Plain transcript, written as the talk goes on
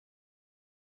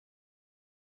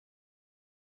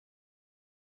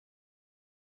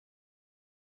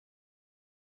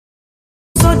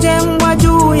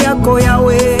yako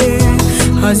yawe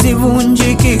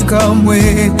hazivunjiki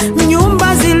kamwe.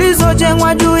 Nyumba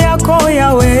zilizojengwa juu yako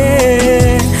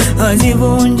yawe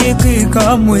hazivunjiki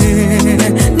kamwe.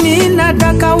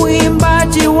 Ninataka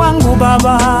uimbaji wangu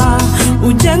Baba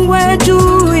ujengwe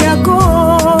juu yako,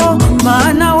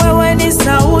 maana wewe ni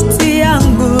sauti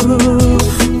yangu,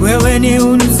 wewe ni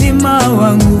uzima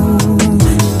wangu.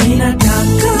 Ninataka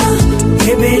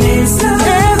Ebeneza,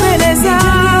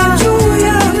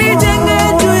 nijenge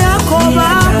juu yako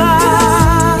Baba.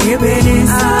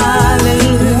 Ebeneza,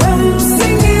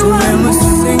 uwe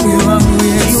msingi wangu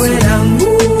Yesu, iwe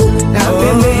langu la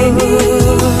pembeni,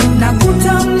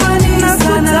 nakutamani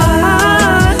sana,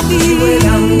 iwe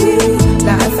langu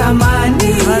la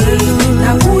thamani,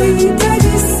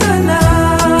 nakuhitaji sana.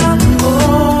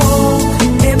 Oh,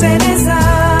 Ebeneza,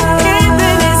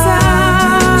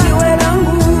 iwe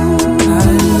langu.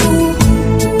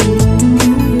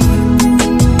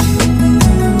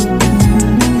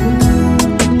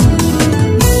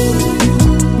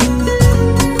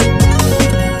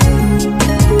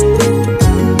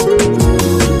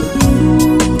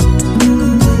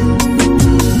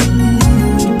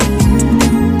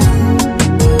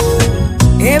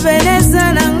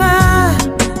 Ebeneza nanga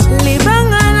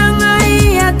libanga nanga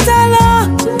yatalo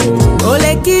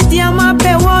olekidia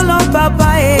mapewolo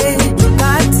papae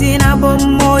katina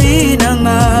bomoi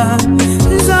nanga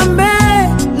Nzambe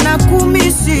na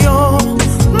kumisio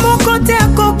mokote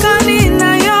kokani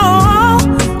na yo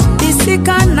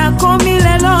isika na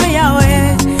komilelo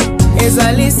yawe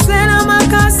ezalisena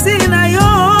makasi na yo.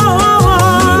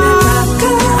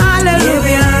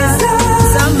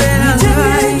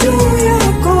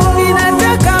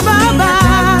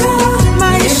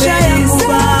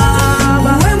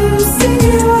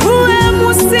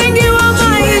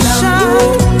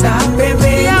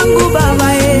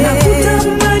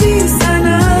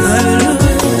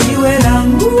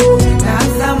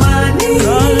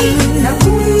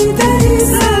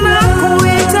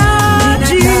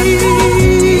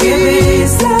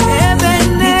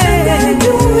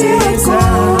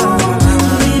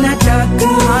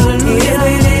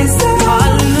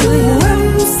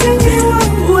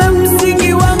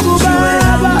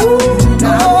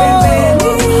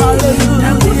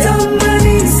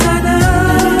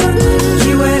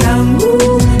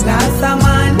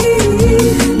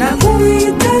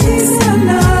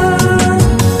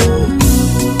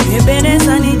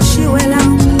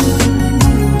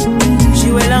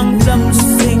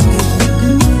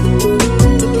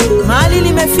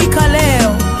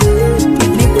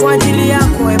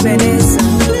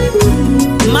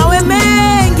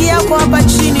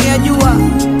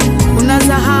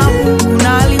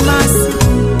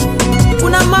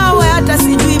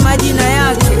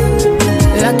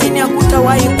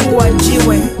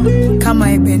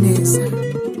 Kama Ebeneza.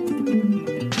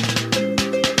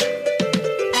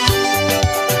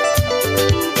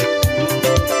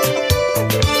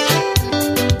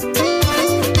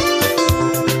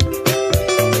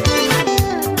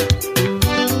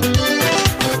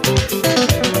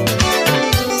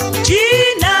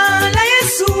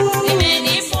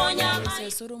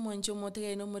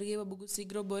 Bagusi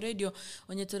Global Radio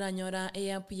onyetora nyora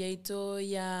app yaito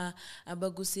ya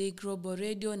Bagusi Global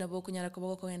Radio nabo kunyara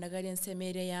kubako kwenda gari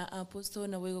Seria ya App Store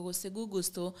na wego go Google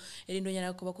Store elindo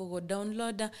nyara kubako go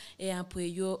download app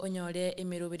yo onyore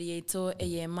emeroberi yaito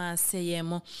eyema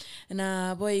seyemo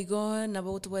na boigo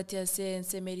nabo tubwatia Seria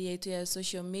yaito ya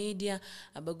social media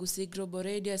Bagusi Global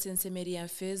Radio Seria ya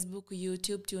Facebook,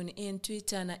 YouTube, TuneIn,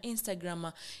 Twitter na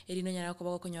Instagram elindo nyara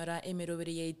kubako kunyora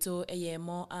emeroberi yaito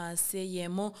eyemo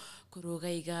seyemo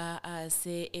kurugaiga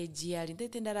se ejiali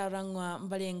ndetendara rangwa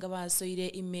mbalenga basoire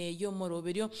ime yo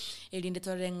moroberio elinde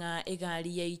torenga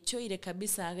egali ya ichoire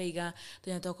kabisa agaiga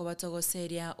tonyatoko batogo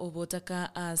Seria Obotaka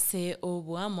se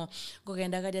obuamo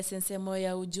gogenda gadia sensemo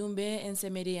ya ujumbe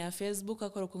ensemeri ya Facebook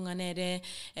akorokunganere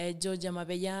Georgia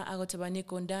Mabeya agoteba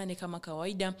niko ndani kama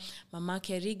kawaida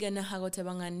mamake Riga na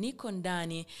agotebanga niko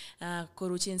ndani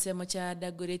koruchinsemo cha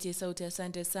Dagoreti sauti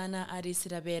asante sana Aris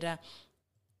Rabera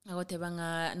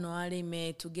agotebanga noale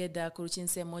me together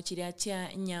kuruchinse mochiria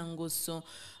cha nyanguso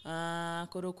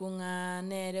kurukunga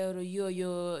nere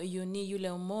yoyo yuni yule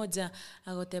umoja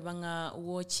agotebanga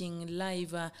watching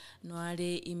live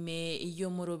noale ime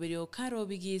yomoroberio karo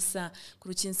bigisa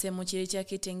kuruchinse mochiria cha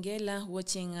Kitengela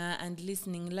watching and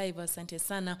listening live asante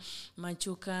sana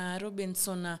Machuka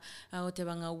Robinson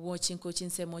agotebanga watching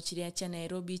kuruchinse mochiria cha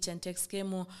Nairobi Chantex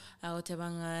Kemo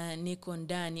agotebanga niko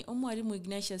ndani omwalimu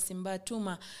Ignatius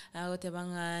Simbatuma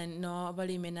agotebanga no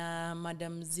balime na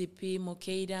Madam Zipi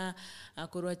Mokeira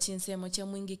kurwa chinse mocha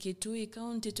mwingi Kitui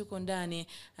county tuko ndani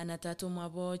anatatu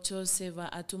mwabo Joseph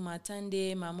atuma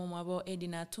Tande mamo mwabo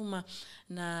Edina atuma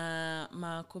na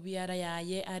makubiara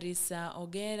yaye Arisa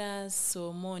Ogera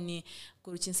Somoni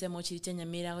kuruchinse mochi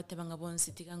Nyamira agotebanga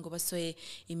bonsi tikango basoe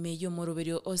imeyo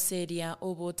moroberio o Seria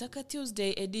Obotaka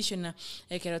Tuesday edition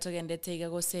ekero togendete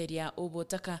igago Seria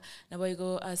Obotaka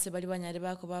naboigo asebali banyare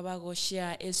bako babago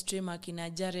share stream akina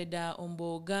Jareda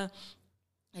Omboga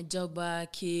Joba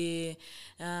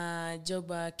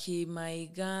ki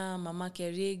Maiga Mama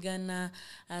Kerigana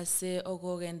ase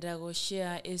okogenda go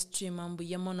share stream ambu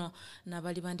yamono na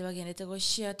bali bande bagendete go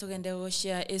share togende go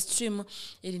share stream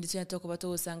iri nditya toko bato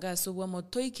usanga subwa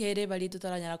motoikere bali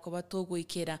tutaranyara ko bato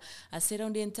guikera ase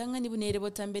round entanga nibunere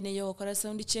botambe ne yo kora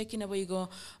sound check na boigo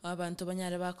abantu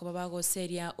banyara bako babago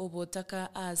Seria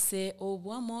Obotaka ase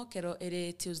obwamo kero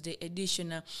ere Tuesday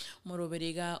edition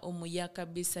moroberiga omuya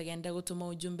kabisa genda gutuma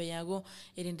ujumbe yago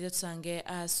irindire tusange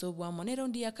asobwa monero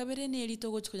ndi yakabere ne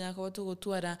lito go chikunya ko to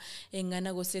gutwara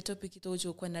engana go set topic to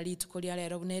go kwana lito ko lyara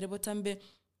yaro bunere botambe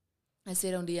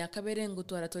asera ndi yakabere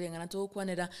ngutwara to engana to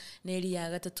kwanera neli ya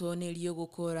gatatu neli yo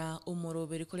gukora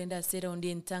umuroberi kulenda asera ndi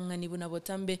entanga nibuna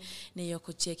botambe ne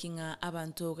yoko checkinga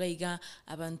abantu gaiga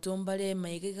abantu mbale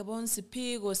mayiga bonsi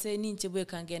pigo se ninche bwe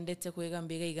kangendete kwega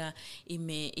mbigaiga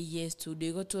ime yes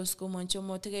studio go to sko moncho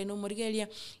motega no murigelia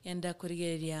yanda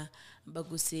kurigelia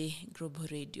Baguse Global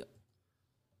Radio.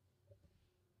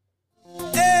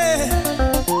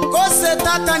 Kose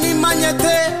tata ni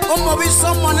manyete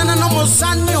omobiso monana no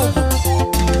mosanyo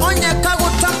onye kago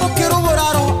tambo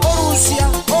kiruboraro orusia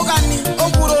ogani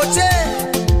oguroje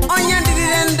onye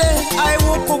ndirende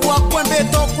aiwo kubwa kwembe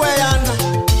tokweyana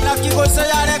nakigose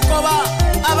yare koba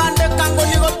abande kango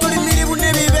nigo tuli miribu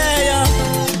nebibeya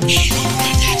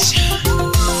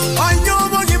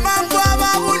onyobo gimambo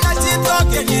ababu na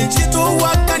chitoke ni chitu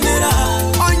wakanera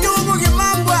onyobo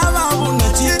gimambo ababu na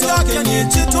chitoke ni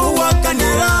chitu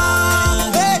wakanera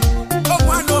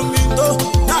omwano mindo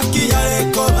nakiyare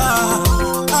koba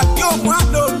akyo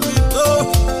mwano mindo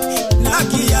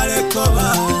nakiyare koba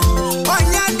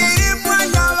onyandiri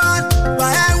mwanyaba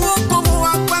baewo kumu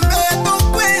wakwembe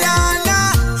tokweyana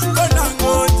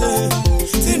konangote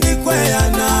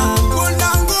sindikweyana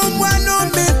konango mwano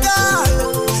mindo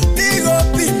digo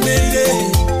pimele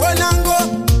konango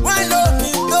mwano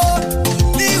mindo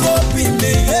digo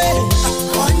pimele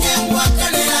onye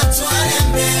wakanera twale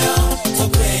mbeo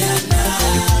tokweyana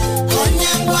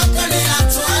onye wakanera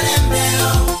twale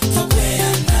mbeo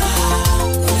tokweyana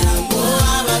konango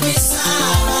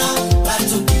ababisaba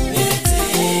batupimete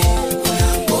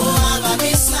konango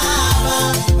ababisaba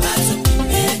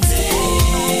batupimete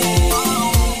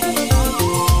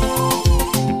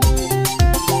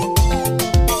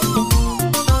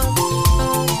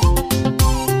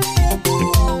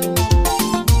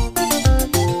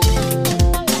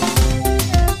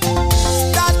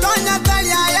Tatonya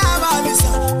talia ya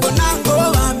babisa konango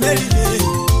bamelile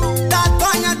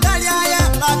Tatonya talia ya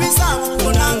babisa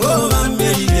konango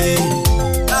bamelile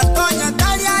Tatonya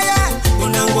talia ya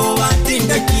konango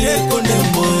batinde kire konde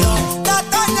moyo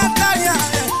Tatonya talia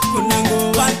ya konango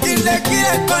batinde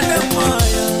kire konde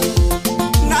moyo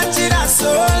Nachira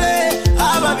sole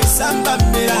ababisamba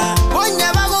mira onye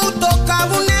bagutoka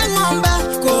bunengombe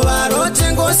ko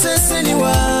baroche ngo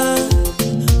seseniwa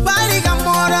bariga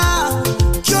mora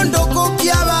kyondoko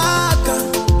kyabaka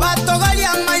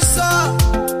batogalia maiso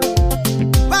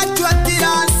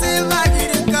batwatira se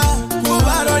bagirika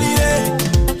kubarolire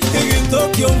eginto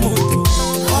kyomuntu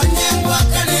onye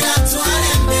ngwakanira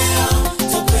twale mbeo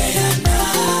tokweyana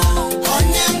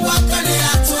onye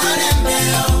ngwakanira twale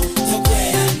mbeo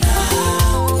tokweyana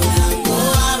konango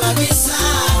ababisa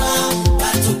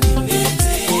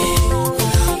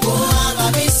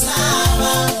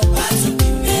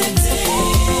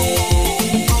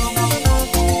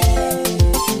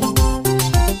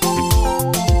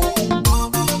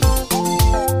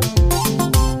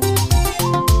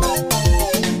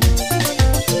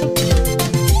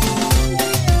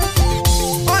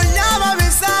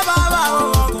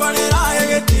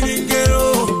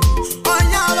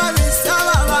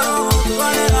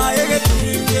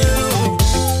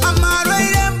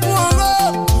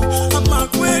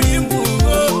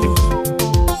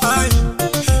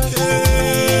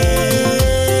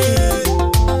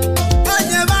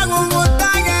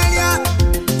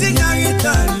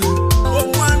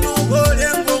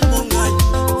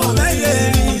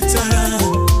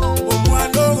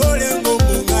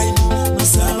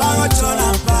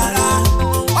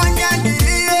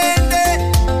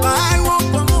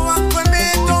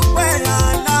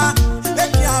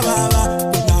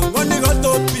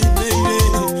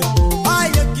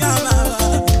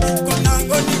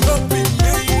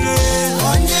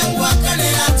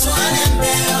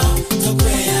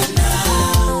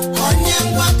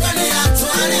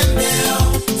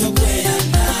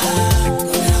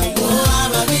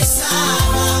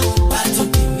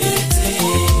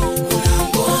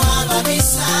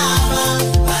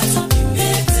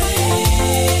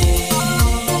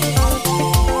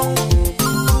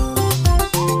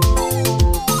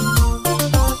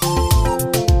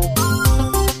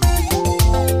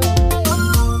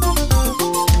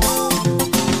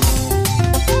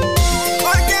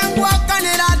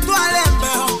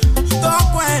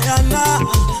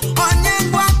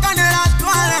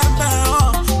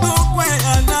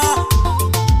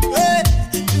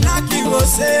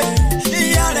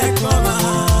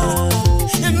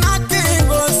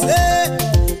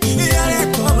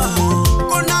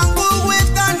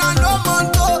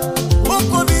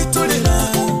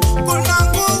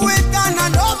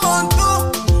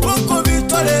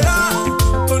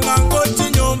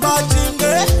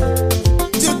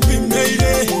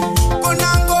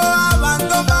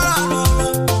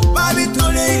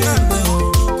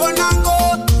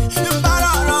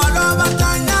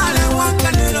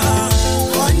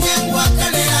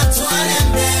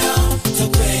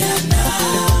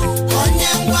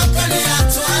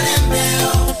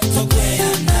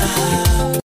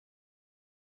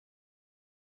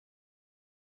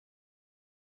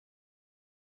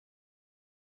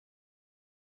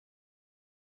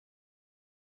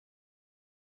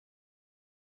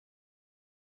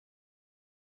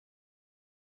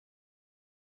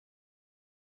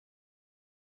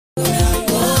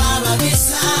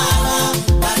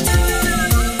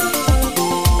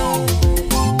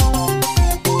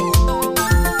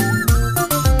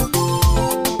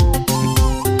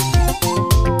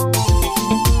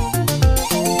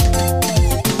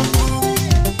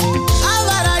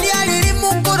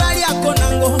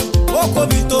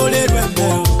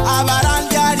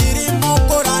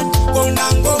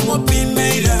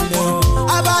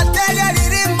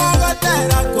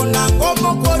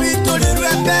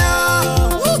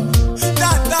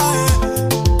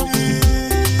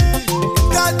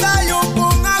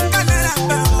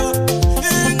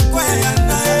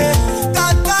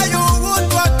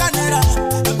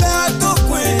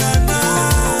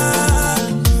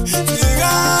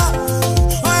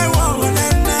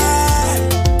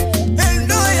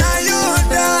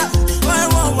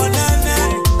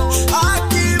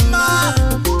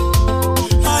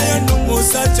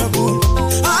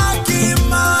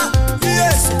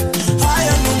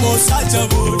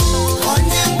chaburi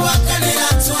onye ngwakanira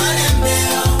twale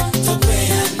mbeo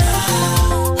tokweyana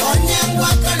onye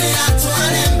ngwakanira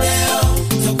twale mbeo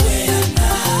tokweyana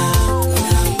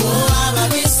unango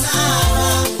ababisaba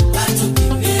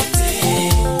batupimete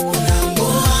unango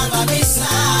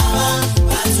ababisaba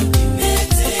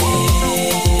batupimete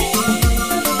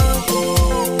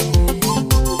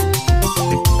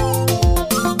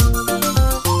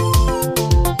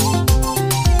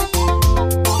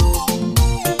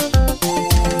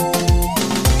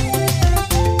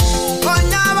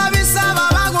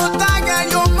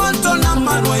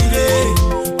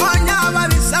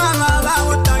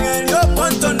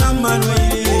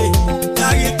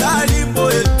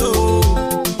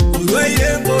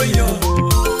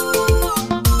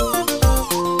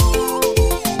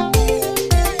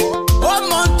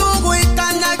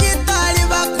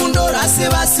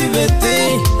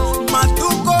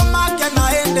matuko make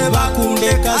naende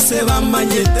bakunde kase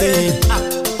bamanyete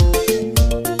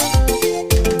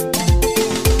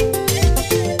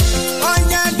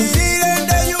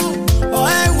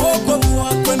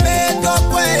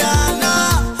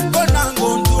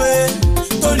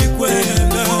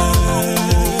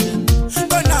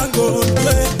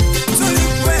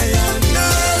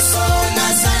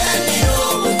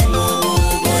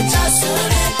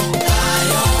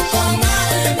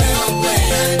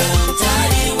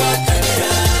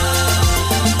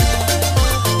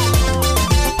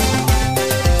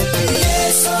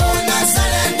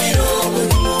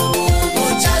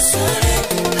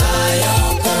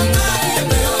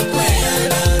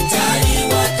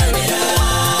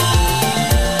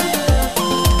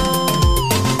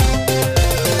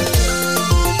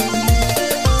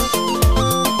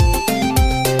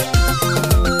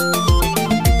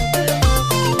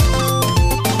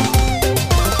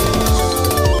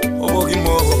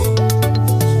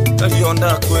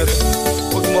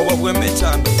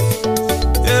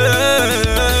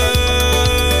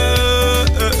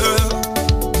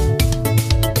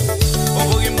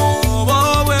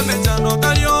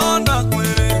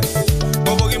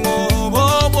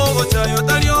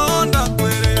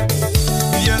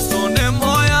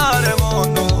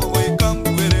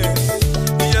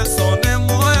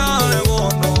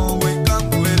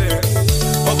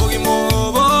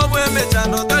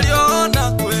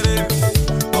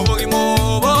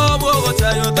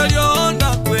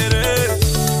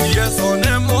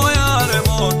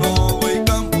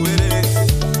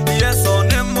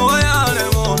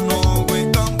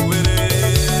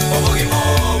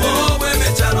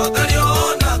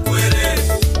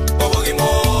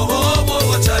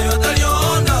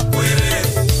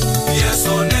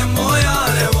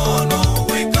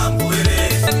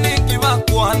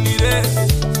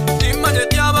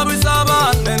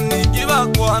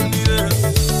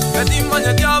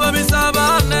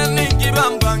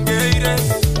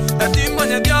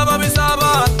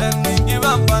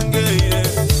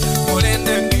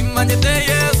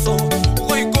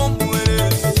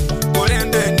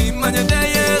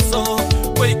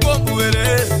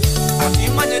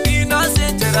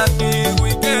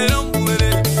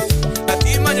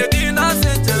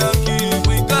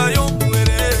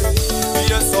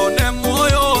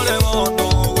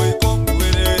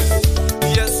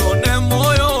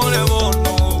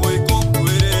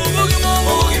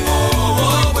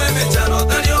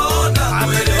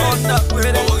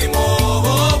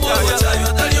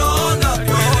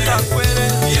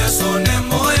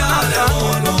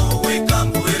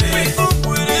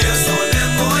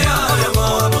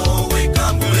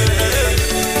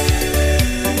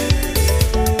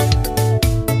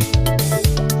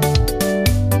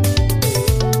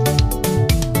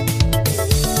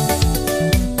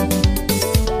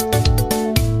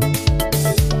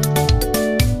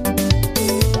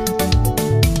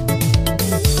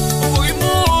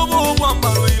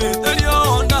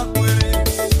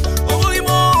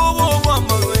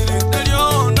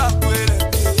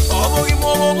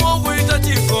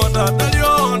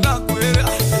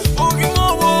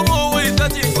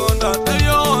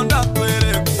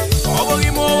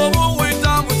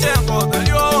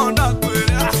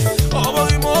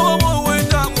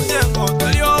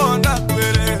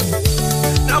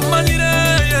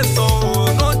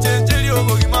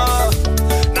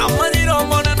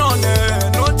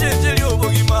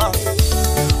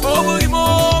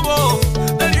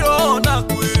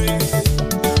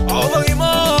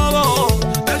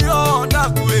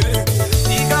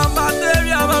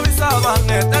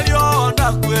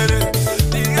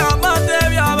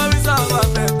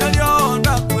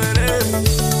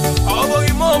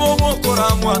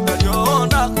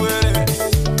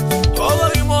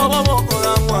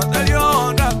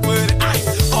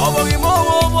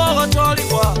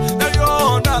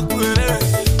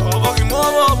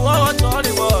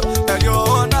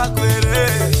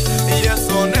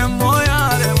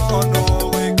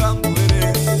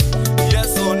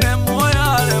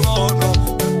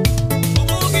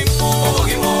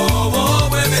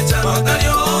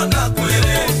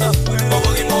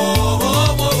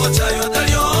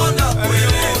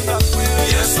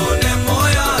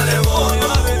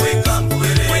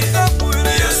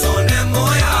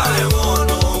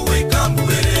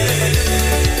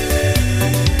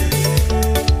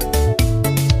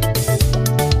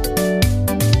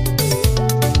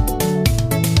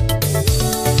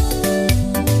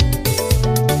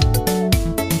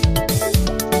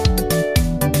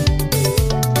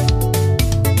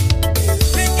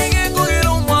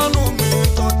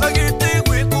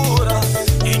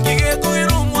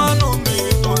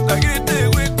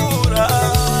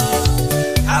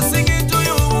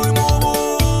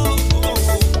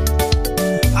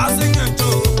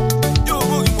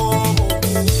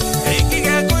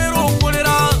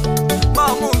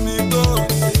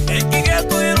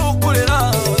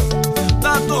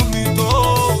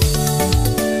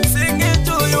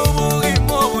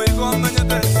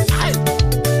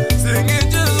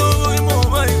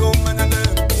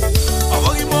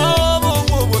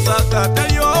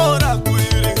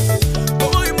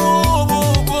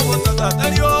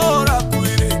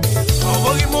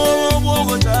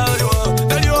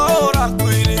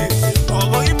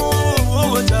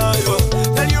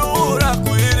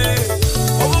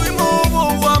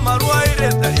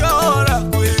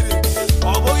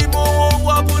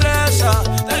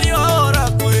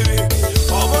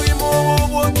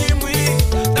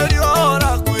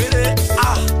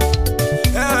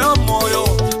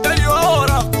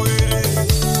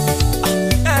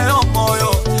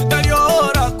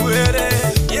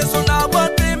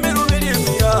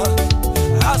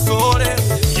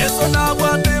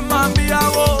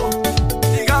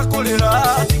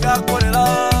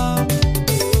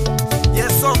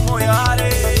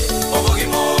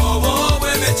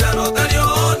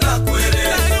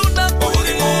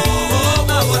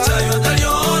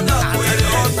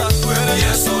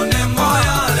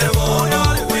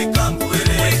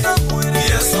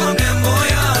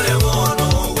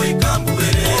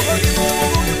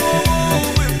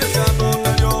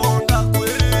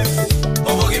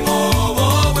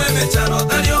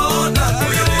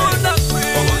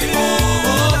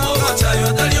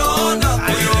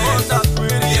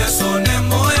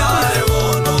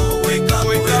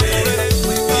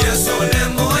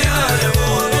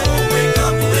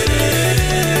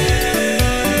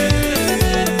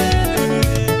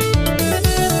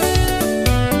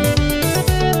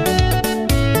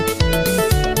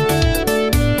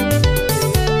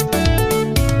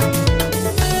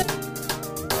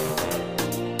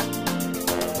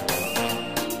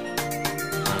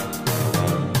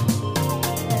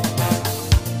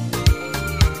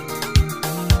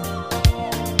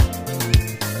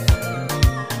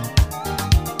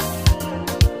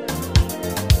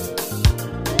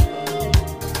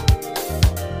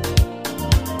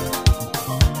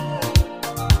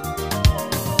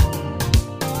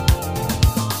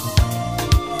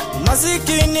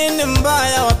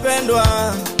mbaya wapendwa.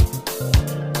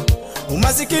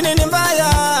 Umasikini ni mbaya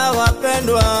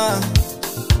wapendwa.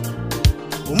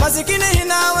 Umasikini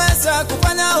inaweza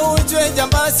kufanya ujwe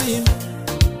jambazi,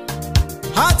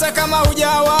 hata kama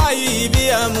hujawahi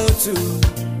ibia mtu.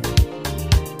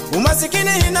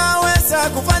 Umasikini inaweza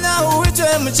kufanya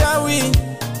ujwe mchawi,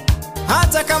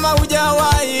 hata kama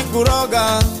hujawahi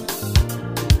kuroga.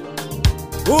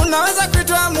 Unaweza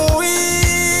kuitwa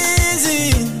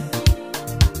muizi,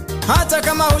 hata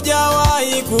kama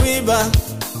hujawahi kuiba.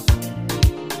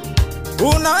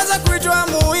 Unaweza kuitwa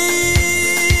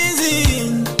muizi,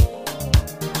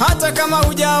 hata kama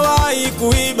hujawahi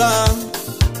kuiba.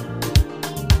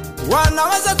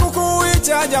 Wanaweza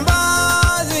kukuita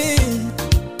jambazi,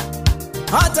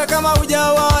 hata kama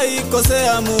hujawahi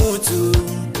kosea mtu.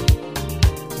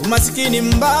 Umasikini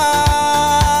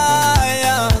mbaya,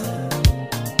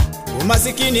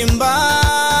 umasikini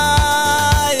mbaya.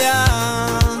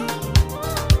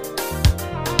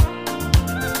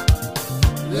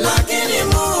 Lakini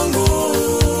Mungu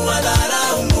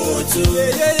wadharau mtu.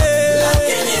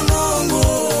 Lakini Mungu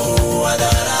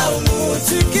wadharau mtu.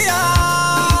 Sikia,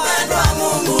 mpendwa,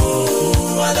 Mungu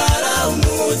wadharau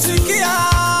mtu. Sikia,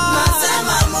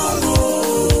 nasema Mungu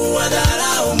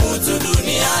wadharau mtu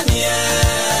duniani.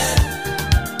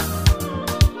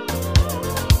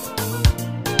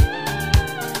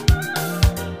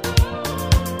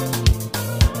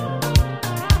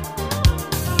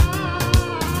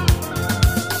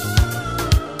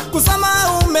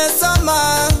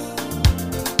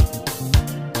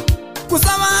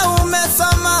 Kusama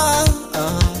umesoma,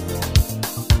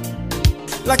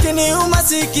 lakini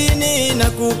umasikini na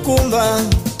kukumba.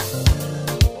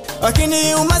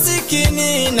 Lakini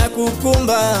umasikini na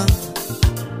kukumba.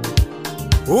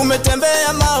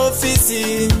 Umetembea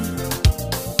maofisi,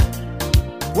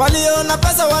 walio na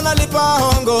pesa wanalipa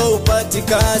hongo upati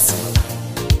kazi.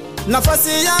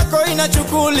 Nafasi yako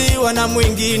inachukuliwa na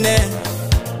mwingine,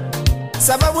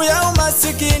 sababu ya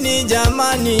umasikini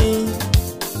jamani.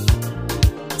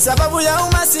 Sababu ya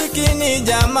umasikini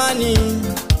jamani.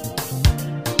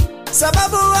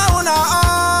 Sababu hauna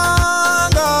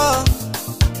ongo,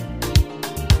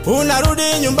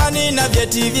 unarudi nyumbani na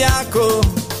vyeti vyako.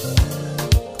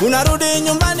 Unarudi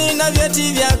nyumbani na vyeti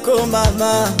vyako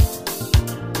mama.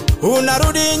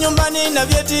 Unarudi nyumbani na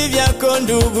vyeti vyako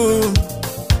ndugu.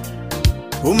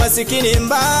 Umasikini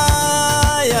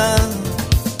mbaya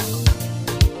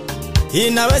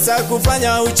inaweza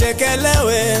kufanya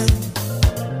uchekelewe,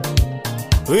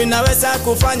 inaweza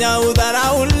kufanya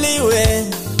udharauliwe,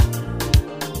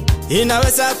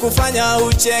 inaweza kufanya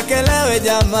uchekelewe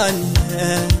jamani.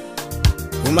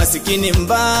 Umasikini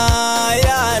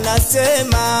mbaya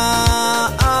nasema.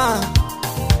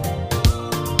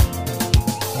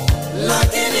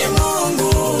 Lakini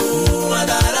Mungu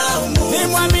wadharau mtu. Ni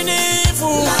mwaminifu.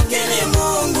 Lakini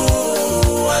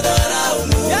Mungu wadharau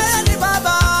mtu. Yeye ni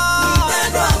Baba.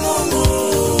 Mpendwa,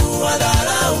 Mungu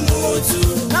wadharau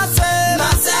mtu.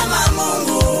 Nasema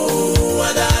Mungu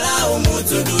wadharau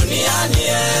mtu duniani.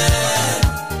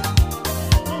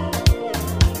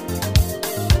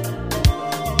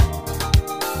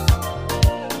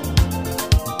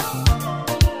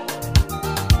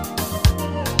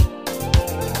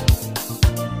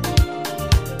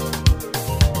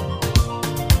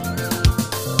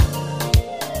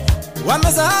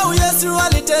 Wamesahau Yesu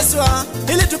aliteswa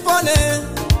ili tupone.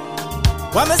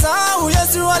 Wamesahau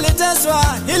Yesu aliteswa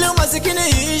ili umasikini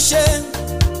iishe.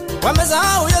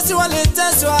 Wamesahau Yesu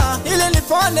aliteswa ili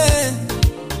nipone.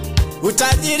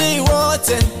 Utajiri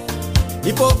wote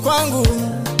ipo kwangu.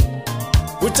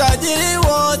 Utajiri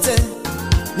wote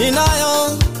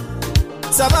ninayo,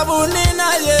 sababu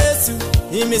nina Yesu.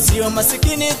 Mimi sio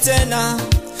masikini tena,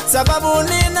 sababu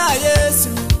nina Yesu.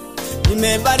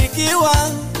 Nimebarikiwa,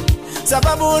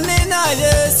 sababu nina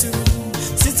Yesu.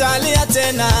 Sitalia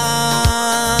tena.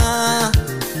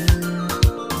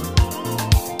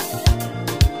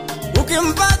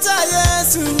 Ukimpata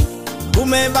Yesu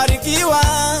umebarikiwa.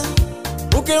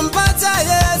 Ukimpata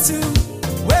Yesu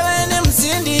wewe ni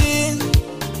mshindi.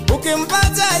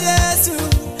 Ukimpata Yesu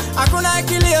hakuna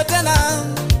kilio tena.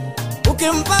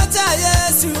 Ukimpata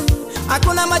Yesu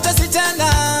hakuna machozi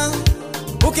tena.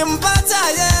 Ukimpata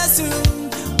Yesu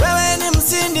wewe ni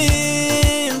mshindi.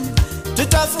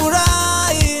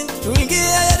 Tutafurahi tuingie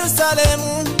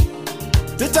Yerusalemu.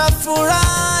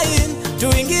 Tutafurahi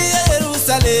tuingie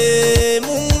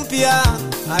Yerusalemu mpya.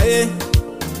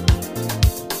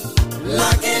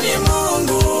 Lakini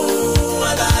Mungu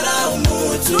wadharau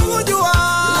mtu.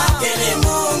 Lakini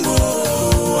Mungu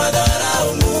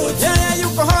wadharau mtu. Yeye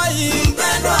yuko hai.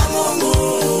 Mpendwa,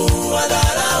 Mungu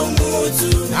wadharau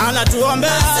mtu.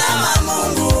 Anatuombea.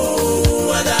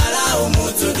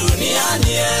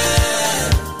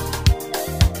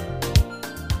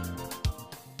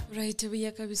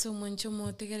 tebuya kabisa mwancho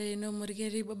motegere no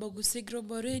murgeri baba gusigro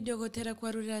boredio gotera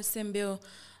kwa rura sembeo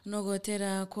no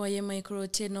gotera kwa ye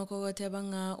microche no kogote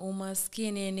banga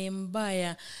umaskini ni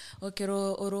mbaya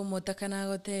okero oro motakana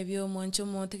gotebyo mwancho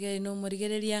motegere no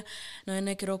murgereria no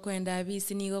ene kero kwenda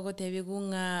abisi ni gogote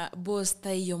gunga boss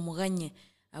tayo muganye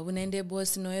abunende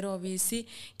boss no ero bisi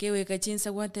kewe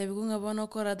kachinsa gwate bigunga bono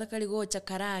kora takali go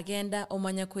chakara agenda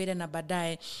omanya kwira na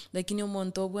badaye lakini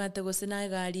omonto bwate gosena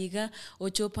gariga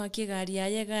ochopa ke gari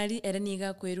yaye gari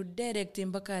eraniga kweru direct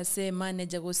mpaka se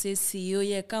manager gose CEO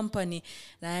ye company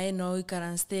nae no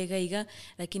ikaranste gaiga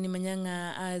lakini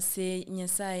manyanga ase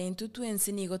nyasaye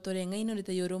ntutwensi ni gotore ngaino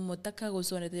leta yoro motaka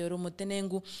gosone leta yoro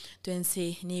motenengu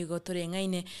twensi ni gotore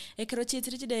ngaine ekero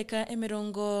chitrideka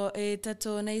emerongo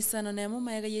 3 na isano na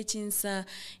mama yechinsa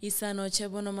isano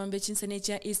chebono mambe chinsa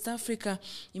necha East Africa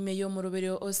imeyo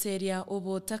moroberio o Seria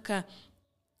Obotaka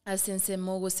asense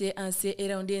mogose ase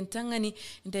around entangani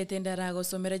ntaitenda rago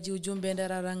somera jujumbe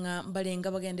ndararanga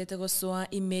balenga bagendete gosoa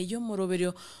imeyo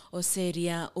moroberio o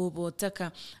Seria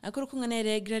Obotaka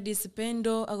akurukungane Gladys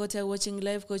Pendo agota watching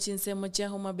live coaching semo cha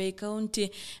Homa Bay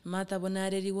County Martha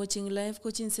Bonare watching live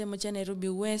coaching semo cha Nairobi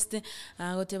West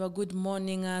agota good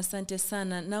morning asante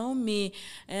sana Naomi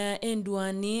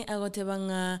Endwani agota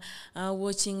banga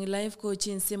watching live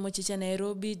coaching semo cha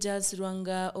Nairobi Jazz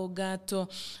Rwanga Ogato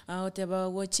agota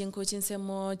watching coaching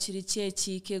semo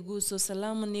chirichechi keguso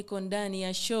salamu niko ndani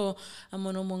ya show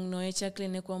amono mongno echa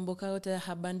kline kwa mboka ota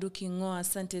habanduki ngo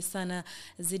asante sana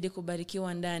zidi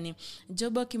kubarikiwa ndani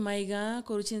Jobo Kimaiga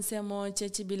koruchin semo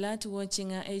chechi bilatu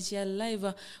watching Asia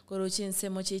live koruchin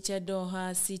semo checha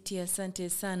Doha City asante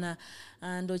sana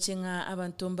ndo chenga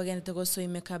abantu mbagane togoso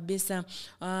ime kabisa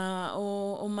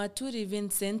o Maturi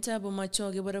Vincent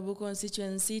bomachoge borabu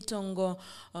constituency tongo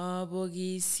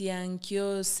bogi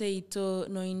siankyo seito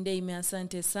no inde ime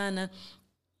asante sana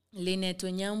Lineto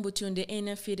Nyambu tunde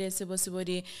ena fide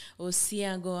sebosibodi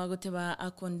osiago agoteba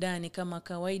akondani kama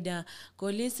kawaida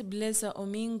Kolis Blessa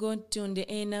Omingo tunde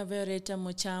ena vereta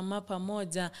mochama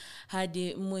pamoja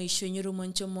hadi mwisho nyuru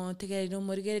monchomo tegeri no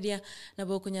morigeria na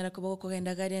boko nyara koboko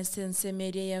kogenda gari sense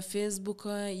media ya Facebook,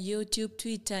 YouTube,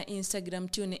 Twitter, Instagram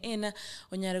tune ena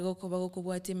onyara go kobako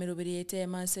kubwati meroberi ete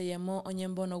masa yamo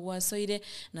onyembono gwasoire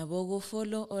na bogo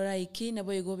follow oraiki na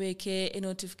boyo gobeke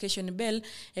notification bell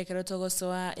ekarotogo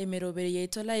soa emerobere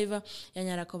yeto live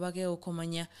yanyara kobage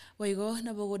okomanya boigo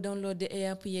na bogo download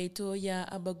app yeto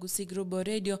ya Abagusi Global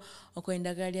Radio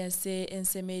okwenda gari se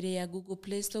ensemere ya Google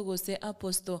Play Store gose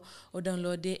Apple Store o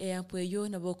download app yo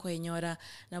na boko enyora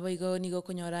na boigo nigo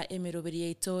konyora emerobere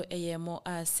yeto eyemo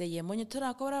ase yemo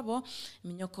nyotora korabo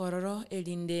minyokororo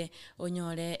elinde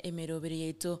onyore emerobere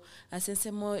yeto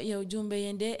asensemo ya ujumbe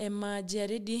yende ema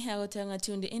jaredi agotanga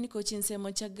tunde ini coaching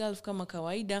semo cha golf kama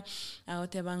kawaida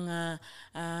agotebanga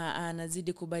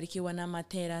anazidi kubarikiwa na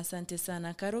matera asante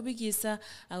sana Karobi Gisa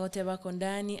agoteba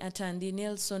kondani atandi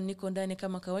Nelson niko ndani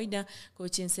kama kawaida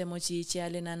coaching semo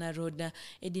chichale na roda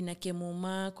Edina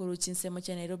Kemuma coaching semo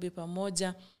cha Nairobi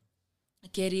pamoja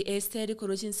Keri Esther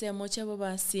kuruchin se mocha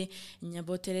babasi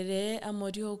nyaboterere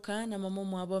amorioka na mamo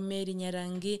mwabo Mary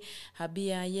Nyarangi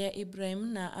Habia ye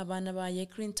Ibrahim na abana baye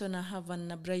Clinton na Havan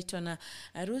na Brighton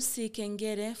Arusi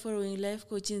Kengere following life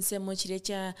coaching se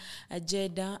mochirecha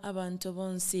Jeda abantu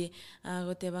bonsi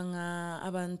gotebanga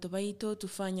abantu baito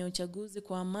tufanye uchaguzi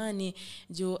kwa amani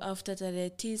juu after tarehe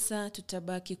 9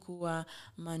 tutabaki kuwa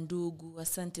mandugu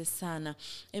asante sana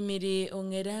Emiri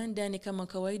Ongeranda ni kama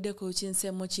kawaida coaching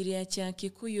se mochirecha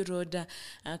Kikuyu Road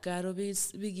Karobi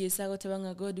Bigisa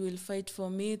gotebanga God will fight for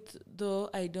me though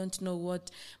I don't know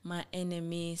what my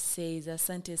enemy says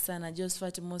asante sana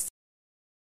Josephat Mos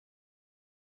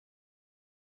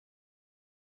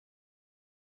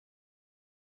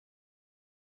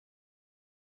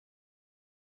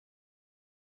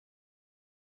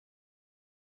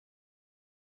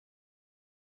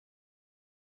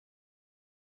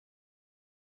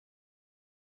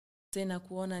tena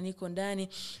kuona niko ndani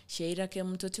Sheira ke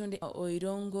mtotonde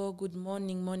Oirongo good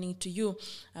morning to you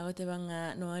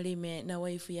agotebanga no alime na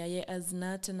wife yaye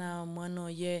Aznat na mwano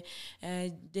ye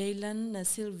Daylan na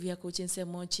Sylvia kuchinse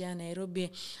mochi ya Nairobi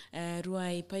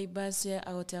Ruai Paibas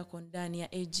agotea kondani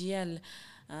ya AGL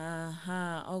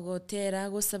ogotera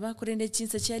gosaba kurende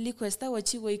chinsa cha request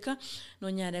wachigoika no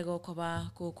nyarego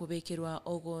koba kubekerwa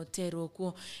ogotero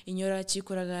ku inyora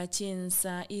chikoraga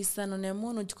chinsa isano ne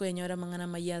mono tikoyenyora mangana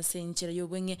mayase nchira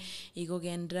yobwenge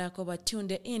igogendra ko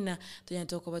batunde ina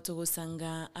tonyatoko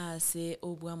batogosanga ase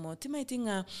obwa motima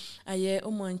itinga aye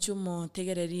omwanchumo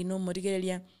tegereri no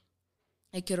morigereria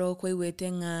ekero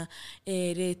kwaiwete nga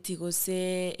reti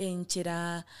gose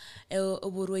enchera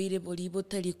oburwaire buri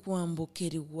butari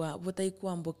kwambukirirwa butari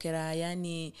kwambukira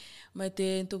yani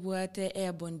mate ntubwate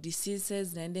airborne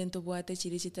diseases nende ntubwate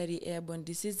chiri chitari airborne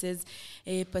diseases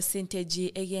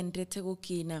percentage egendete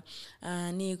gukina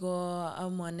nigo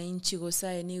amwana inchi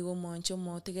gosaye nigo moncho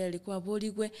motegeri kwa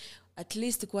burigwe at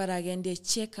least kwaragende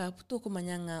check up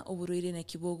tukumanyanga oburwaire na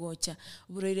kibogocha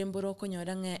oburwaire mboroko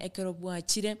nyoranga ekero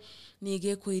bwachire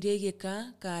nige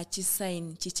kuiregeka ka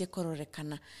chisign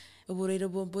chichekororekana oburwaire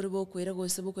bwo kwera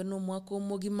gose bukwe no mwako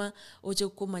mugima oche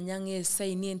kumanyanga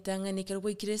sign entanga nikero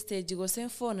bwikire stage gose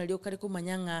phone lyo kare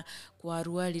kumanyanga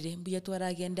kwarwalire mbuya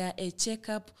twaragenda check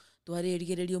up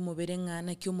twarerigererio mubere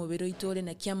ngana kyo mubero itore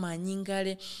na kya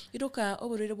manyingare iroka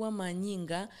oburere bwa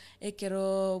manyinga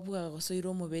ekero bwa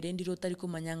gosoiro mubere ndiro tari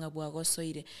kumanyanga bwa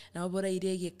gosoire na bora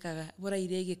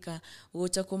iregeka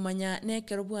gocha kumanya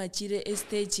nekero bwa chire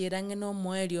stage erange no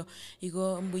mwerio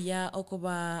igo mbuya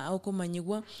okoba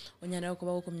okumanyigwa onyana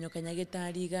okoba okumnyokanya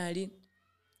getari gari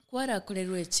kwara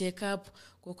kolerwe check up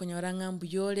kokonyoranga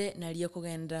mbuyore naliye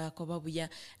kugenda kobabuya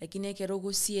lakini ekero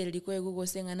gusiereri kwego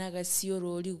gosenga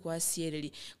nagasiorori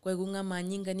gwasiereri kwego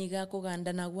ngamanyinga niga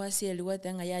kuganda na gwasiereri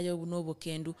watanga yayo bunobo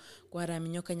kendu kwara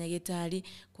minyoka nyagetari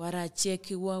kwara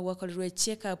check wakolerwe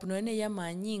check up none ya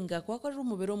manyinga kwakorera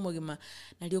umubero mugima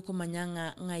naliyo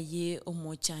kumanyanga ngaye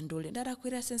omochandole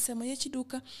ndarakwira sensemo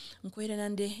yechiduka nkoira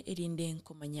nande erinde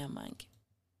nkomanyamange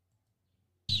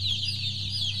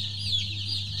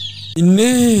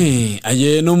ine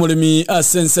aye no mulimi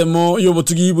asensemo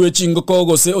yobutugi bw'ekingoko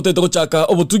gose otete kuchaka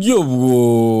obutugi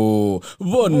obwo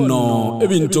bono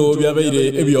ebintu byabaire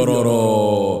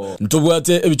ebyororo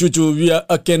ntubwate ebichuchu bya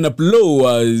Akena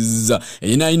Blowers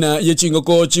ina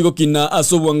yekingoko chigokina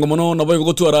asobwango mono nabaye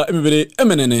gutwara emibere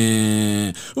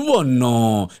emenene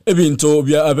bono ebintu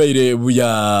byabaire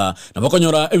buya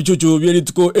nabakonyora ebichuchu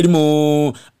byerituko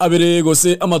elimo abere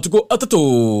gose amatuko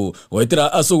atatu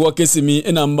waitera asogwa kesimi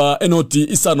enamba enoti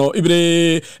isano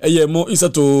ibire eyemo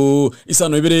isatu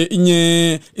isano ibire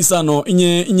inye isano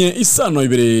inye isano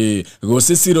ibire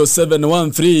gose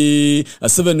 0713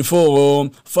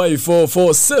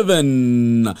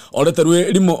 745447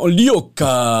 oleterwe limo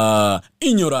lioka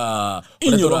inyora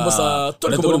mbosa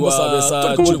tolekombosa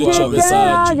besa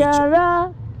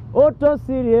chibesa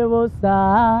otosirie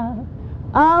bosa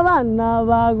abana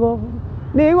bago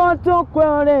nigo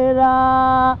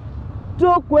tukwerera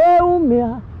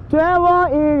tukweumia Twevo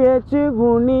ire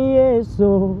chiguni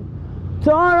Yesu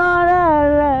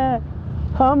Tororere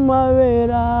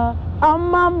Hamavera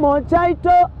Amma mochaito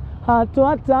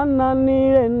Hatuatana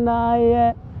nire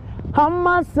naye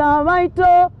Hamma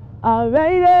savaito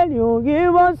Aveire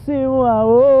liugivo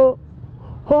siwao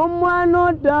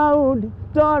Homwano Daudi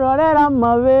Tororera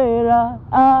mavera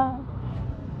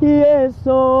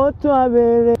Yesu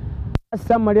tuavere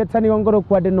Samaria tani ongoro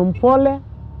kwa denompole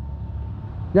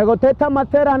Nyagoteta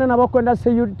materane na bokwenda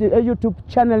se YouTube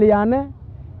channel yane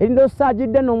indo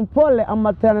sajide no mpole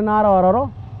amaterane na arororo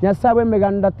nyasabe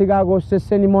meganda tigago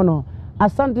seseni mono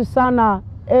asante sana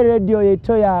radio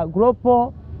yeto ya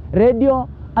grupo radio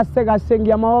asega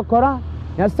sengia mawokora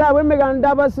nyasabe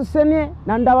meganda baseseni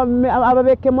na ndaba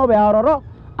ababeke mobe aroro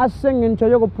asengi ncho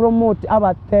yogo promote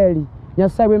abateli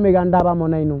nyasabe meganda ba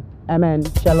mona inu amen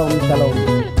shalom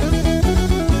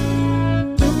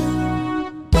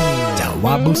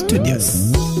Wabu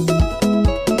Studios.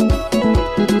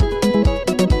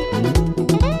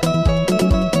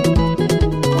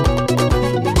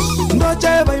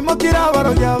 Ndoche baimokira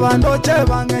baroja bandoche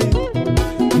bangai.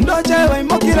 Ndoche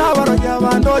baimokira baroja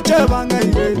bandoche bangai.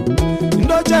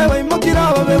 Ndoche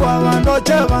baimokira babe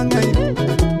bandoche bangai.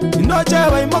 Ndoche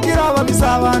baimokira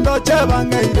babisa bandoche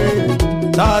bangai.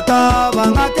 Tata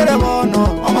bangakere bono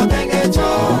omatengecho.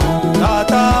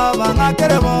 Tata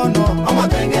bangakere bono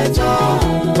omatengecho.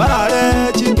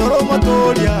 Barare chitoro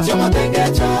motoria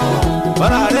chomatengecho.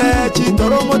 Barare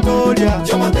chitoro motoria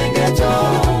chomatengecho.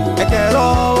 Ekero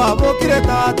wabokire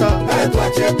tata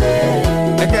etwachete.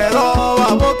 Ekero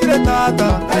wabokire tata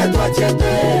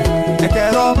etwachete.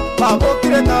 Ekero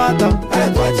wabokire tata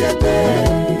etwachete.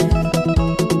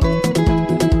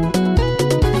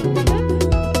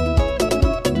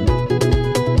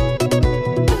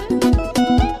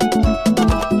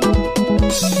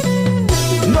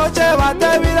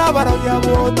 Baragya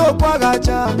boto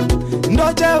kwagacha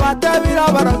ndoche batebira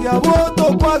baragya boto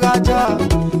kwagacha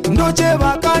ndoche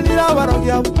bakanira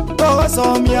baragya boto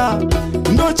somya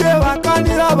ndoche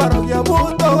bakanira baragya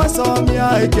boto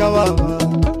somya ekya baba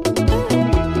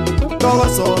to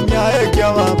somya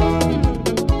ekya baba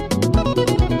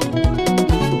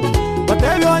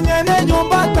batebyo nyene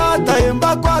nyumba tata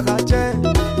imba kwagache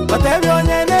batebyo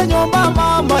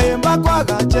nyumba kwa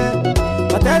gache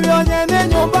Matevyo nyene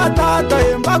nyumba tata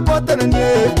Imba kote na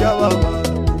nye kya baba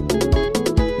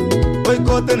Oi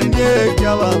kote na nye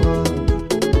kya baba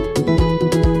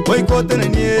Oi kote na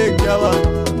nye kya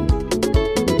baba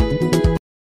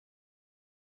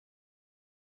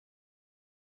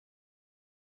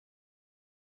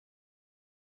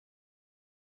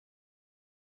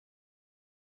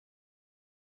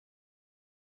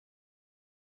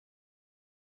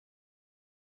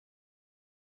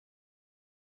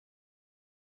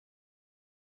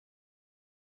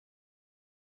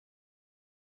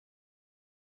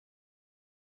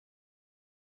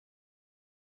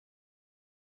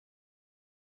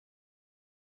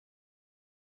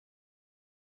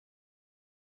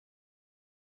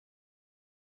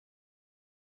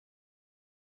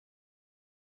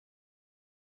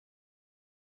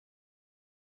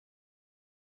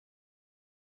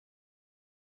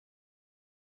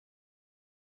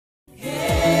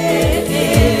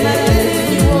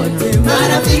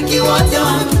Marafiki wote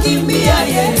wamkimbia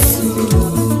Yesu.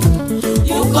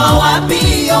 Yuko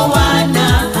wapi Yohana?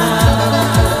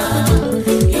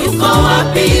 Yuko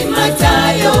wapi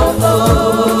Matayo?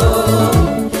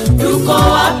 Yuko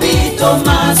wapi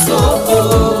Tomaso?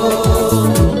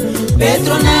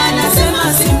 Petro naye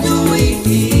anasema simjui.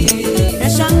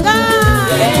 Nashangaa.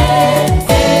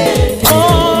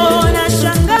 Oh,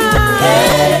 nashangaa.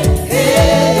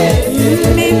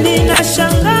 Mimi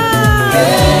nashangaa.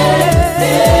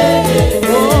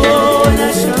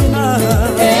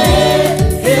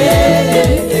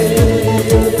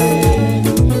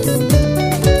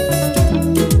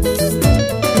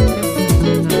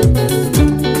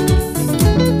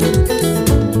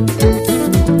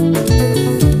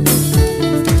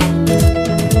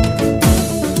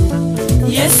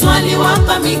 Yesu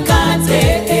aliwapa mikate,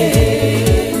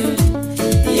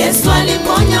 Yesu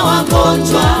aliponya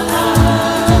wagonjwa.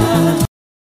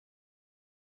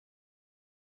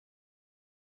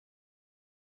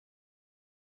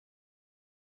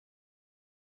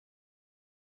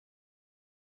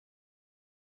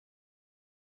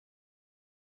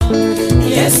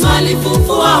 Yesu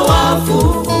alifufua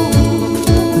wafu.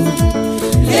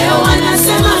 Leo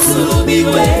wanasema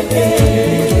sulubiwe.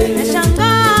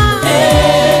 Nashangaa.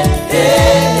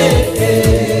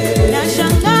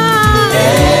 Nashangaa.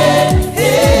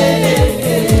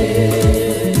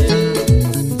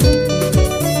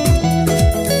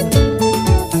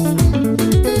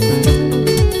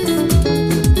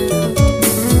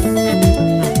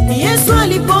 Yesu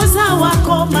alipoza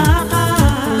wakoma.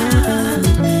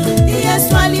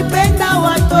 Yesu alipenda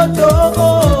watoto.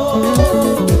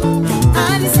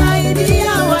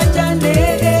 Alisaidia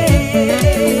wajane.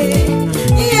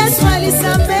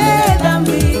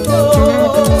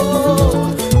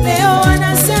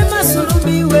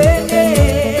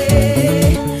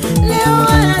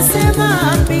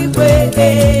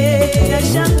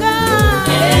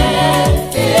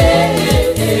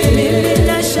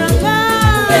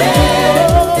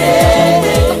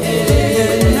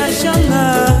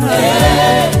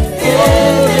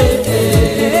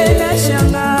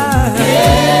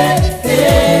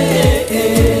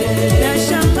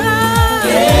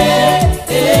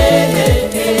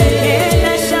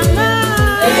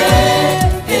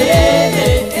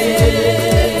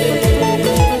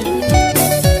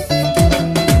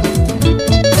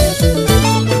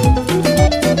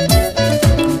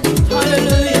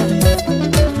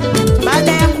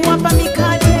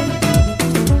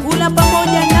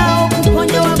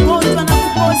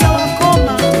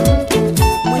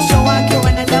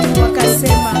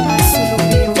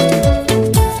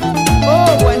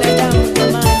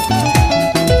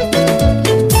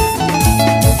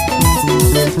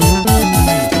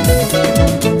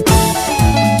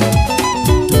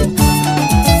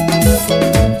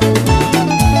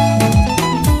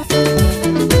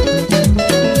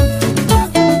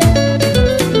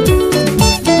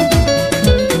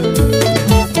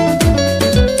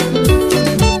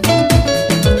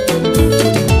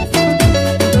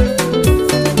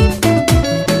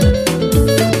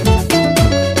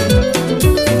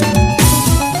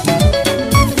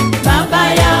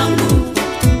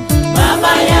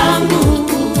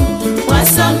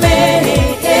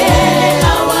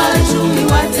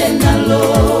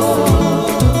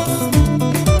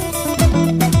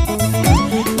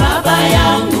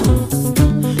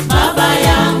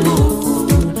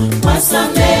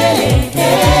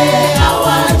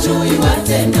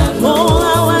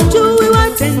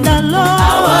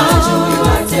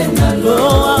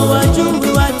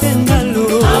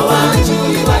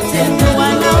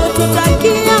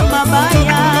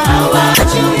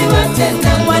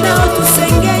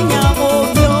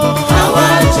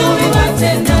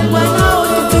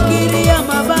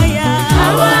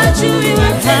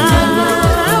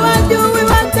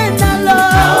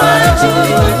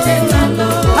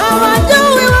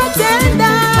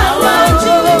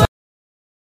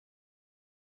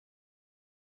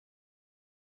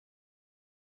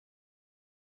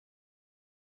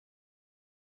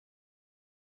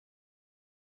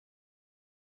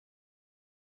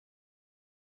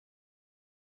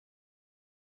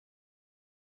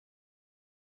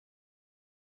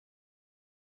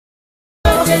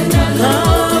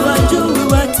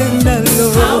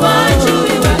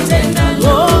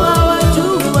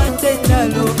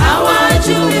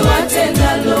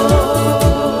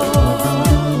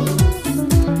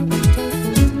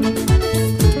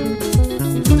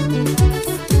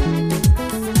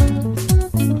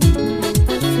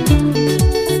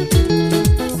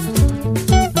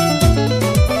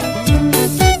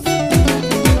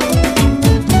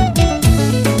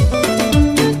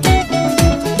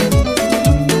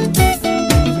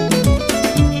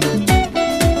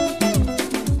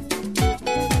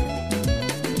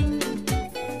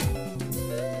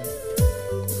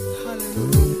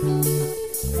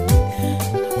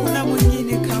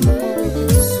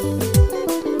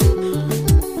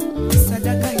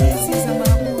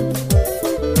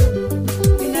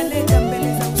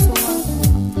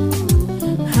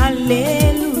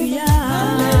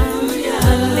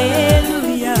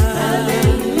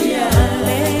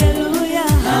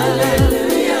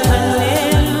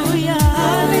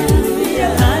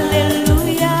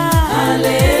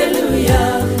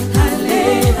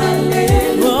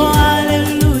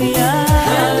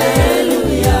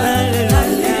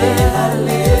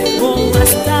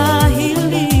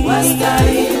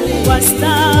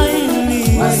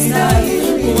 wastahili,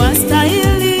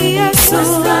 wastahili Yesu,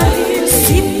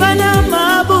 sifa na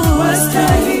maabudu,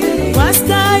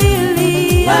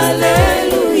 wastahili,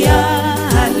 haleluya,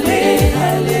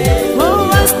 oh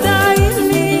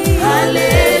wastahili,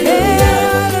 haleluya,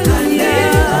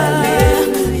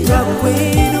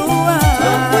 twakuinua,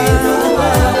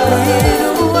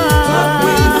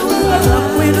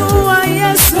 twakuinua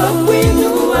Yesu,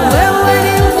 wewe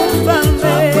ni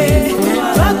mfalme,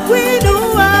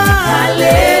 twakuinua,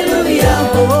 haleluya,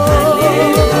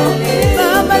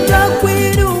 Baba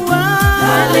twakuinua,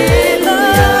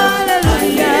 haleluya,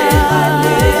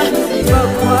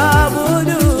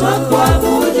 twakuabudu,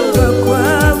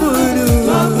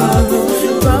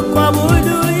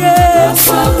 twakuabudu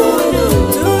Yesu,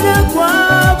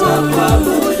 tunakuabudu,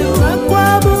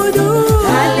 twakuabudu,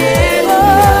 haleluya,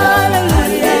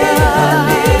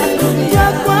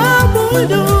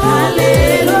 twakuabudu,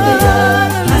 haleluya,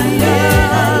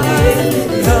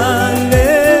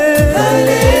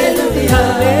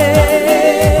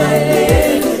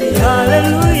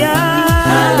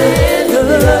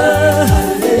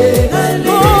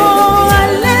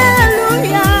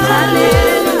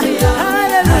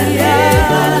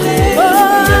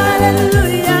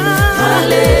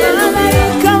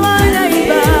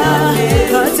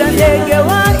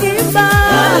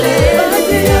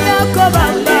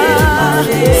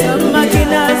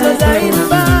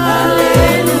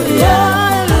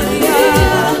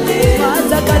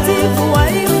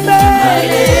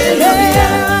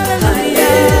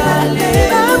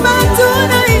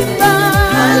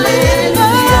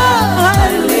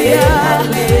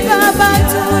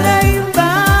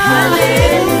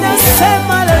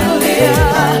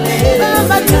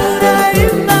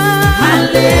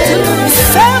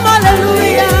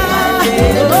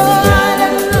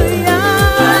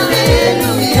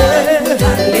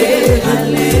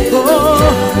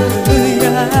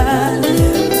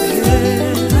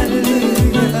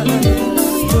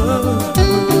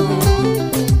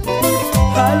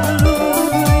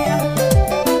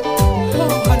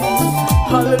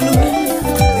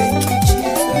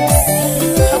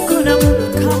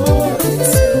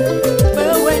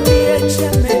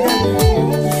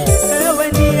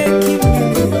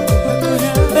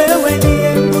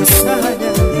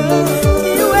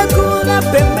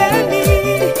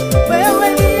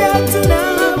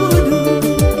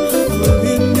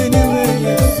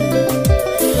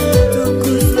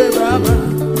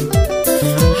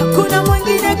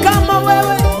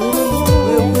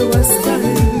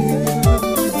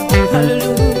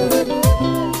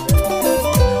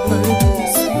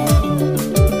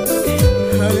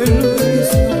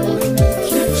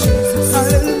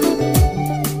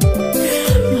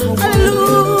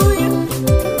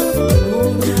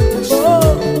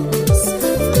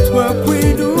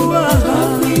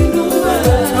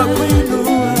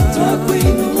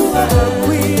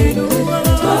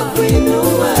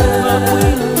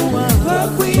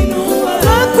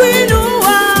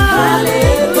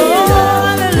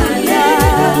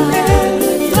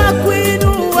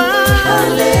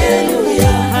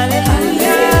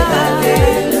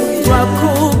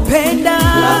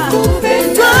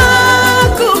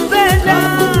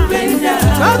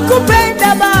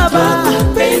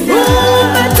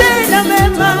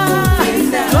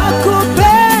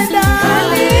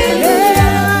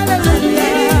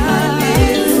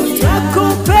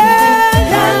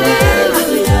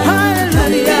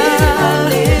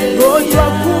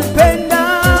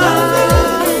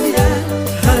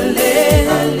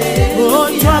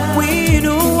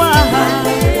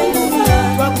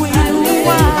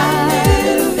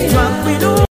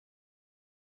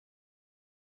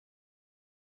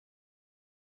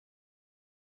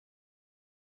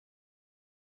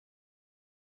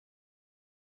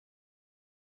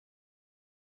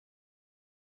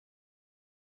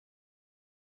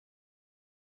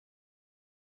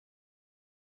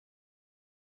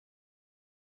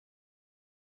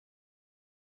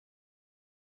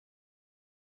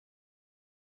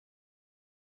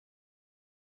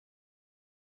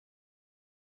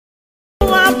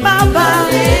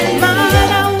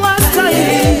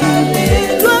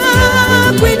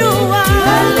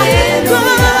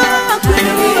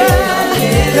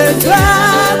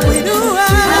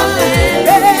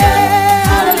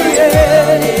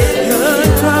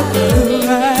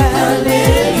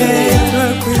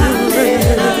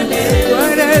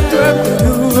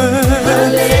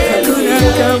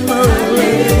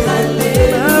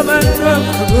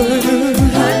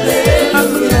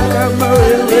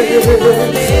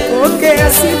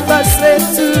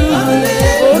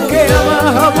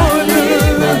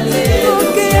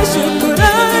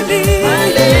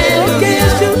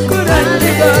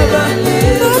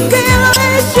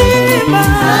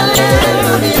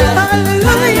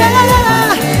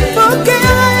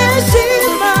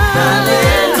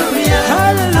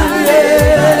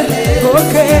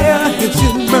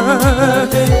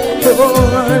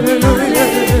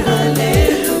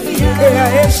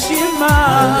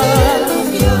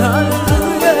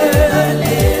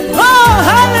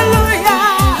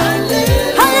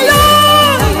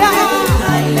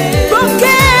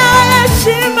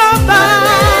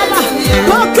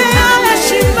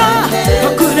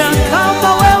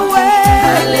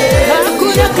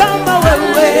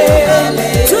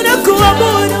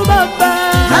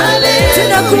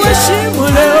 tunakuheshimu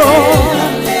leo,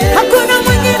 hakuna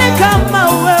mwingine kama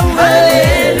wewe.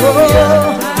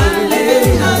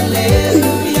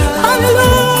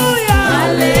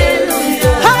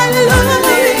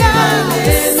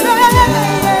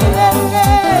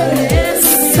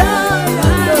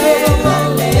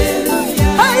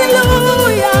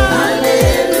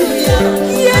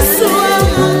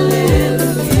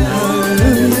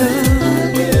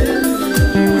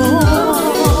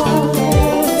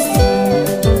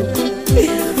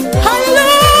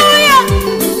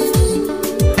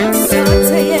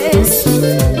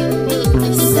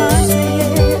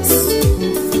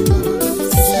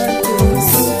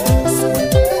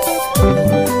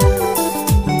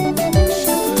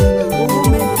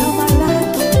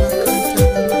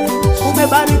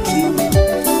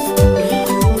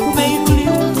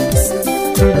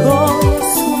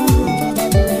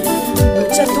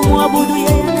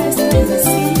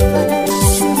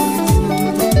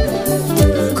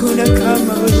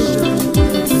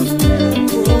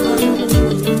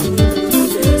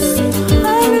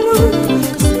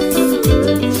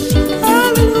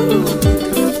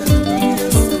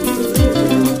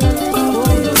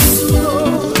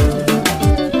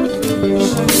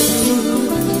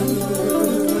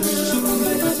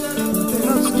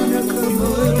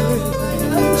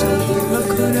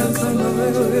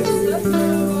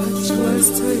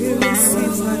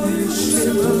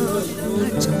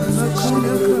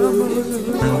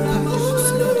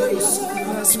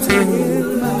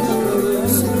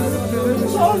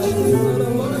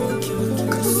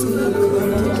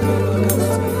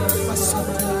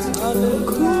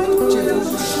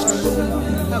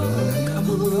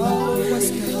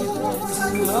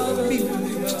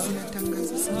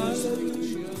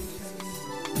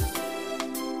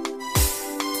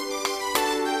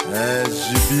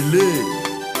 Jibile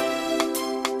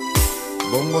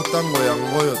bongo tango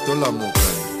yango yo tolamuka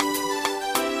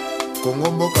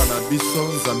Kongo mboka na biso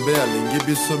Nzambe alingi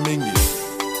biso mingi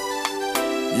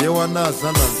ye wana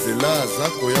aza na nzela aza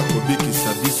koya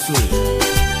kobikisa biso.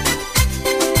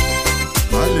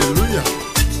 Haleluya.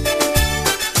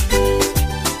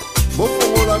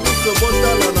 Bofongola miso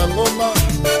botala na ngoma.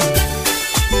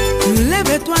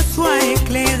 Lève-toi, sois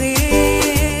éclairé,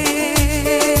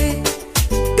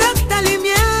 que ta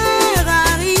lumière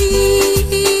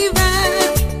arrive,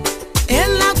 et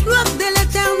la gloire de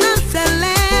l'Éternel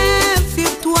s'élève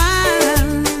sur toi.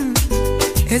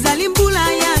 Ezalimbula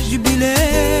ya jubilé,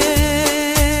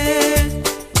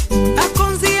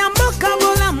 bakonzi ya mboka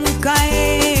bola mukae,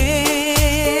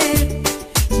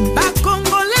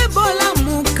 bakongole bola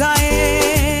mukae.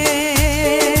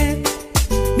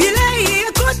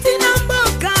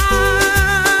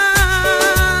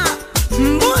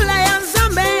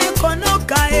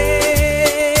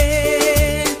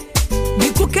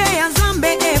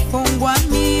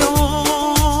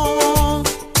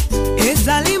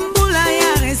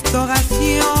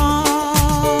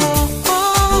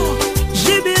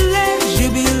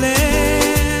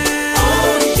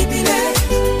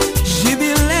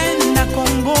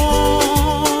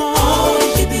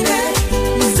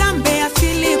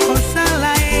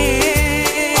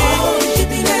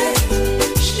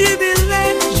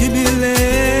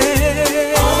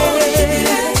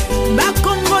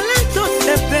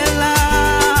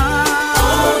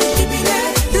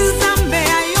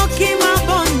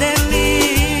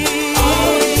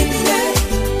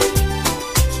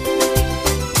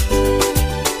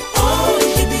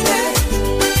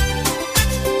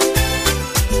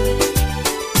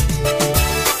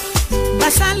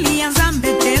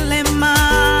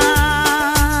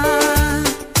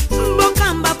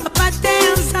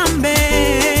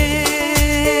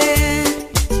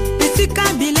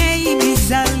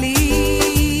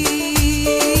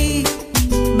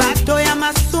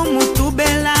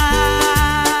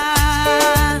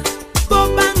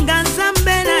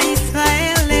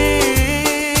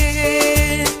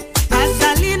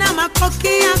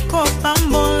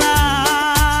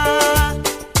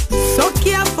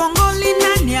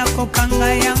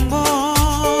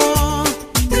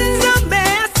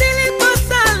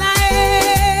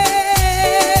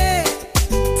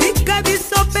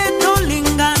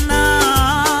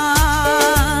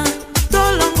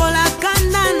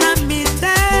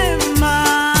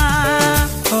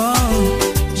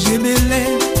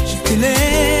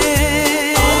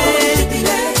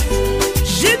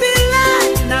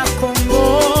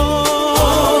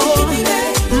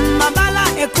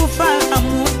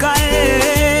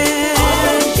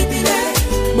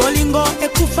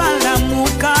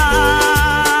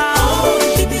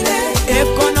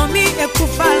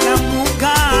 Ekufala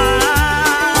muka,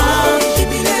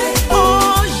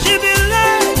 oh jibile,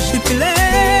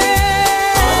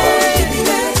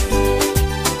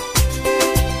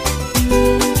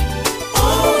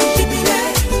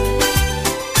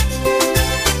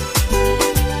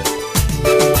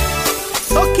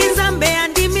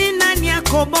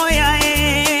 boya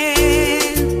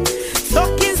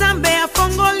soki nzambe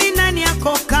afongoli nani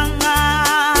akokanga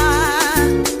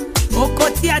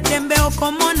okotia tembe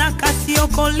okomona kasi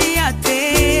okolia te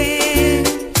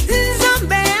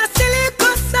nzambe asili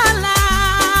kosala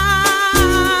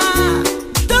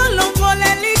tolongola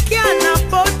likia na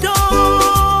poto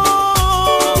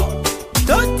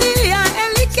totia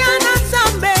elikia na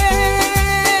nzambe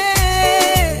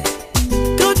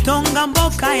totonga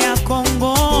mboka ya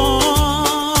Kongo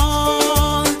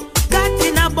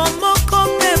kati na bomoko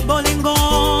pe bolingo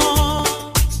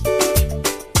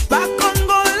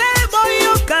bakongole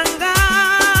boyokanga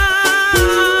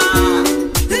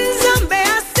nzambe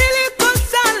asili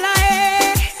kosala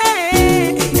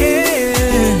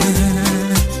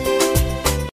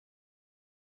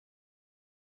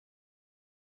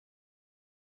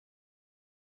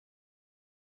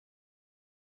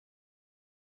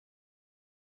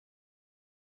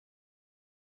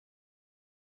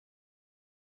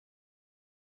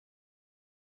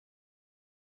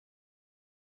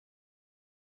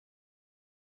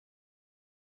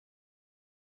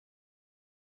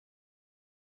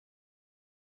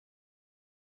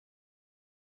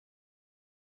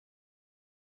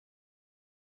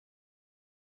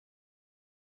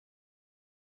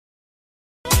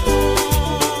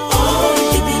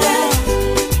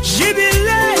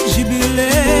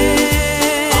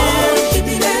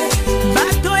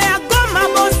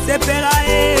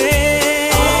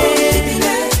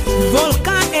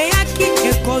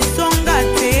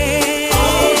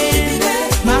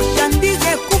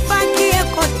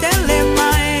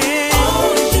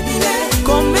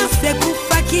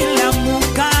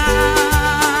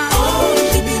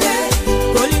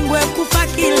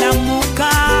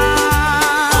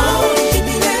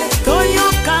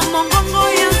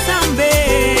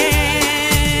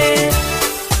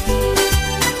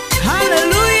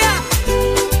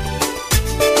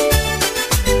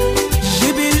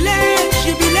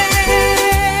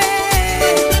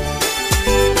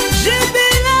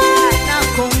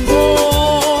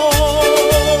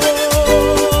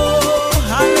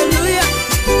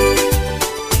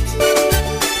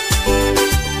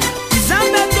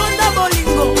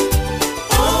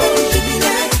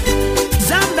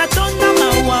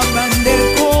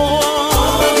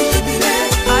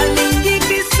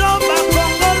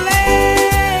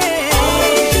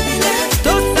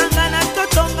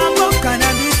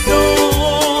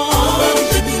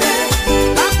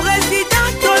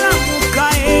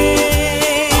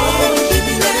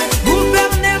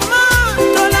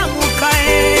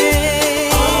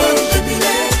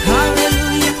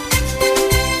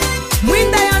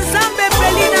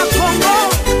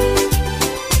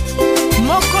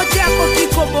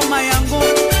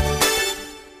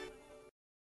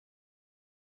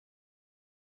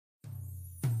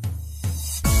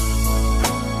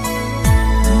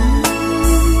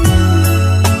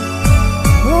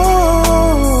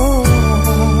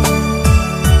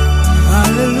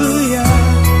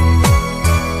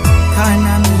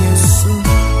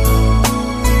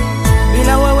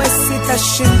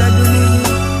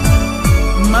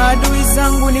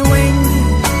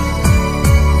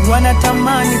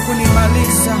wanatamani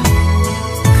kunimaliza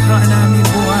kana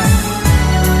Bwana.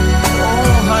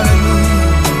 Oh hallelujah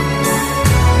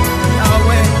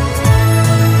Yahweh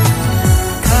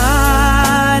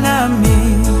kana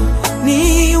ni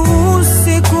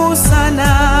usiku sana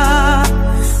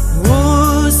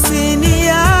usiniache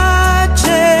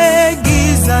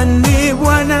gizani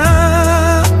Bwana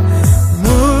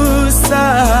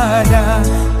msaada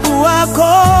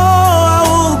wako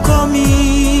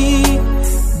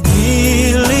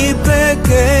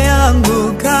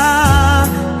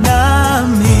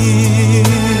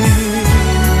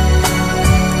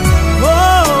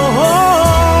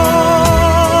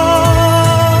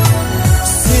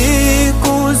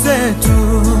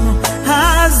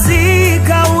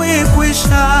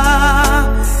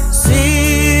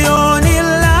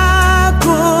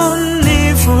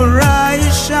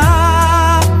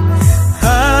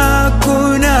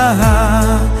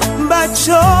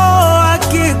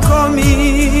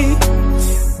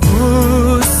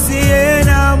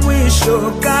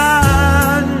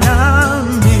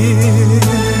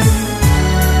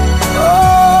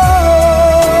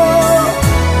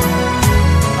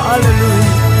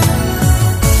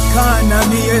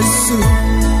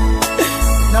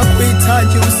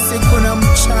usiku na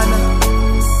mchana.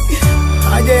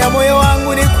 Haja ya moyo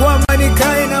wangu ni kwamba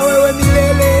nikae na wewe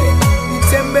milele,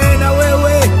 nitembee na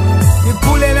wewe,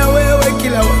 nikule na wewe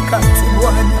kila wakati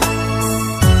Bwana.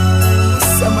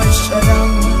 Sa maisha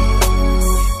yangu.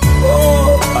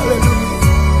 Oh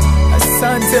hallelujah.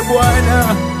 Asante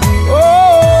Bwana.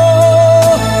 Oh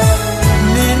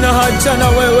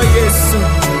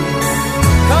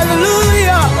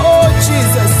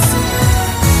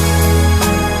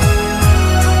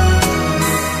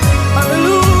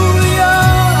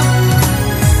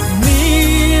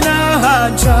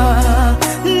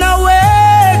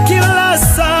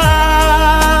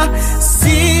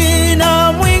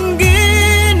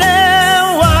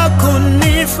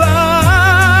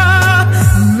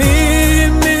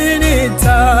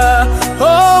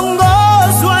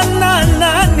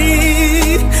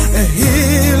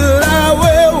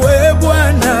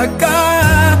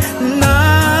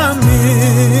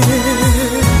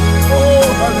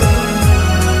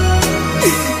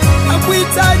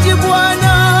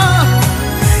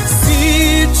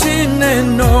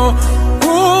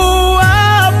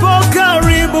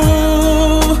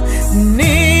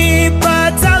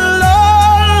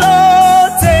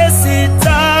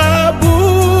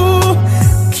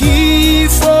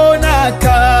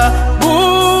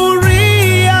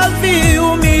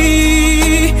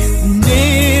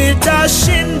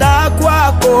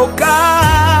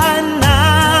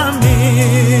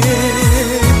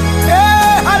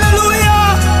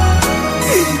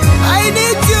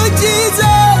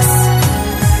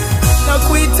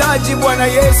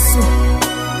Bwana Yesu.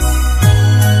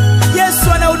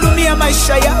 Yesu anahudumia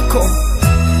maisha yako.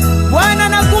 Bwana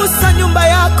anagusa nyumba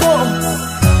yako,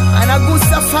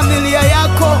 anagusa familia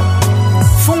yako.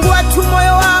 Fungua tu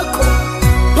moyo wako,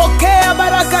 pokea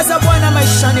baraka za Bwana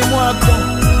maishani mwako.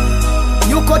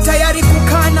 Yuko tayari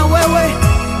kukaa na wewe,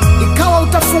 ikawa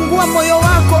utafungua moyo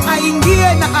wako,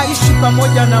 aingie na aishi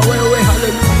pamoja na wewe.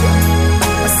 Haleluya!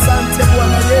 Asante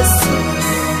Bwana Yesu,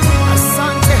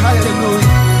 asante.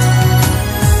 Haleluya!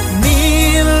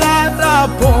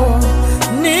 Nilalapo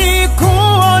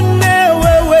nikuone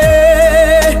wewe,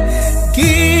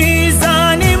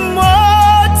 gizani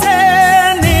mote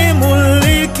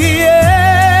nimulikie,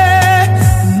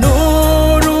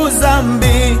 nuru za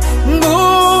mbinguni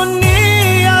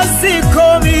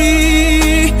hazikomi,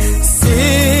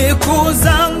 siku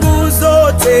zangu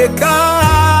zote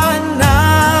kaa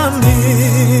nami.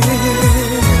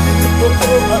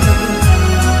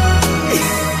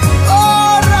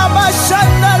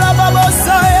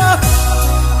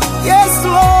 Yes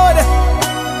Lord,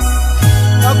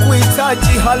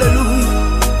 nakuhitaji. Haleluya!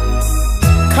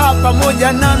 Kaa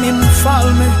pamoja nami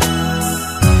mfalme,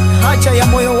 haja ya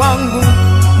moyo wangu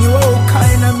ni wewe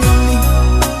ukae na mimi.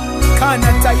 Kaa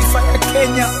na taifa ya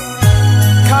Kenya,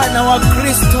 kaa na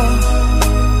Wakristo,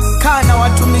 kaa na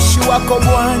watumishi wako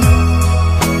Bwana.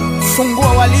 Fungua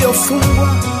waliofungwa,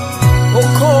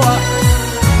 okoa,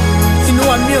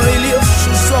 inua mioyo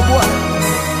iliyoshushwa Bwana,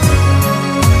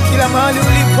 kila mahali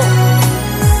ulipo.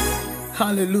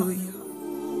 Haleluya!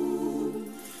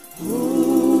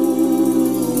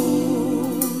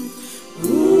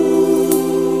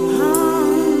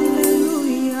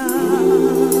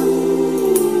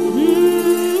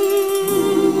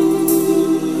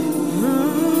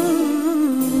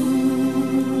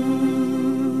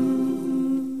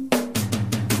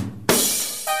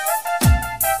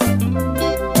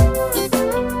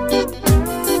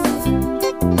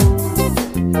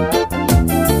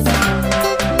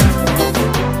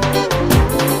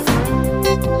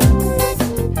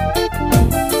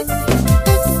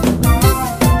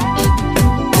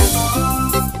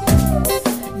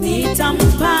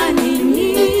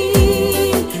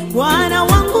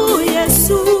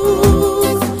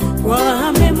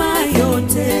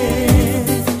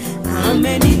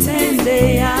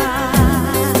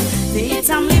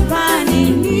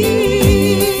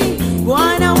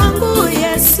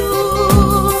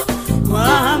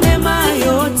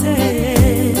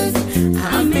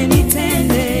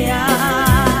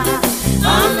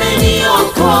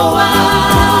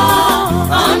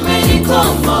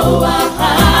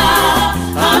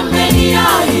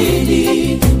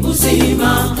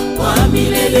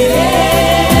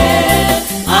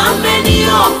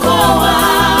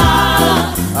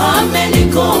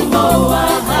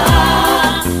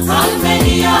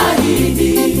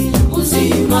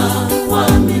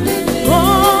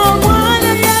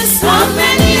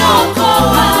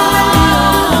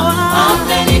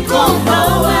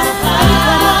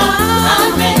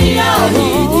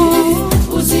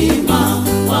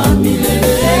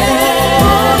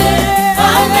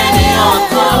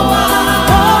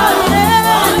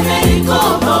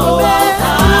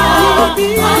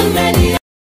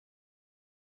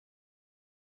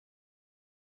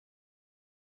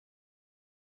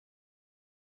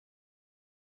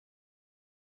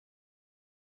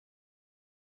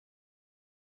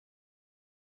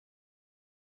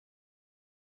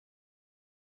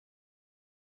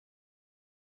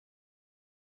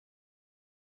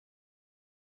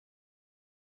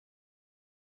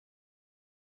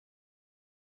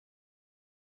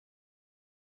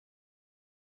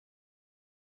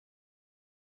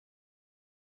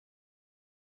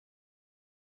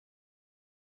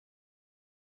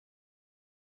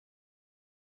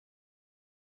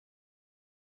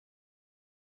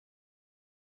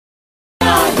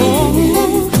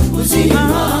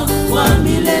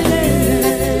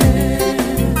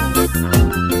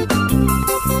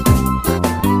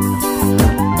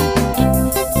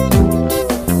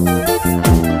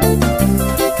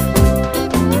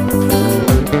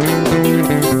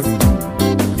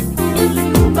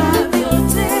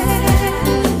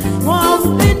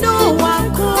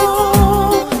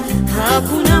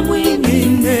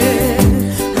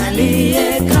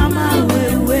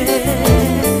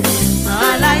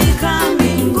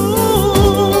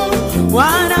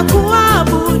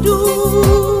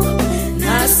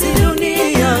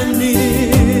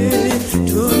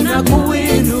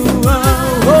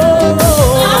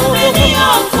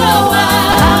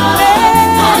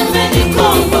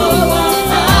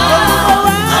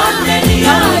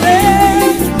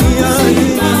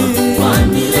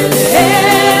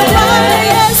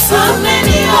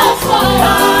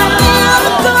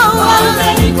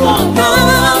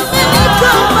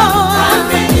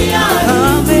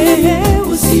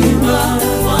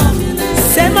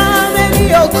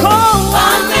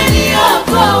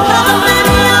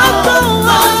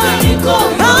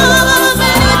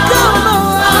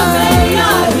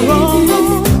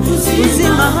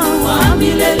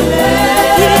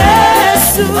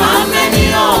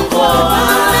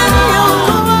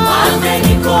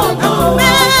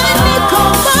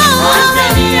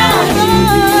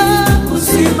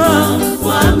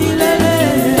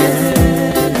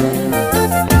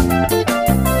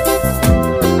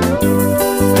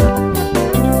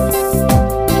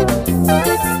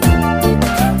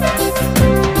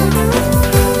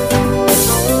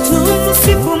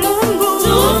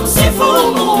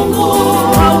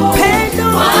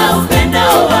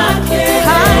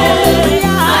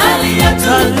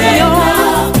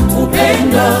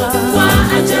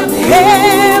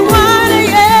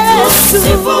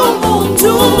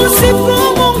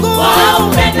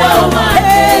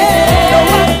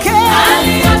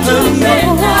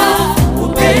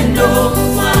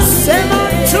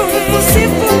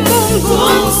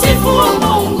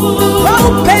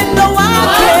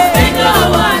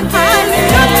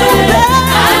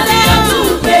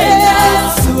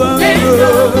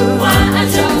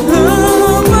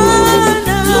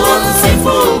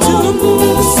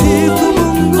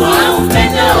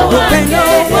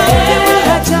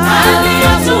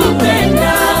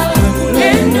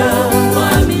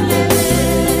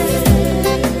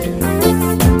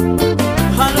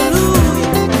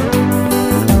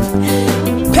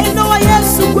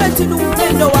 eti ni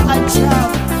upendo wa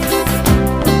ajabu.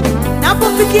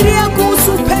 Napofikiria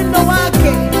kuhusu upendo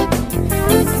wake,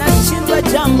 nashindwa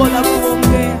jambo la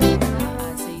kuongea.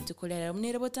 Tukolera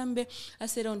munere botambe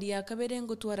aserondi ya kabere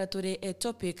ngutwara tore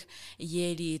topic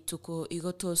yeri tuko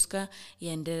igotoska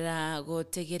yendera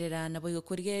gotegerera nabo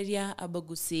igokurigeria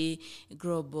Abagusi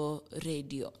Global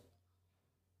Radio.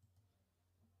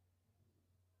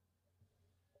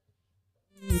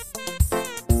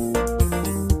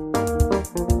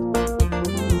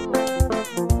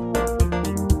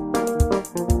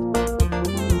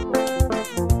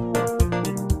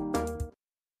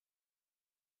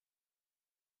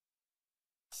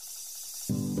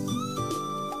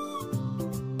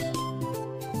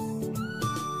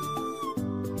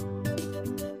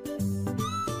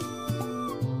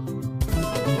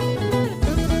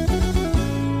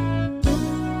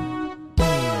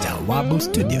 Wabu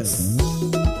Studios.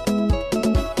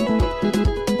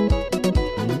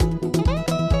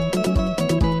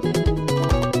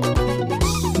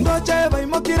 Ndoche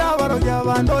baimokira baroja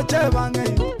bandoche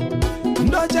bangai.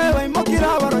 Ndoche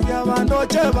baimokira baroja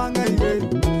bandoche bangai.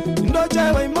 Ndoche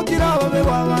baimokira babe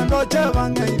bandoche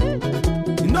bangai.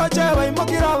 Ndoche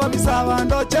baimokira babisa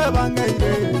bandoche bangai.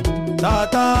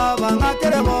 Tata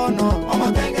bangakere bono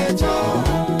amatengecho.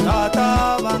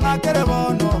 Tata bangakere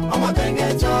bono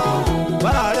amatengecho.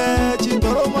 Barare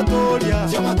chitoro motoria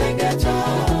chamatengecho.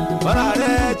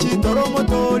 Barare chitoro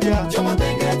motoria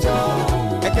chamatengecho.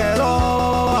 Ekero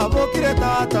abokire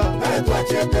tata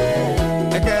etuachete.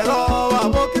 Ekero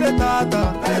abokire tata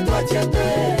etuachete.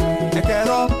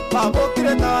 Ekero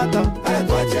abokire tata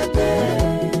etuachete.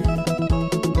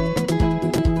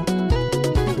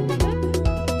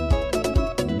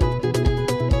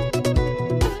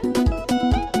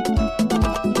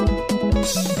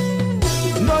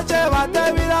 Ndoche bate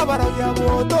vira baroja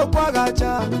boto kwa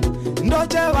gacha.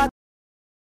 Ndoche bate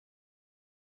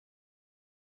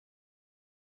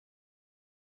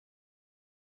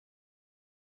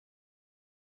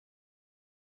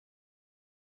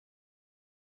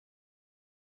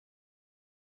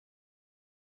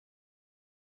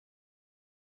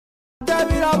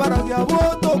vira baroja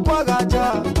boto kwa gacha.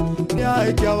 Nya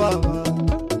ekia baba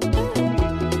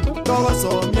Togo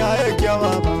so nya ekia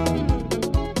baba.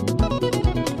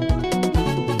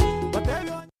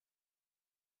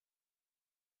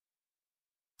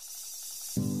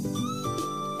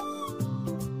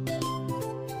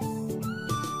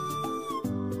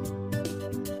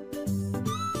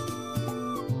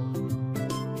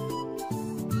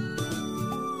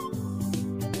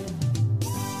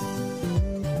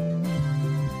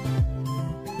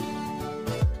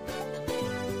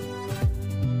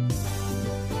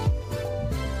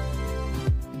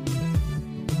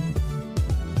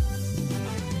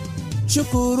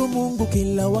 Shukuru Mungu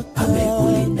kila wakati.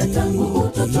 Amekulinda tangu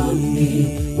utotoni.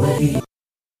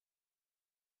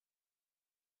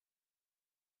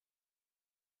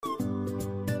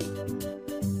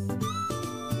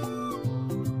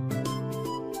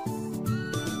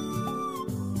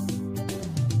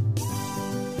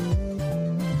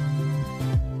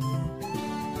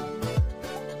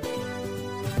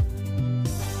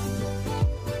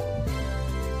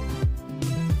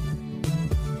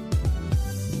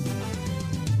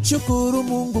 Shukuru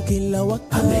Mungu kila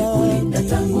wakati. Amekulinda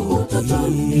tangu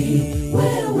utotoni.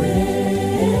 Wewe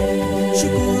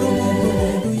shukuru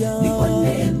Mungu ya ni kwa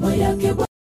neema yake.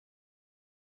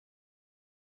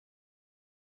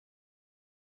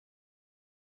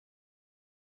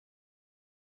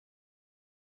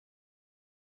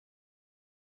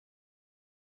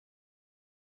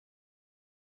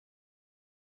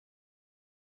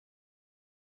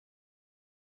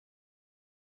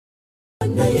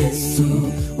 Bwana Yesu,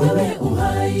 wewe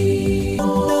uhai,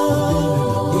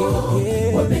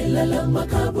 wamelala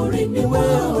makaburini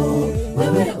wao,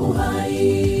 wewe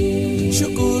uhai.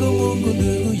 Shukuru Mungu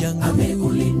ndugu yangu,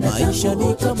 amekulinda maisha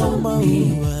ni kama maua,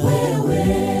 wewe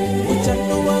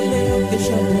mchana wa leo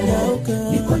kesho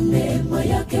unyauka. Ni kwa neema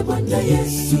yake Bwana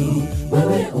Yesu,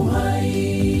 wewe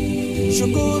uhai.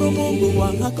 Shukuru Mungu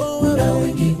wako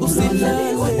wewe,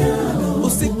 usilale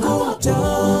usiku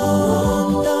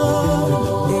mchana.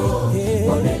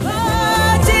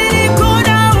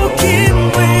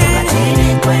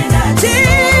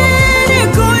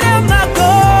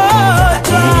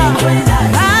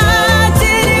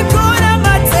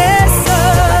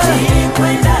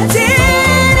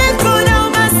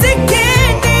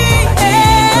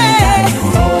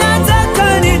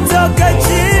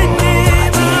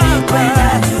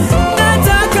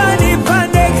 Nataka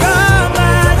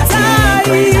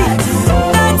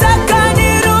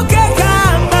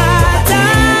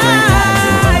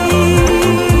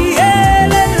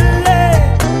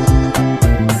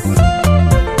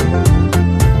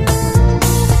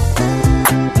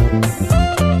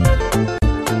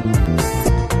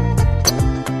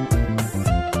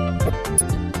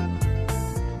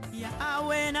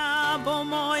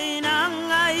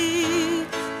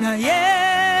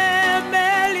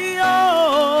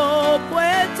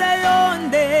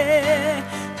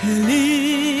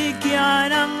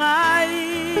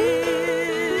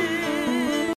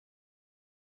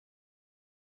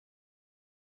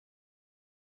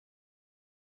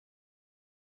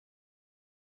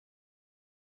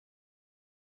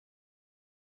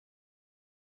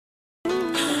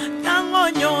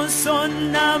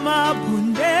sona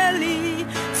mabundeli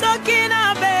sokina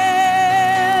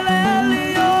belelio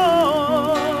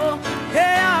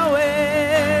eawe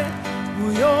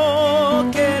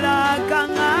uyokela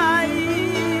kangai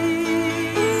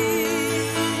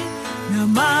na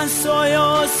masoyo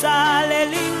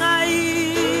salelingai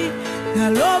na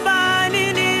lobani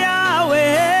ni yawe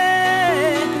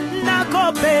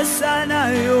nakopesa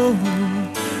nayo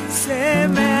c'est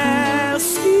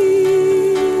merci.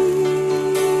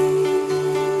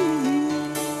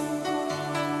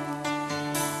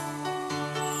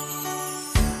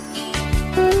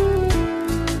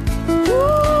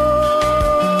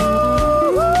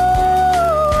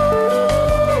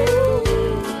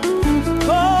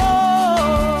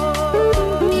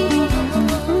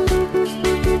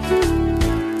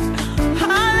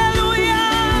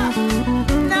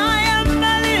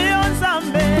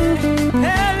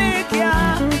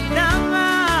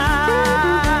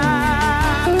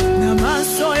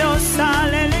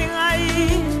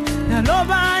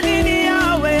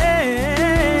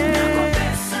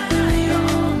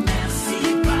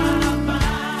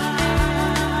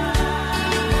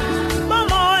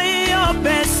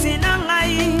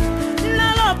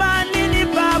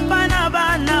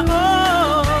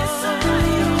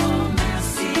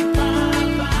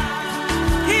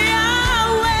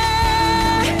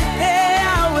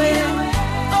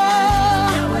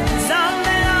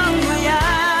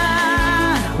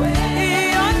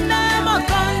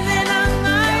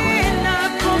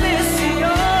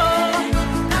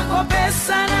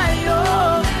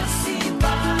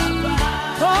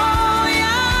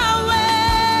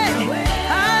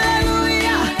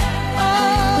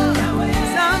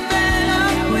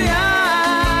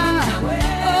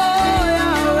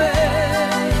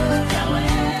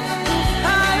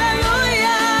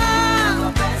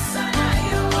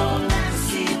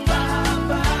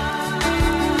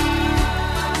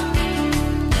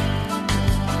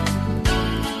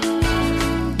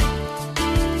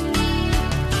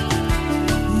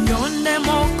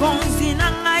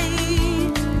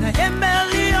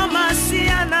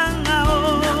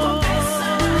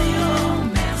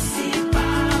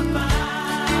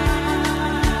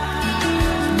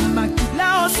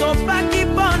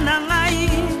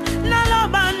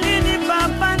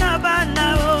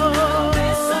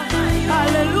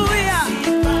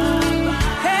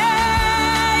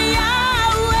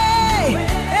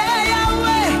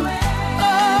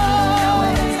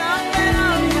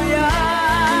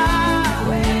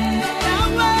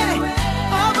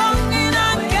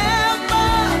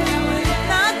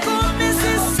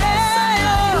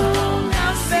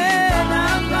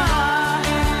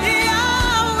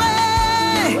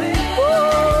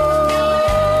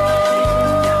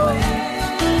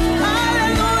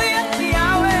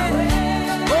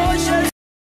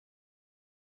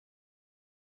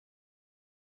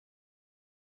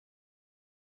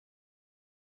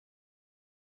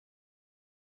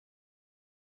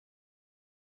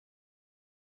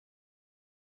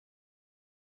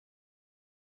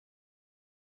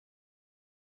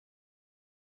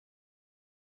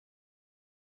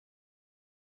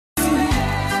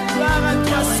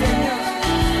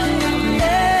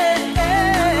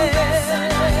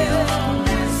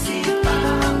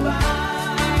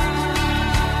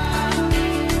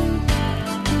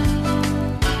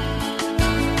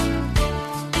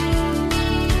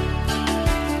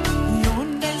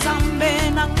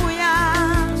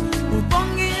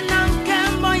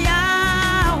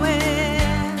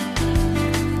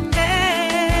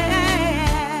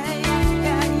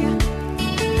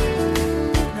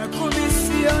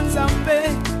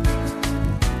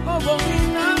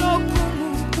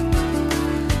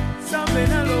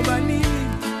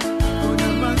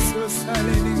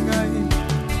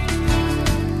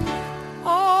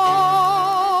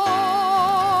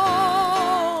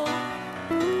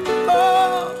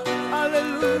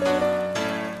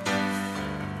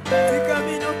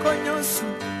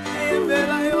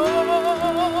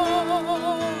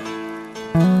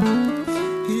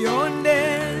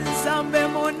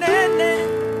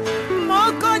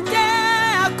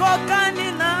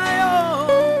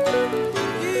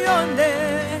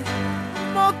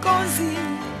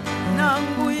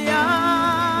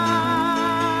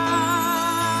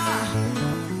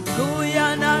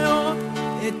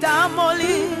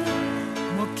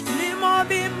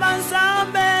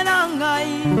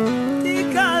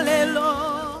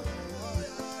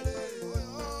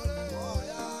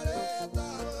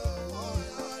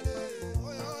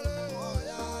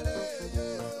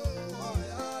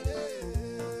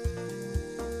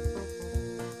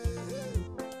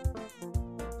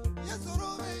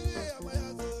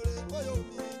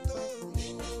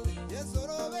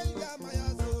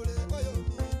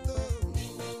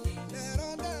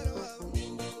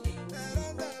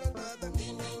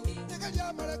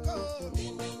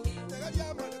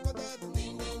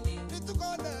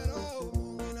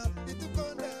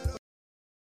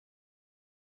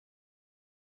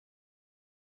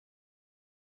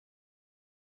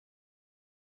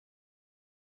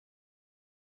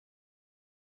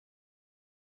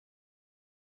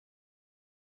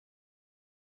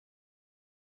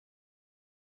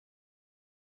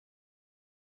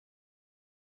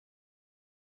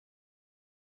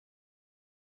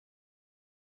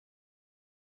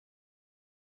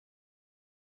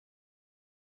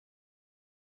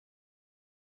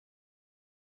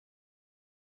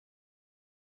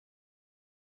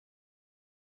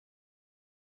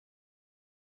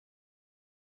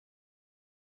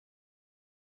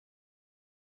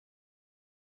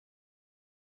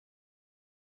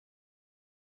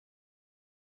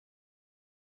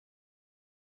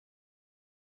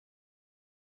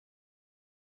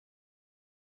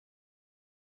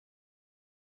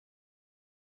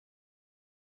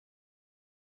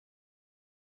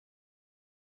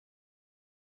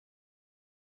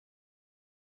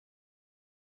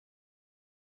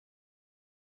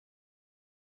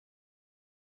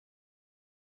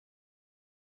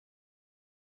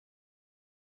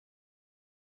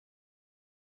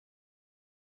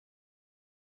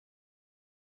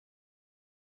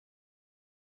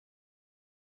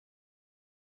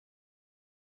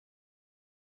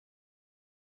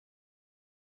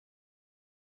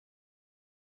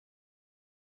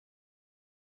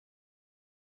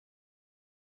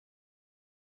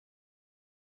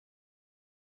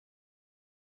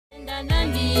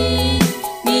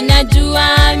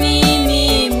 Ninajua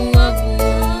mimi muovu,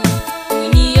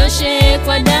 unioshe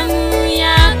kwa damu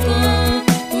yako,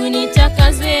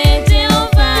 unitakaze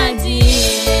Jehova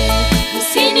Jireh.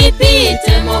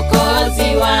 Usinipite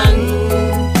Mwokozi wangu,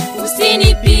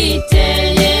 usinipite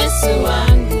Yesu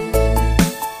wangu,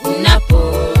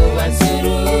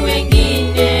 unapowazuru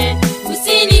wengine.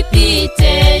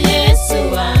 Usinipite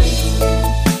Yesu wangu,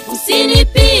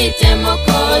 usinipite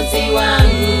Mwokozi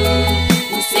wangu,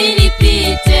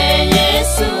 usinipite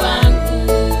Yesu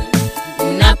wangu,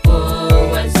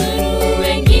 unapowazuru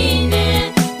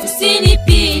wengine.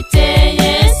 Usinipite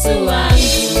Yesu wangu.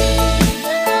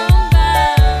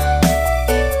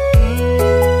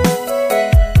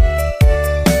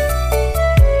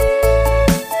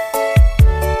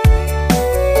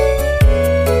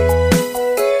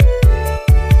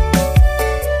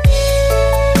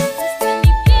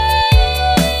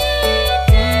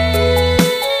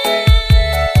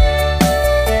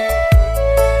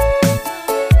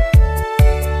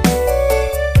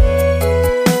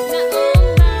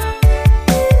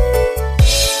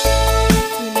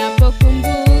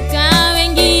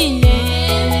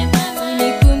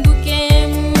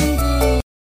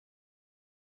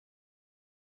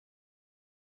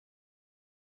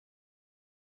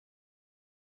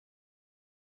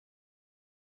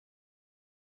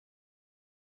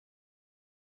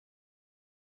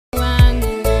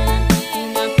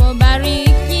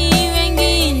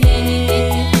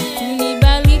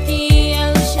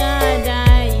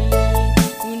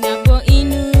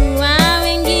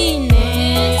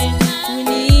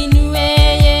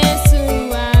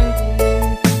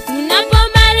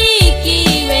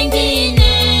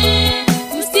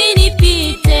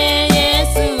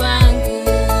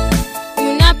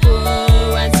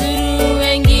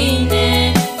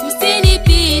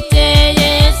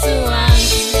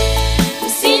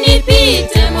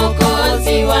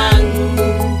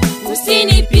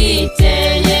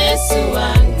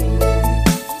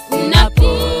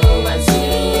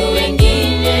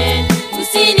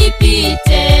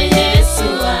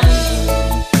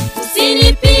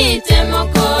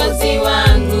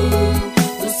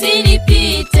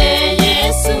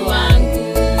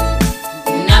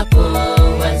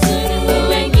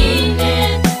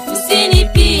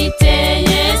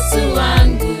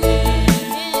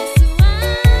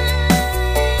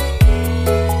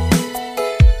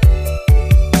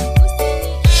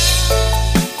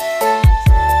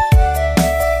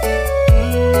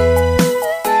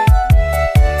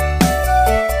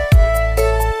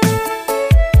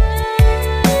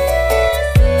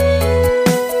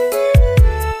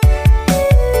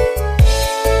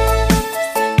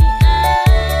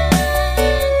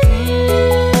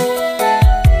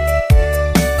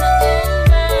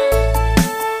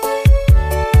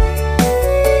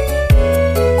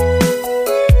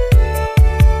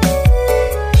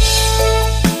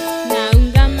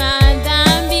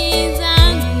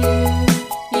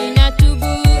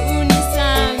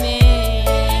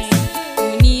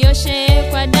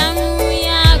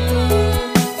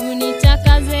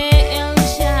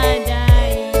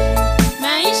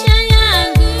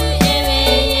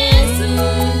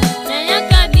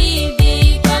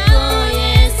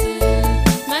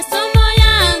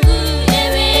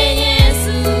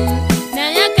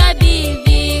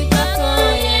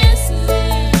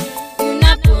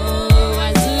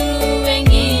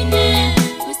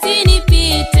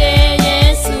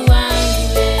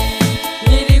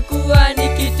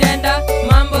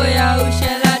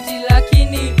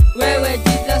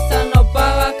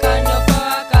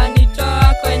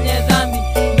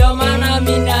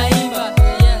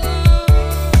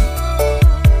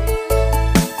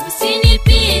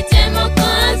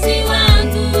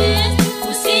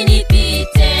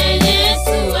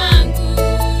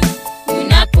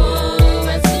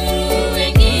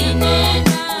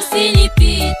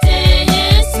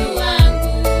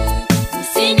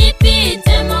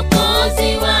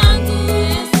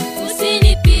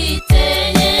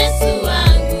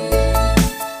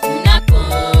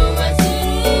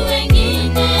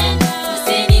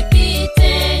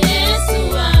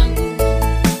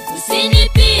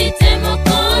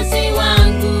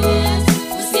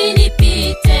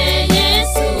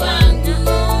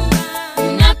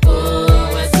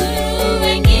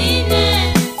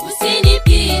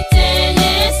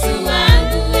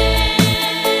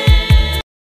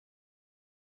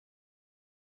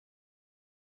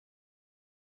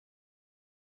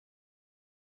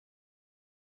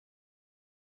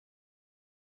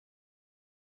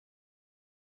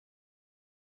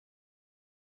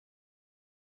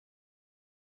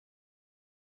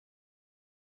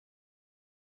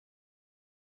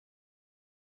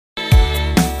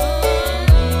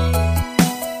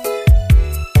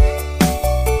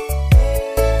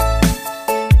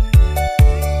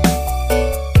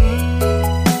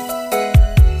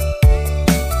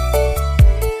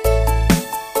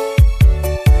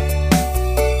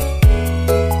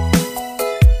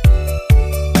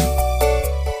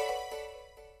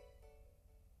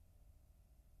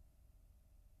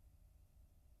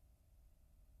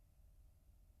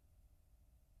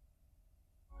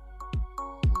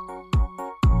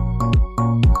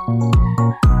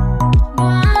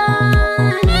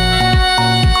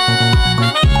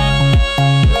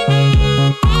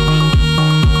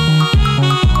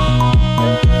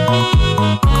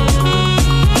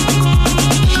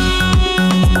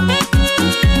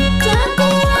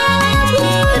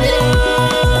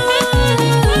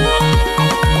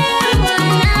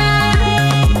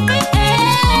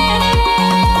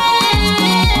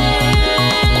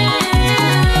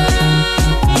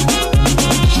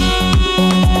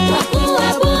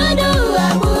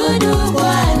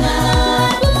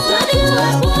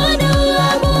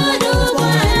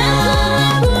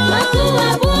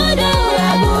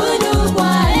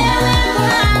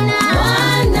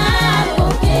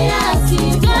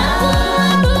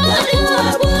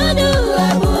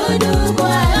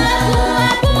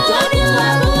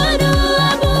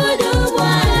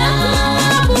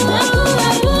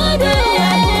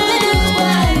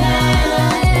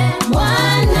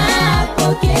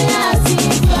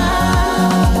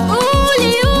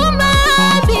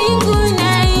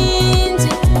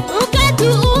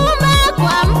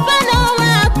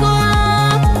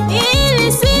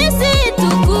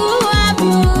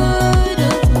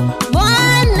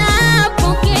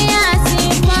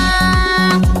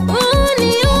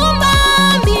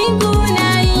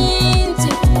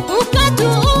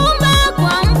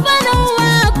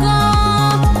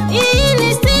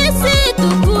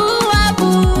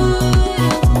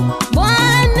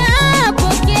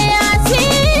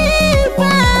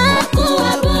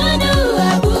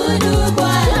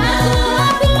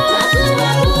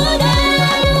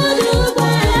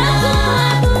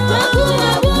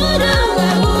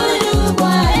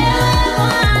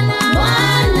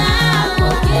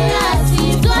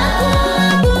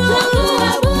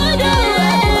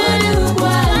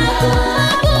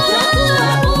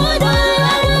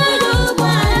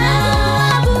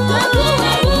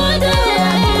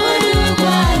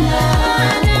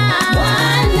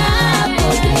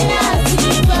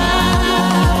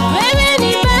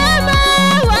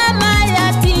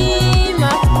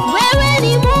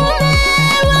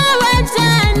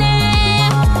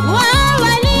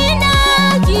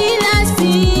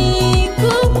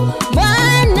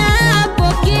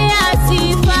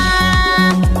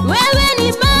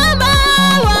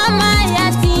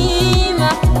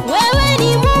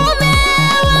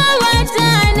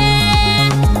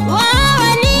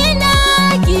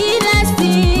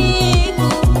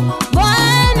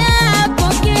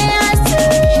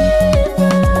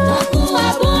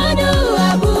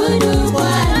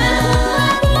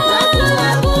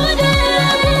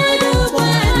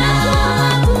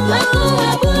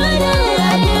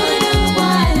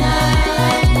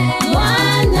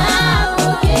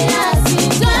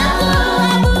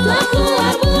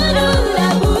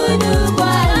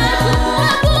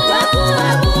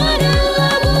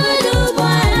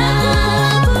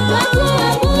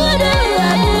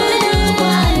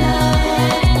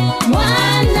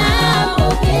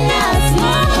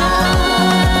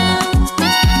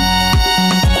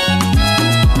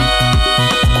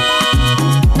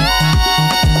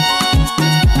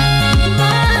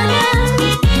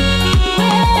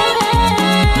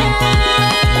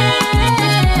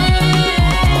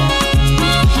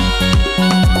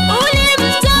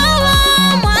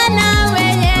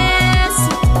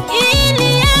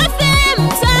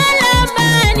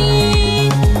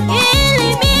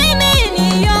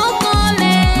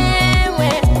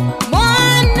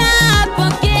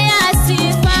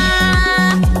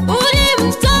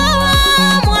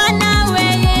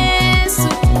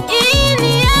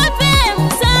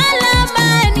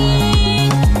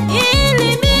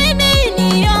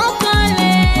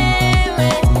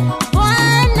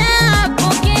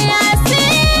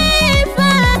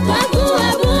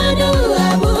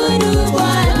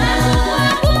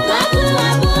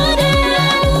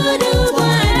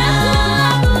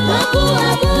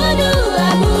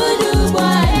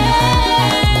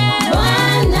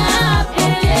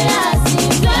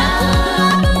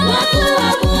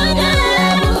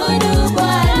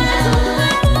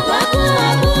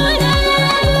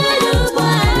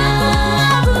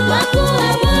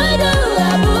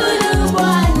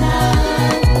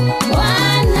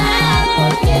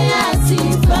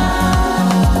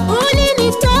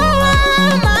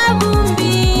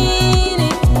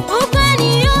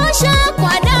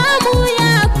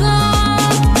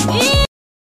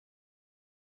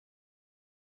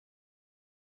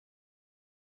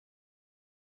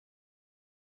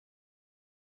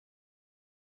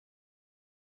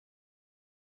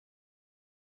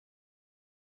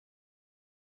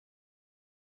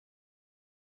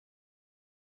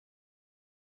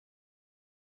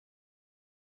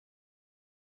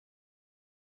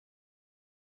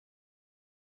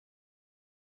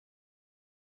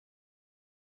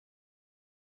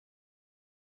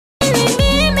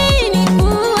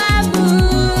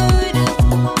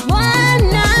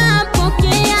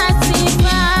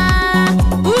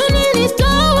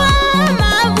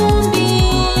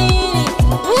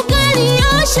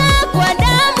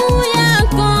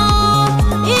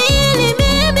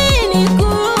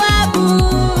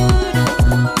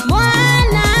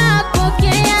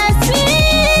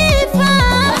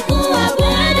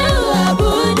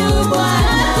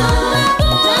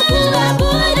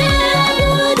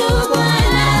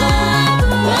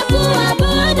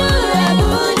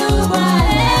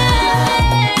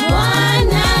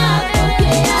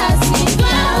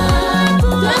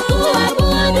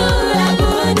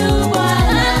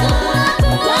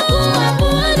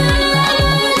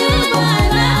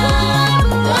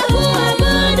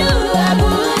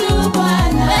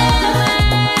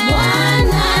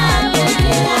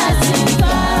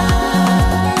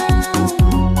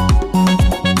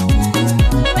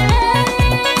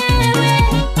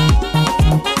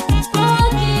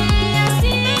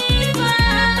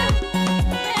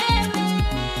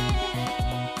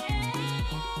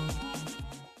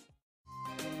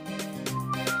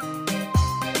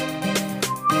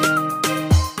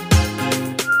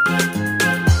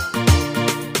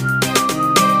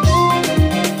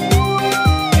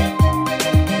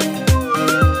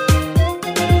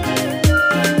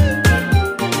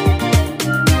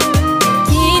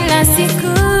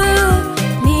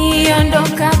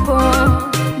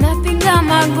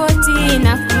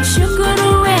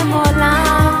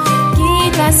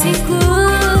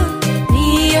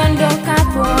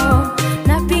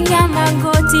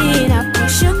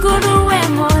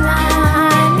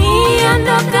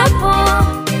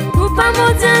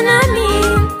 nami,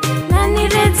 na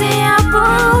nirejeapo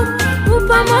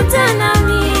pamoja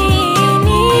nami,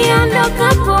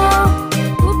 niondokapo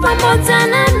pamoja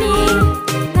nami,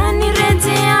 na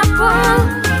nirejeapo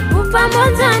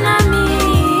pamoja nami.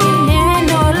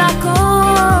 Neno lako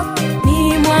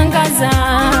ni mwangaza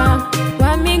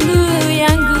wa miguu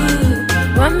yangu,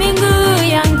 wa miguu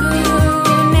yangu.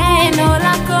 Neno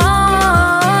lako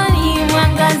ni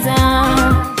mwangaza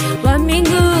wa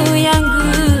miguu yangu,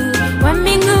 wa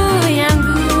miguu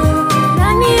yangu.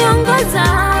 Naniongoza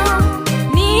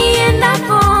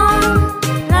niendapo,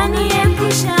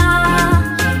 naniepusha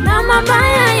na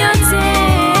mabaya yote.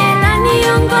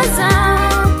 Naniongoza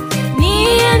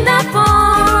niendapo,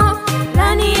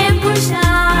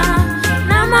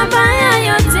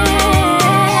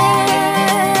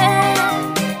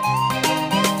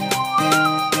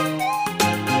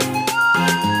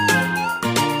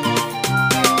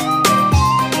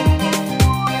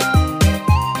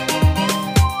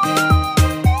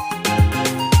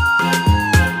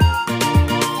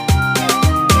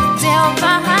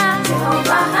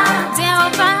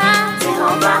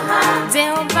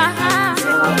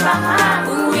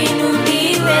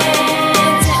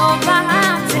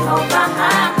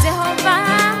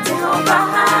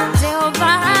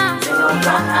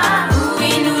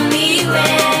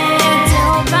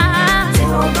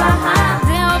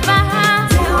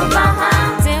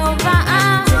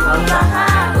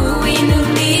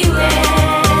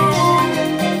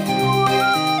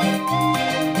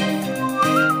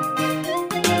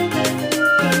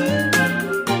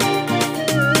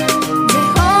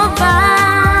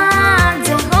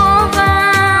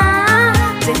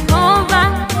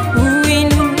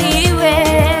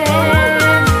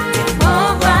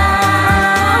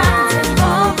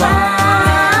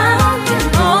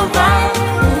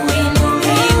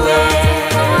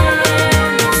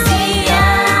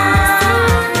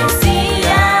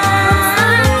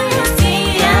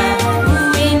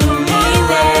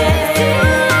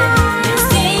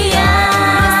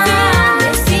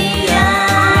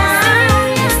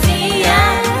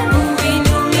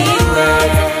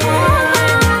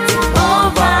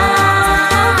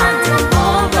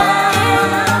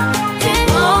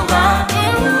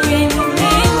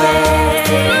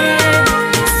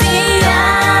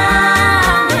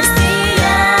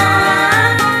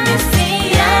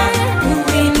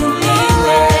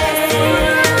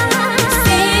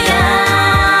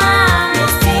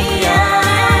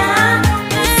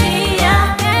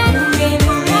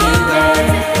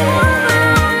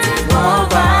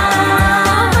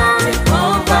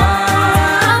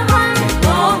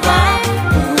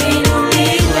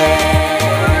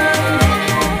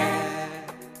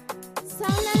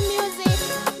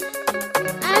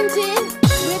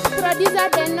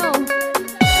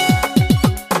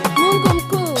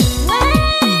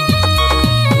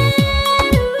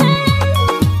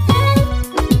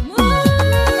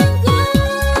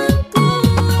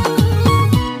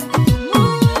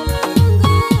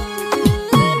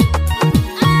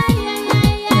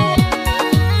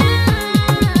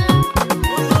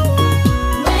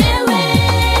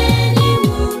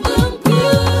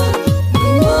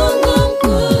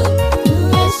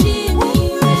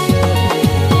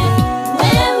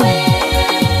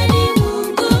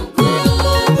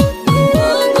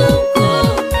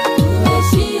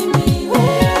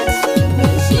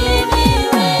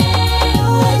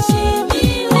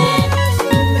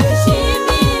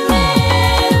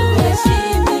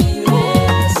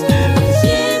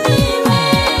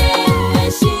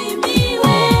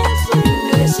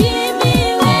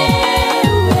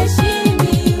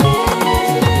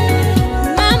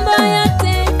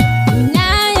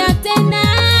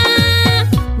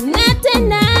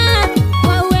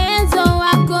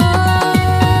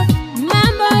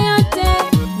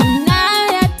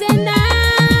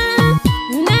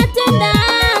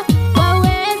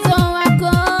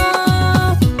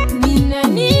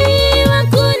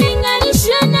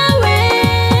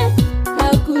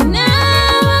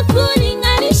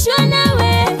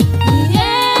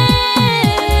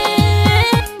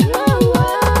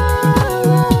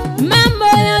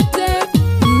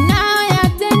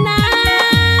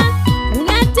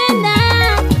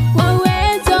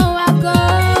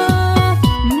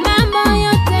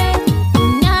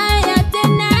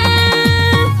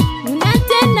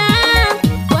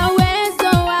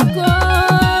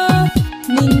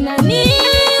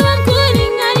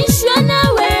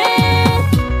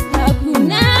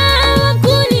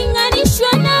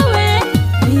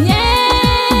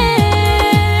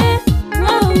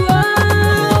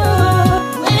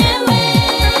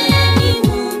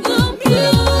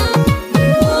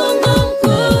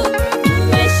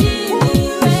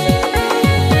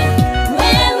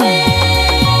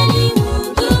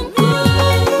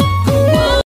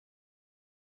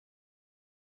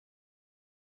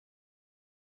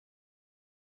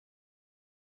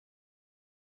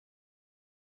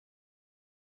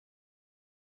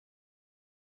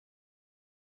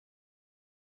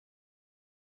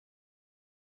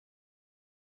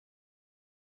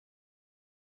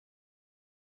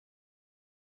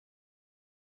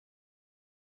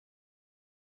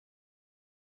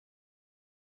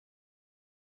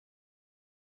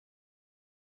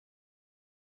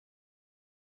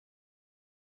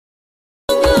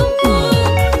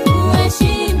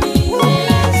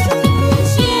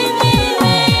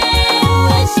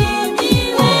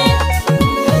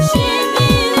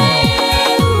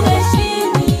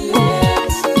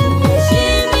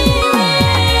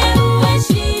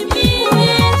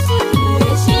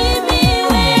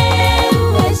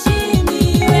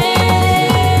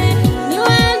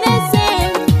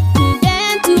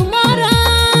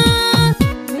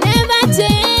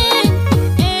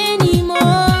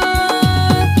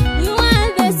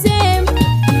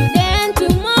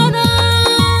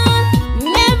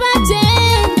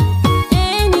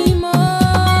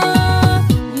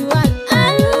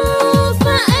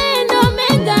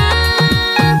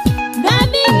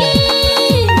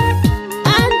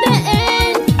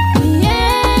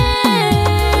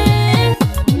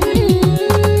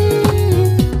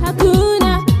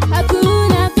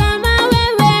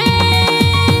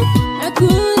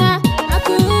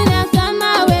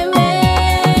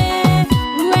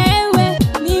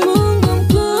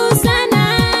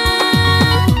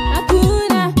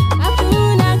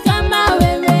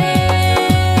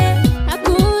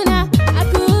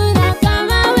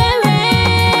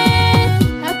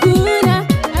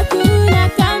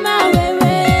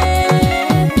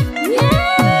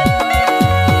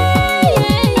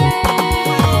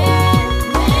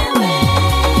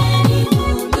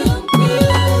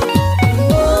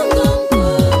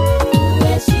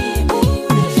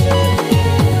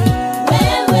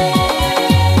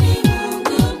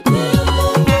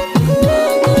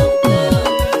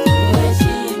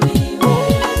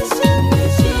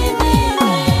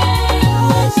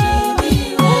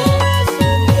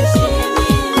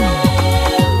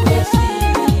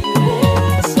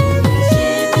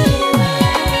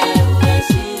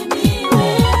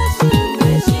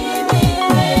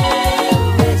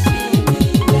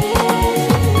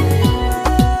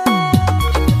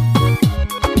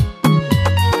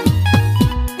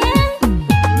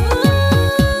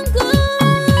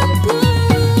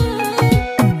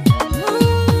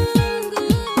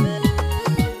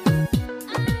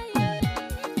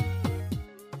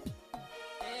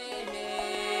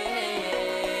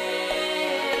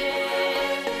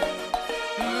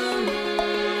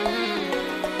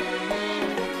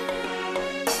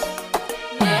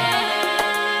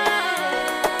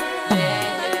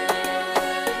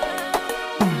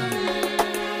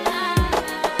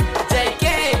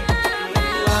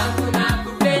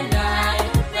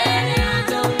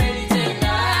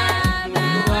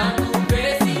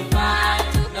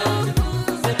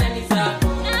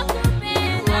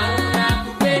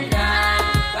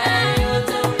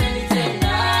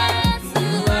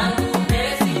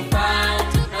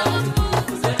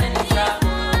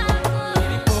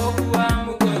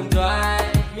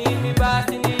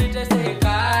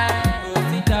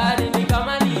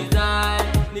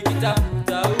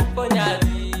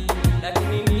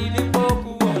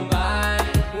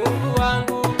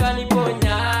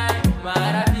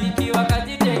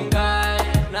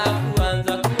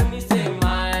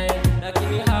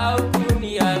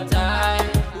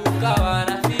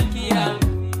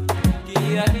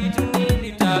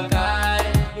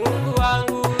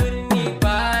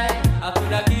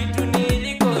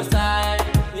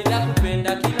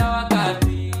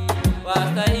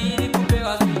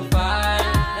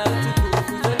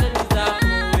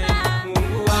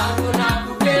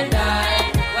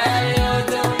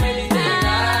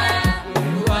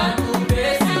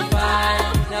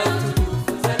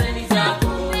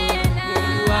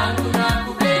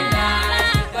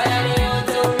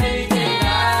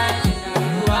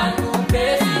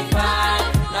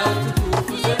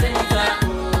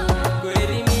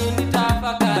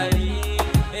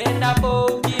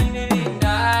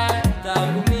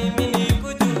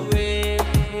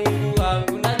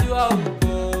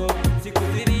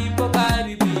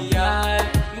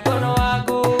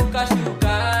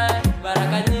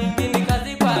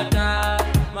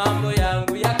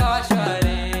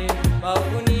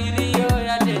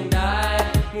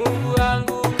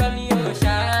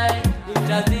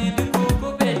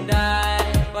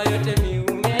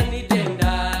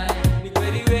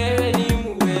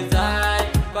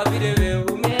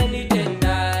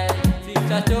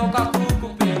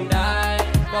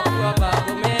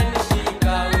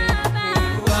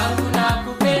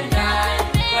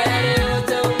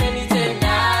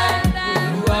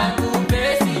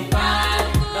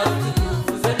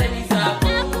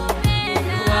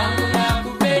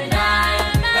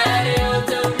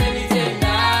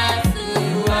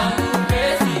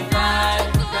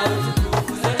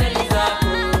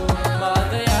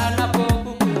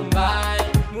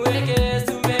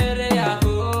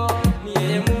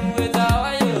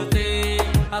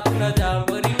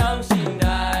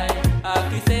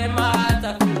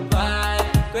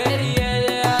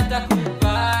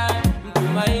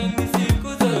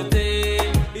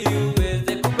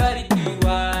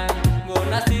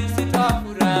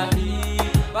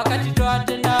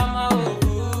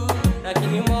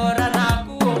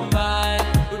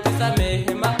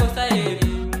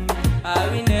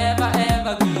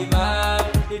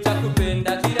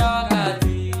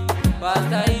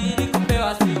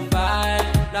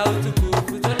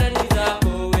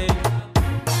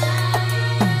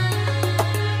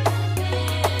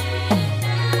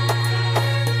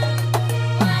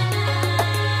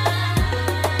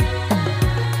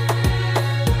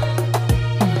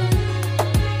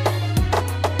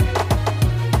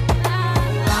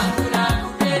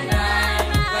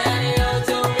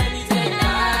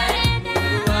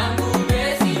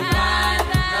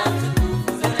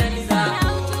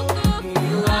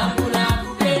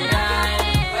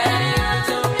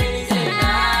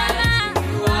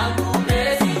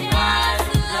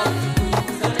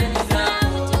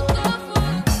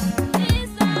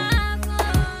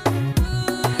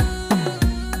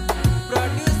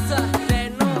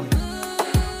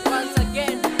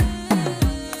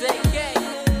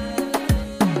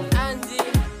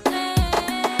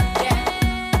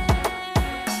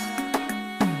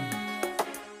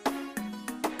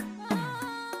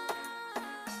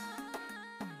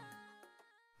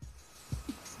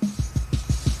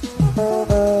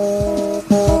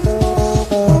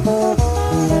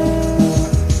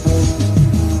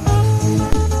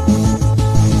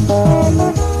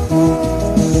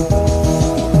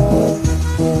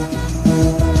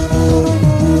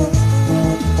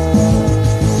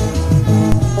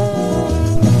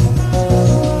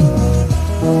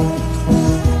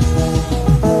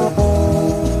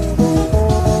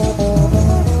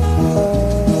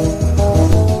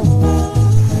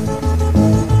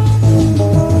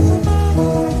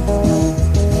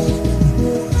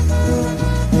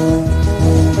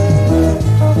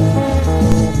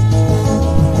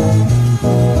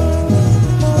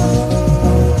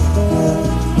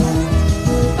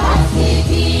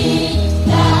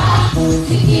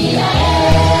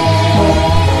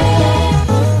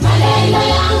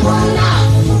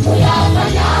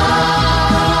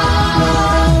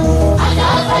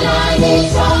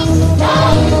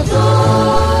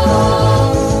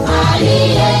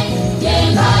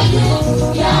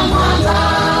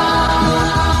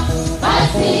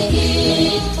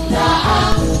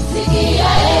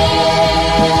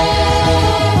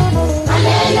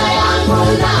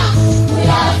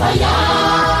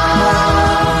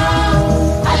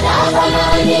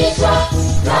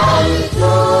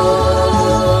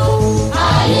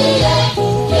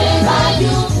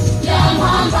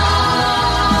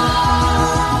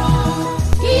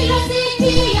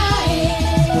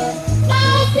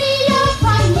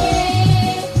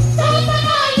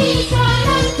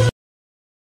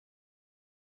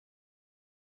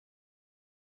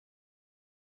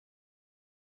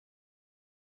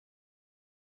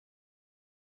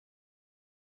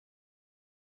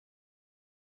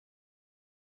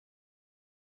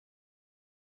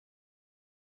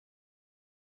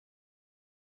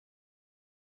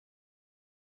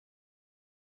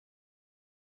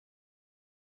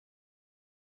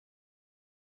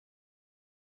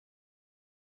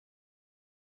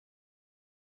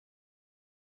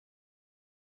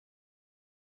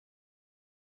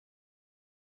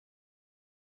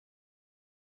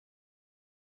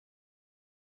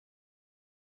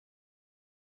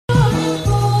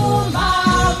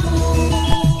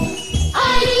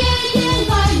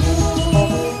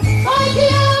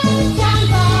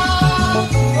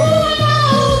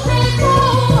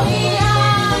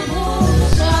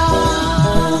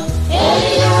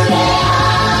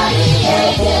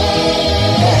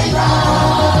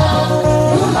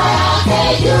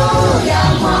 juu ya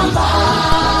mwamba,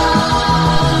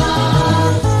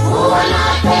 uona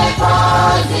pepo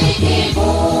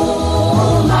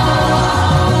zikivuma,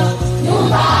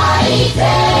 nyumba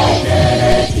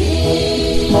iteteleki.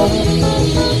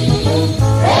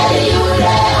 Heri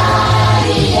yule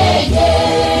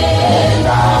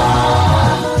aliyejenga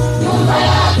nyumba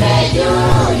yake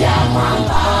juu ya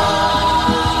mwamba,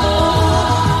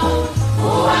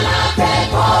 uona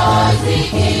pepo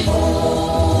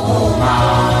zikivuma,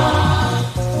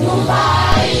 nyumba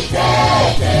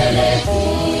iteteleki.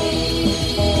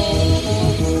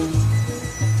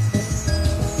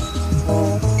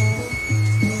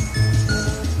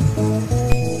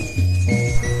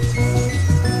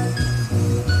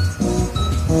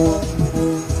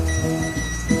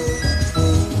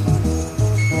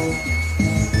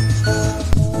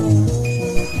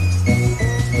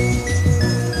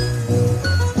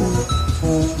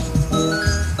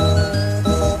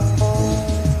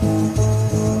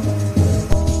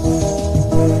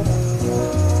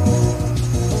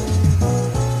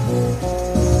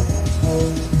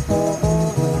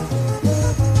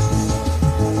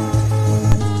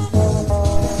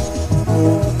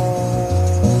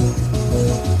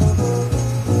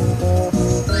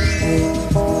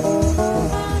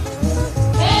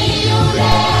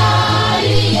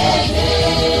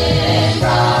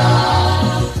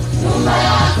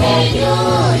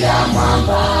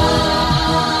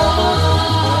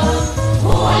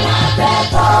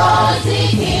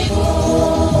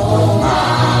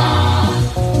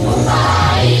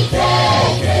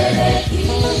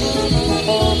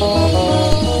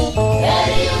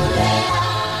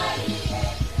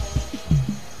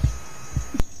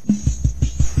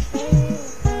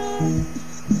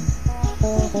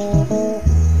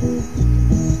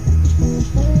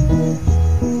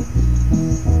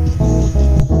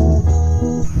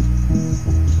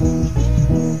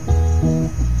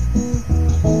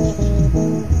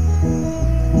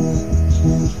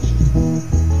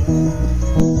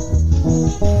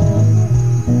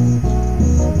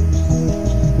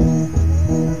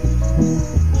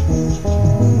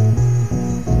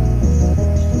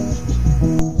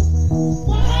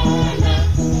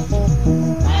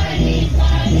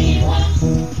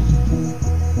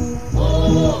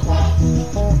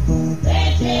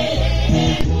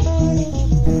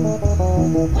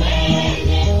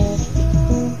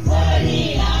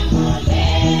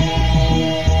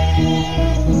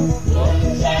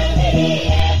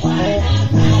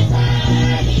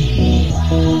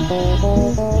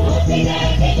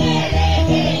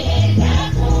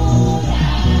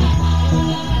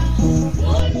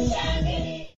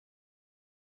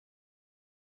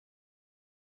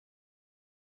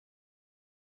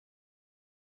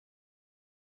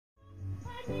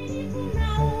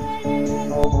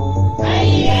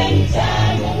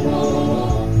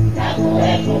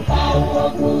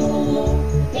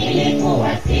 Ilikuwa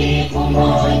siku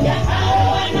moja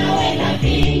hao wanawe na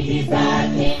binti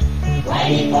zake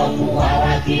walipokuwa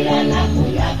wakila na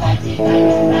kunywa katika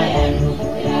nyumba ya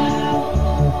ndugu yao.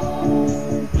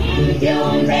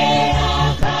 Mjumbe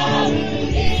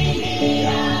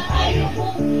akamlilia Ayubu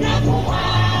na kumwambia,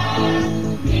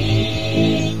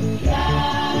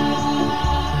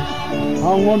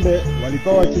 hao ng'ombe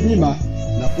walikuwa wakilima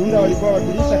na punda walikuwa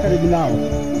wakilisha karibu nao.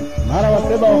 Mara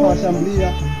Waseba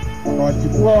wakawashambulia,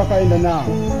 wakawachukua wakaenda nao.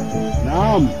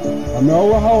 Naam,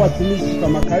 wamewaua hao watumishi kwa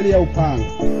makali ya upanga.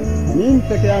 Mimi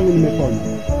peke yangu nimepona,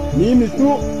 mimi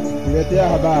tu kuletea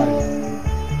habari.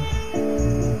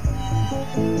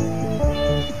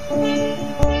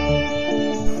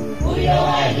 Huyo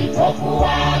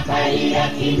alipokuwa kalia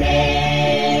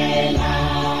kinena,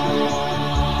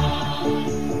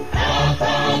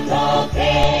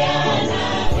 akatokea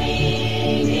na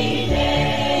wengine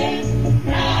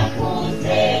na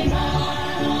kusema,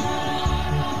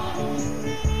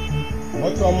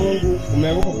 moto wa Mungu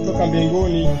umeanguka kutoka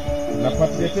mbinguni na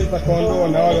kuwateketeza kondoo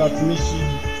na wale watumishi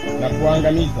na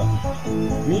kuangamiza.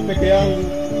 Mimi peke yangu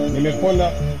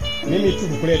nimepona, mimi tu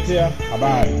kukuletea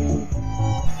habari.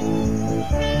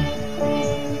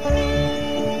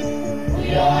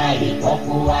 Huyo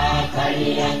alipokuwa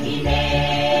kalia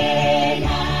kinena,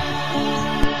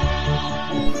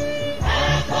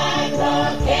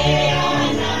 akatokea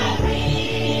na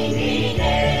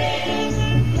wengine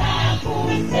na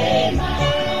kusema.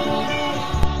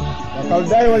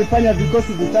 Wakaldayo walifanya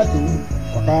vikosi vitatu,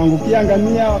 wakaangukia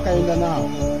ngamia wakaenda nao.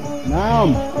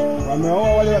 Naam, wameoa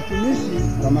wale watumishi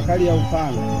kwa makali ya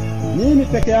upanga. Mimi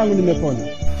peke yangu nimepona,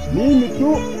 mimi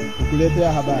tu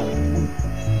kukuletea habari.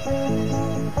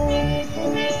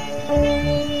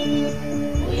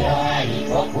 Huyo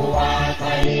alipokuwa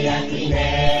kalia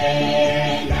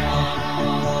kinena,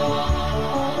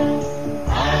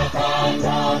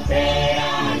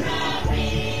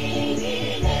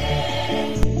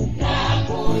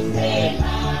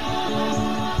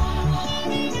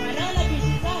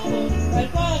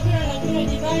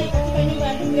 amani katika nyumba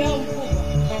ya ndugu yao mkubwa.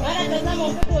 Maana tazama,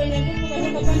 upepo wenye nguvu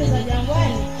kutoka pande za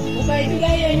jangwani ukaipiga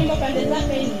hiyo nyumba pande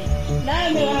zake nne, nayo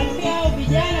amewaharibia hao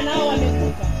vijana, nao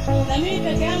wamekufa. Na mimi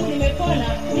peke yangu nimepona,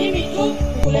 mimi tu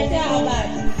kukuletea habari.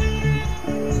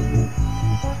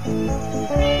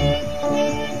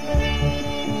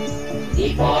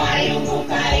 Ndipo Ayubu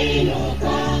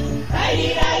kainuka,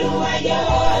 kalirarua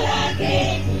joho lake,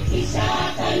 kisha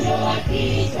akanyoa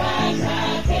kichwa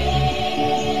chake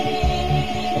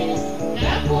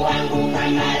na kuanguka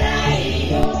mara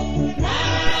hiyo na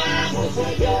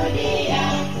kusujudia,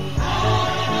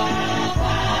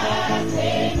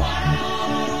 akasema,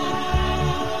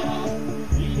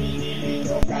 mimi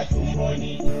nilitoka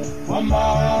tumboni mwa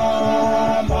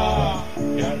mama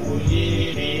yangu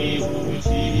nili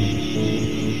uchi,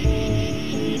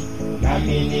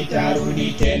 nami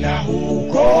nitarudi tena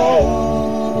huko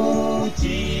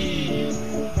uchi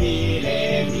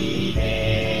vile vile.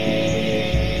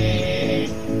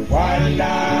 Bwana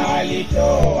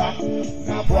alitoa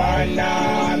na Bwana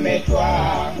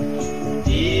ametwaa,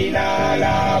 jina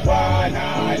la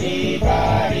Bwana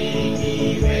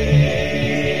libarikiwe.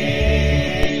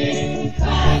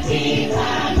 katika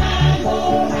mambo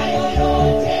hayo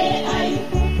yote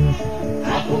Ayubu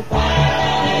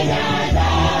hakufanya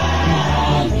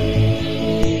dhambi,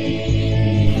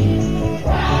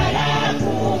 wala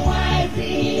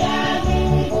kumwazia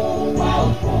Mungu kwa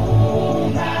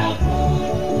upumbavu.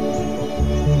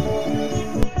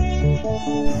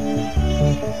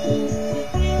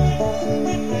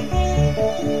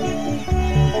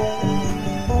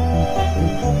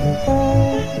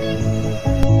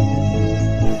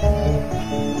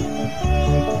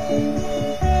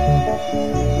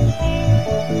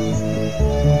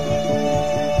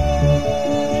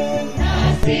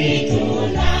 Nasi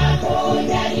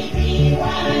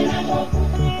tunapojaribiwa na Mungu,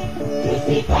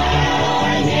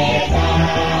 tusifanye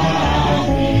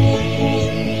dhambi,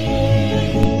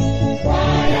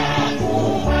 wala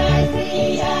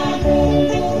kumwazia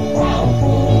Mungu kwa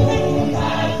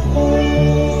upumbavu.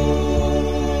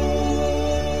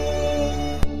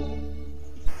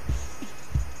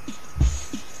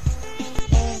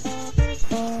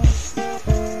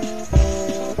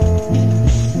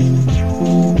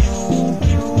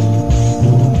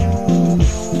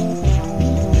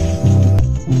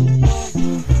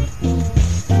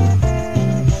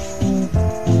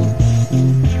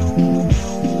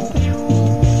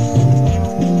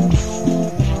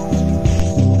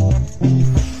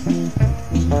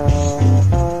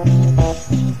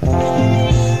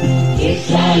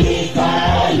 Kisha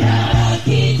nikaona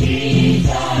kiti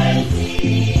cha enzi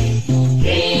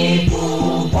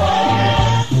kikubwa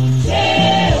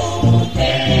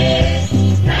cheupe,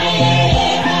 na yeye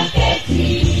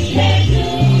aketiye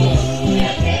juu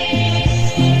yake.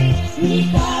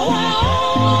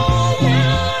 Nikawaona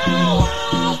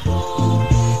wakuu,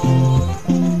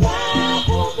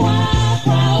 wakubwa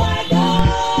kwa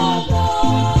wadogo,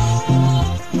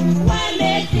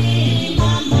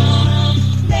 wamesimama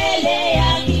mbele ya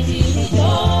kiti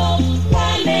hicho,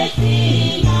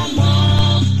 wamesimama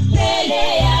mbele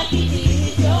ya kiti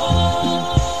hicho,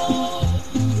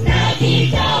 na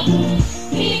kitabu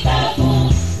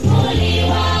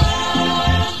kikafunguliwa,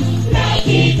 na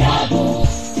kitabu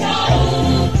cha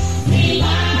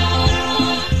uzima,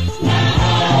 na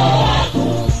hao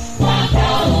wakuu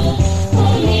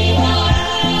wakahukumiwa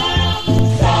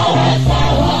sawa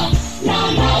sawa na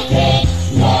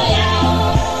matendo yao.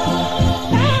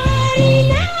 Bahari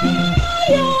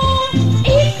nayo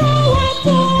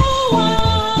ikawatoa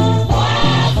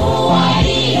wafu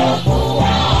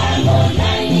waliokuwa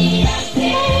ndani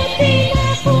yake, na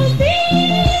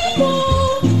kuzimu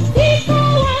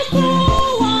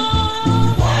ikawatoa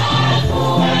wafu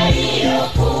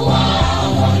waliokuwa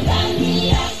ndani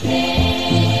yake,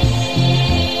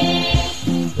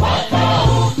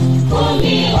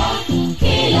 wakahukumiwa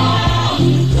kila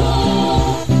mtu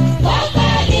kwa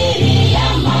kadiri ya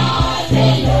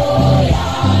matendo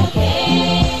yake,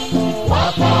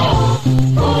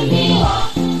 wakahukumiwa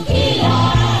kila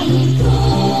mtu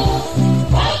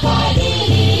kwa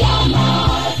kadiri ya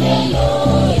matendo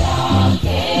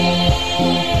yake.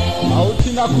 Mauti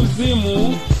na kuzimu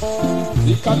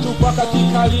zikatupwa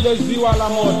katika lile ziwa la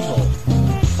moto.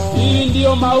 Hii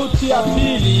ndiyo mauti ya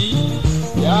pili,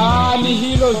 yaani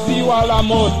hilo ziwa la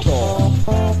moto.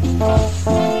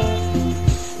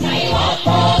 Na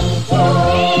iwapo mtu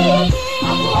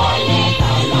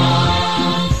hakuonekana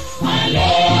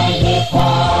ameandikwa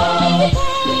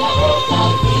kitabu cha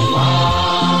uzima,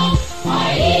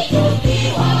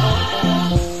 alitupiwa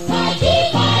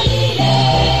katika lile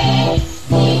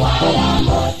ziwa la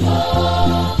moto.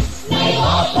 Na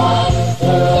iwapo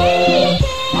mtu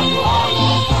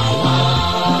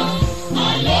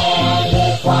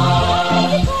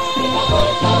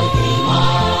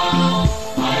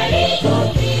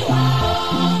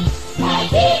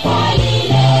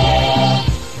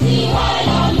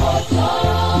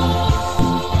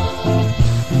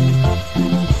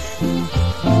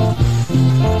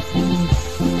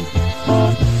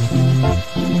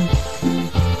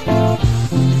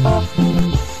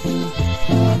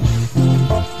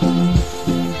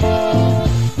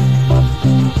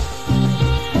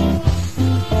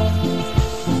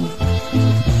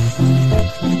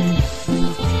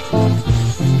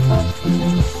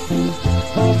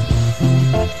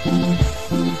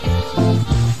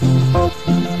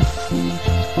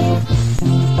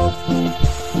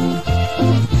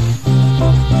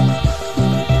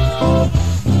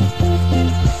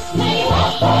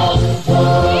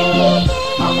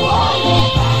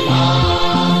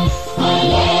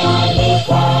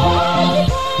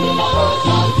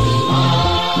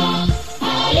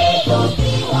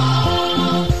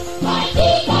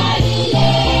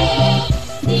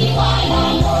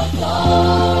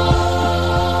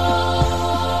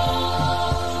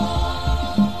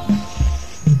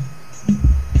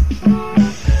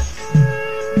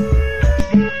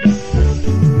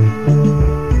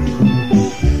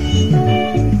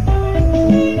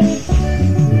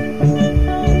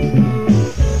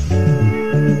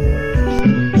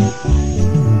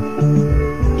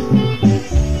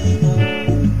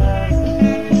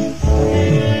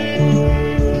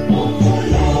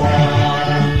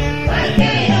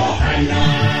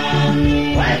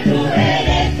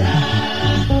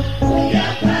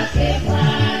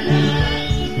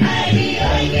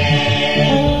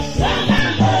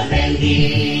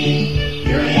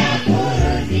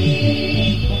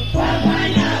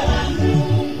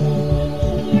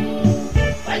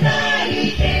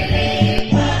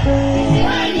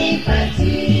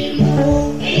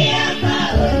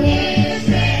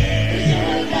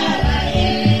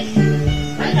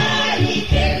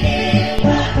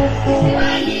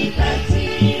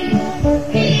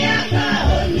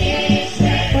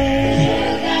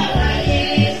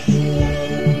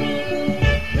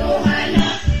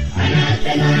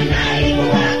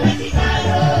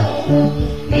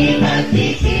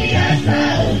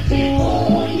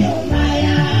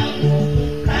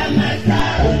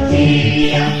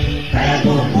Biblia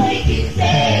baragumu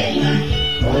ikisema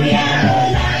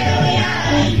uyaonayo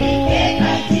yaandike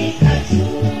katika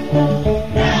chuo.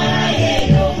 Naye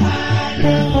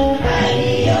Yohana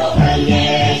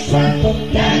aliyoonyeshwa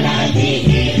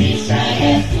yanadhihirisha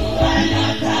Yesu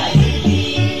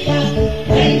anakaribia.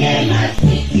 Mwenye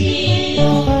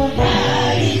masikio na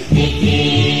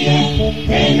alisikie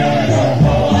neno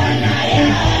Roho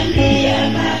anayaambia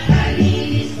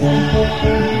makanisa.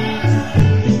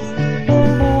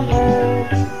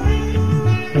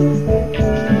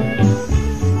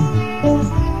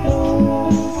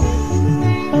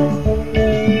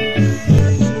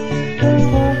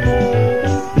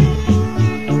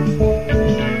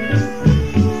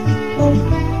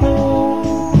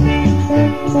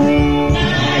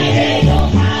 Naye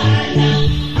Yohana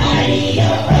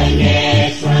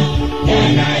aliyoonyeshwa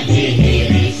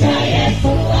yanadhihirisha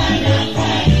Yesu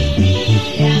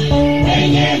anakaribia.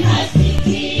 Mwenye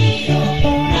masikio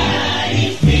na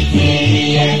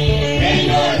alisikie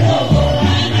neno Roho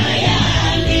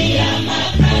anayaambia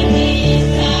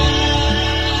makanisa.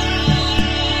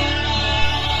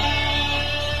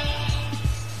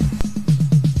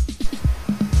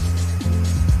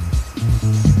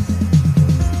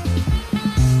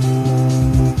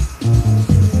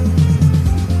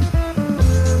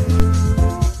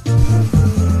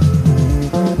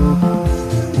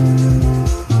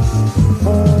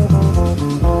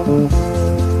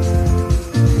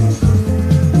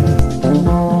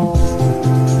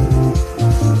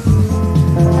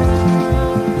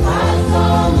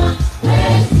 Wasoma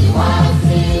mwezi wa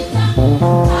sita,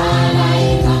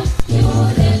 malaika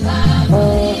yule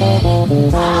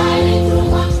Gabrieli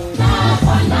alitumwa na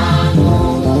Bwana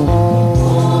Mungu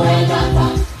kuenda kwa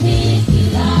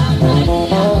Bikira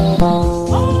Maria.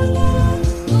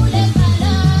 Yule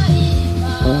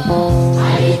malaika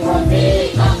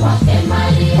alipofika kwake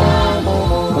Mariamu,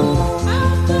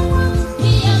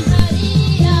 akamwambia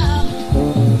Mariamu,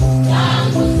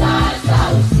 tangu sasa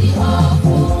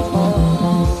usihofu,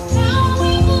 na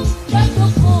wingu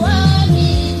litakuwa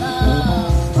mimba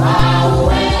kwa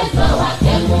uwezo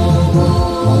wake Mungu.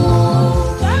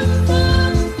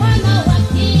 Tamzaa mwana wa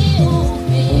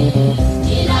kiume,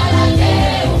 jina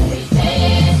lake umwite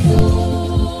Yesu.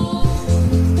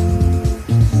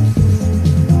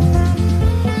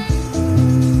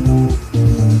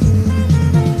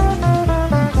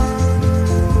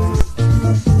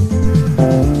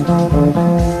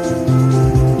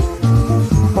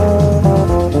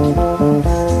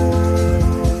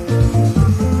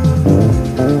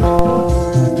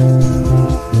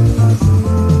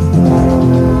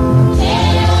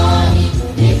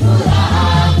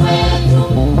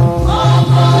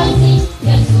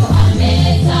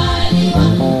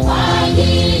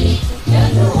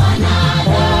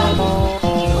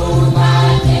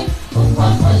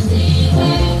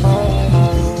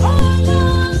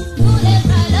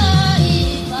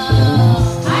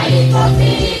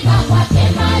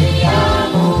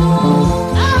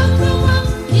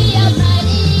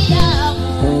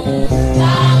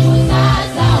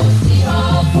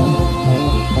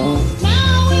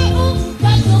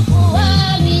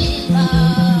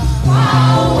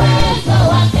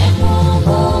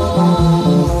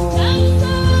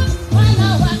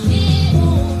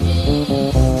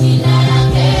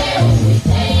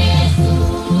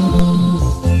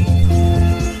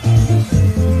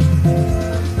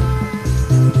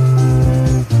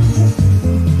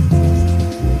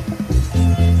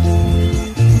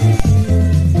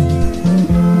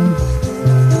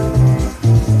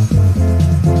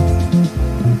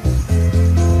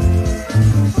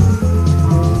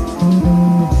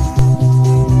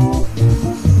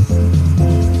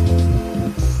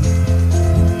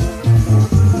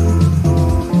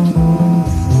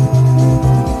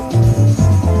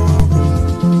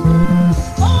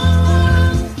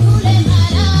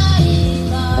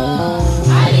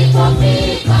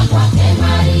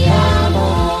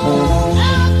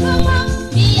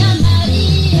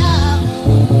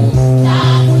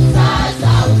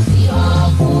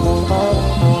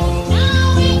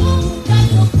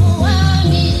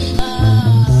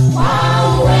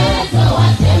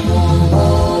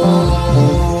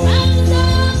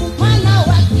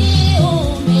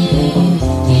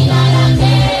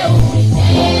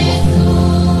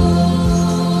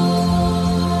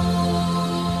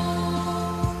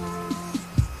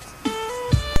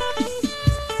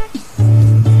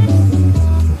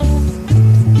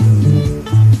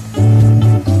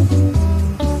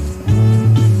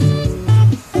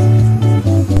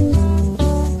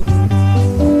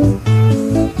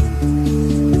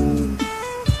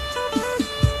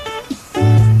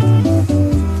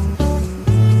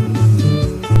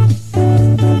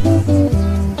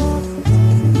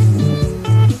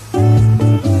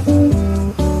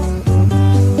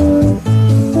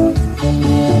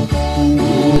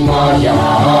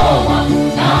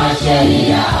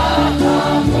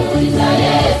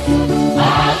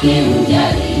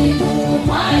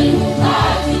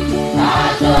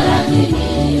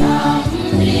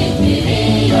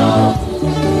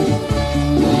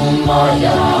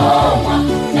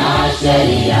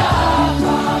 Seria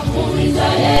akamuuliza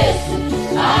Yesu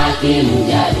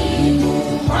akimjaribu,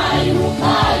 mwalimu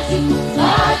katika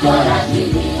Torati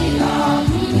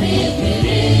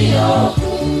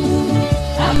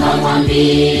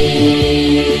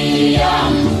akamwambia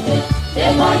mpende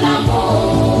Bwana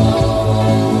Mungu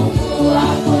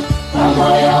wako kwa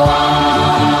moyo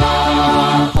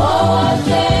wako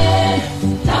wote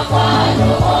na kwa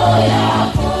roho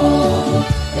yako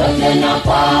yote na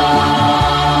kwa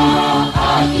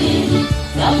akili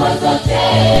zako zote.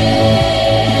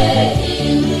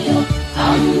 Ndiyo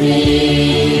amri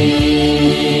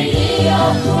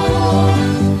iliyokuu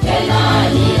tena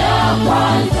ni ya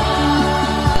kwanza.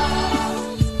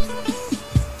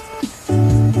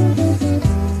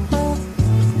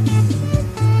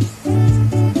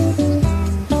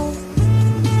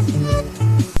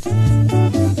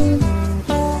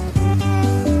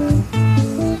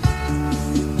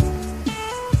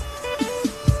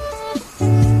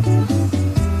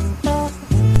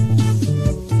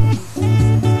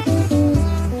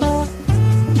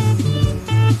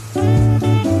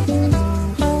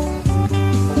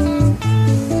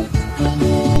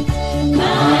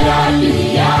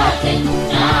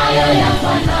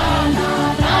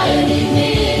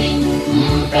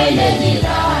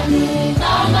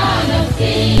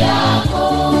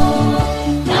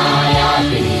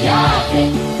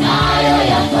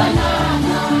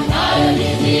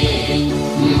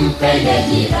 Mpende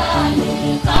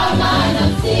jirani kama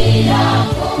nafsi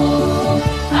yako.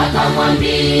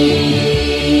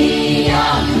 Akamwambia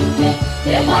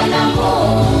mpende Bwana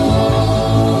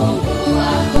Mungu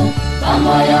wako kwa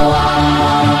moyo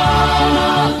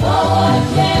wako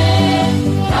wote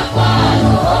na kwa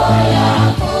roho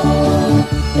yako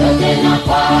yote na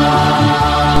kwa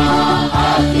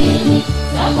akili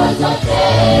zako zote.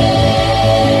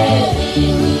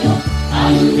 Ndiyo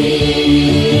amri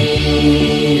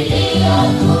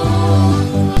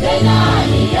tena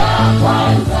ni ya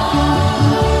kwanza.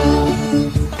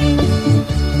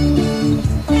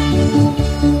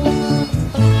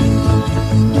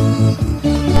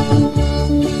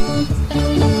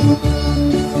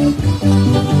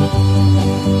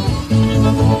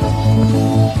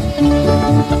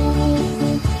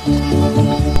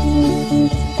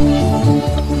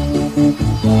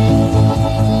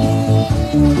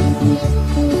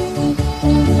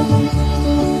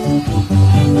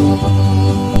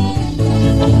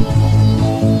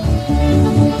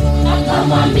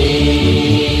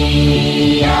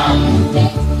 Akamwambia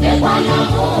mpende Bwana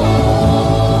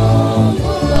Mungu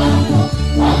wako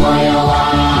kwa moyo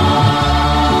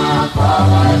wako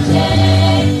wote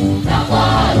na kwa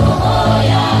roho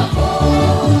yako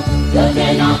yote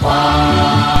na kwa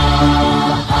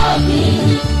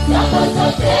akili zako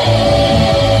zote.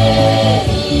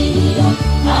 Ndiyo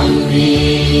amri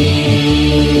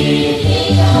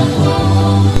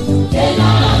iliyokuu tena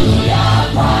ni ya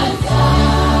kwanza.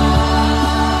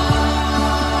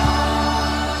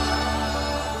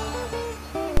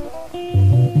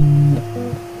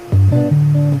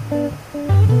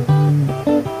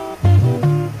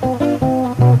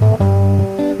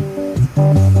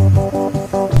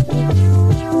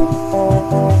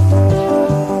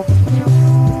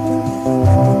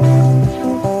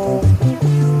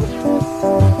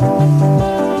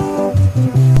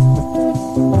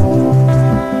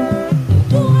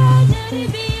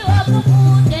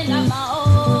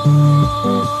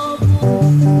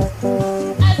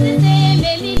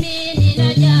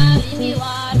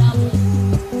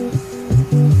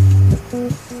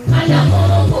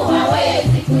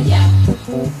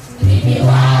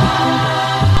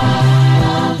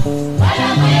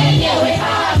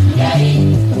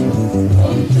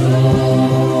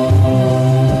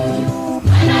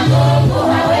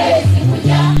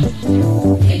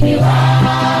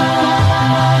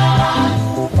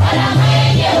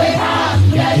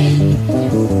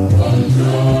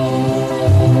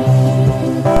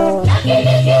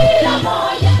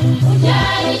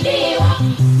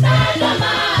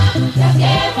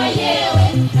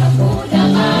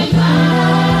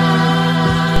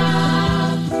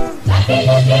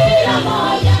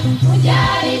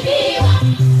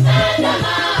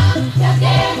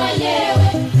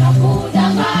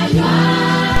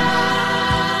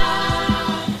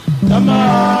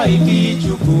 Tamaa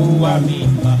ikichukua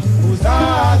mimba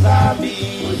uzaa dhambi,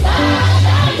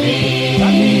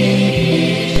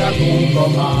 kisha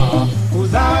kukoma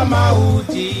uzaa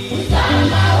mauti.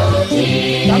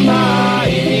 Tamaa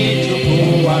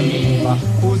ikichukua mimba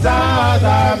uzaa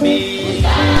dhambi,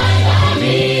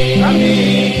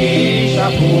 kisha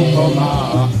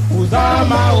kukoma uzaa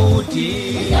mauti.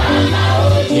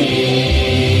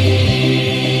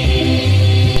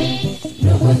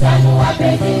 zangu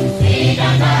wapenzi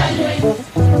msidanganywe.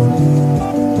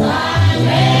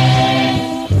 Kamwe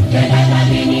mtenda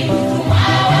dhambi ni mtumwa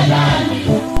wa dhambi.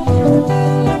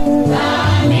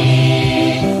 Kamwe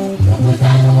ndugu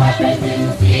zangu wapenzi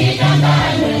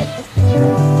msidanganywe.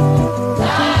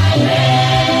 Kamwe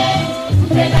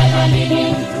mtenda dhambi ni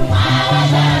mtumwa wa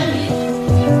dhambi.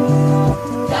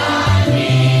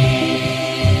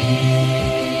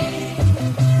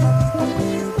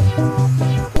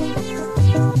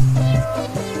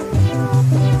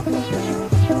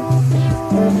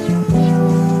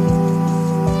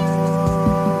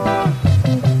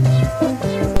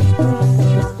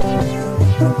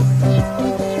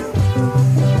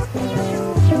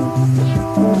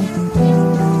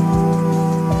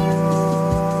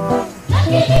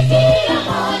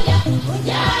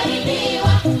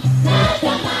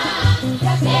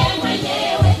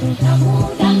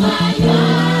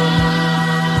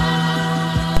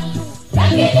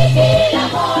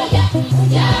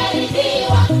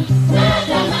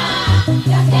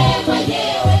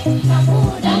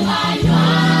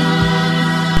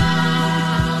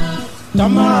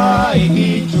 Tamaa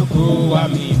ikichukua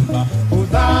mimba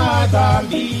uzaa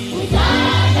dhambi.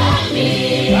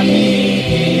 Dhambi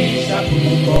ikisha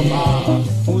kukoma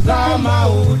uzaa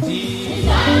mauti.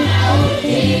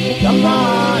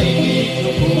 Tamaa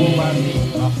ikichukua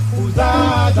mimba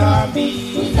uzaa dhambi.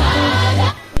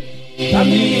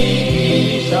 Dhambi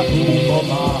ikisha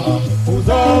kukoma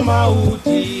uzaa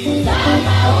mauti.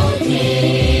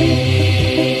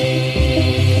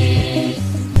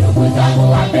 Ndugu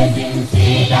zangu wapenzi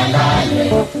msidanganywe.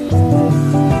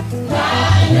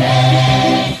 Kamwe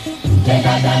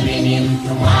mtenda dhambi ni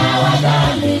mtumwa wa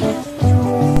dhambi.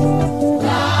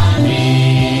 Kamwe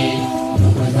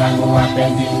ndugu zangu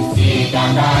wapenzi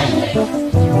msidanganywe.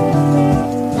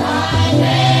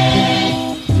 Kamwe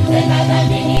mtenda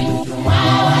dhambi ni mtumwa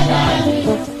wa dhambi.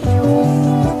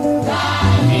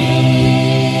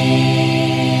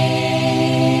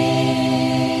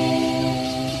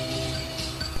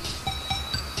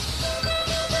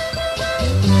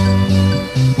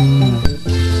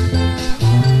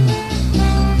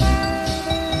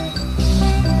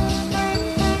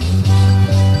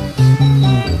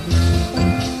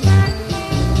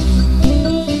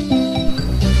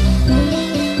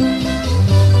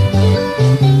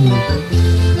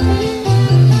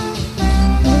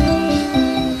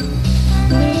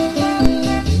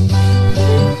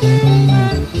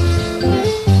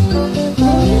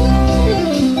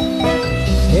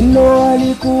 Neno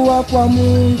alikuwa kwa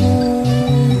Mungu,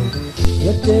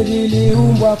 yote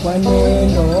viliumbwa kwa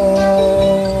neno.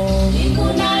 Mbingu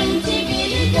na nchi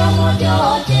vilivyomo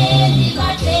vyote ni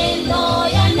matendo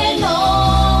ya neno.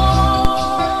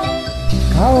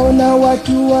 Kaona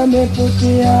watu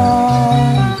wamepotea,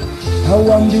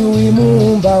 hawamjui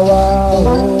Muumba wao.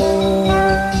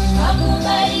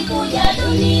 Hakubali kuja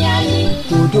duniani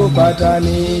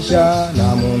kutupatanisha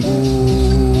na Mungu.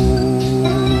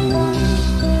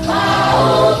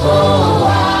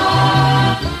 Kaokoa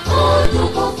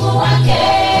utukufu wake,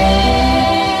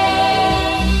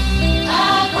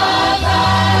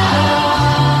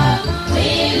 akavaa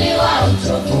mwili wa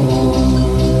uchovu.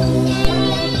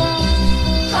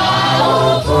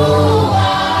 Kaokoa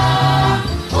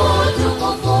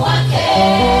utukufu wake,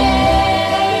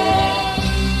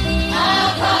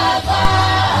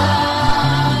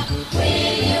 akavaa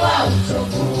mwili wa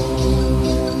uchovu.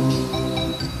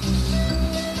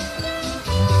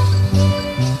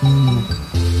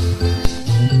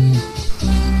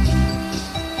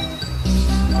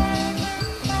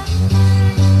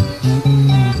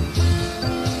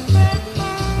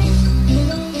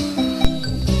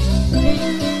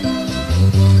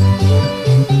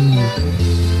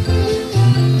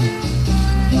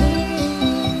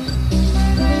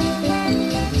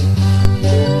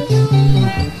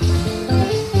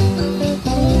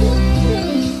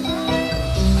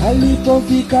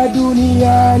 Alipofika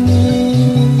duniani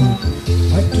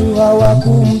watu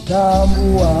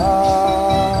hawakumtambua.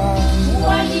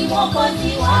 Kuwa ni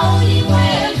Mwokozi wa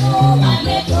ulimwengu,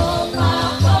 ametoka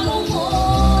kwa Mungu.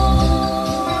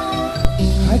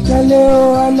 Hata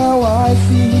leo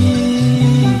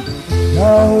anawasihi,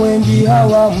 nao wengi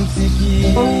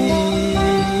hawamsikii.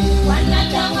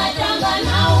 Wanatangatanga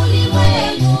na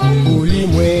ulimwengu,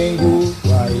 Ulimwengu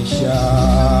waisha.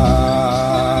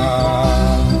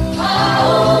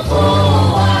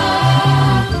 kaokoa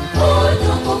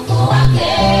utukufu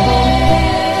wake,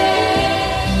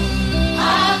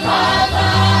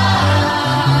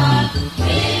 akavaa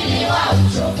mwili wa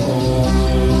uchovu.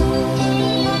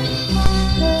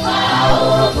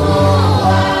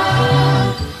 Kaokoa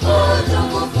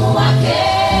utukufu wake,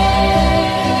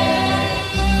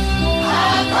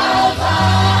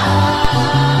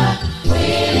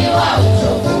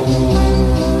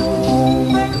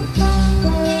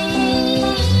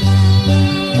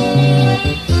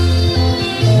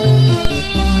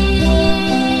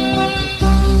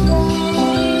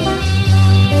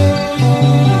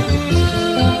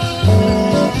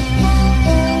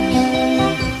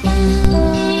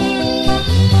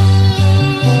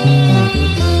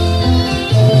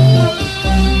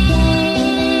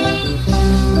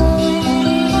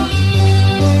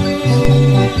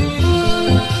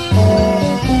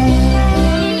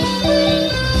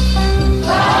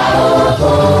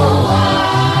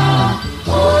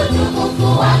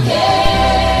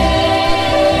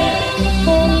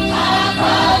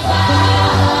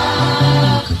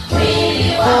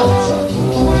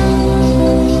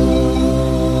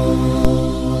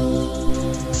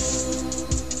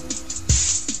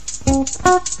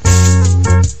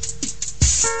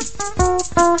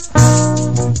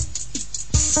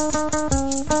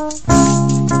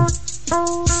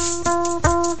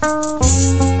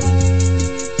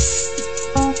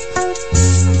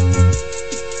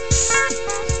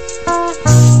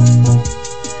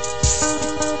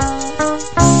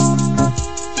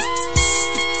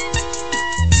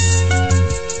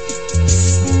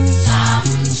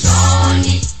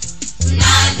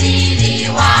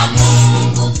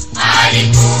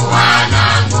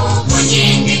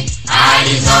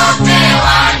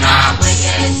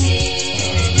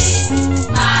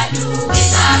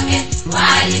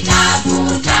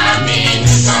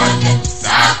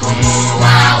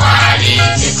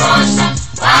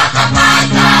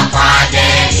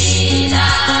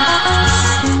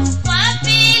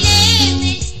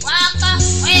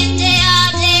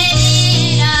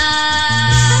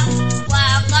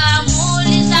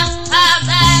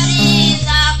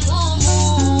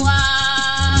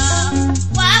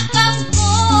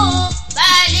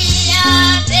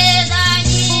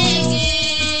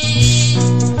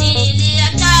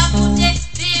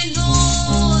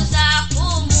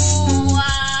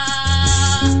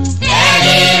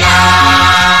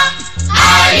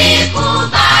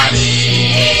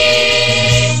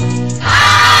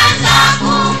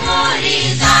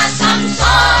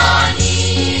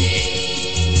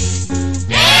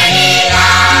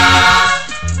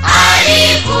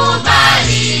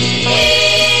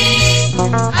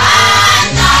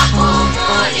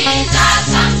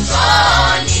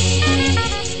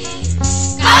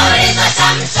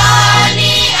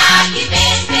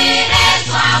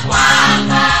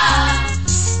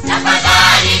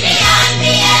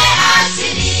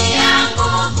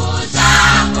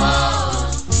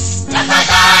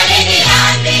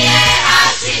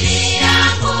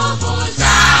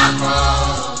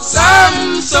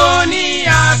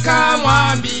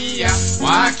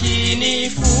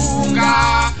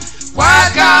 Wakinifunga kwa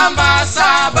kamba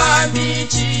 7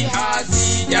 mbichi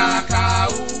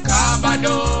hazijakauka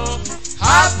bado,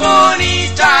 hapo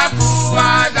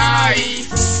nitakuwa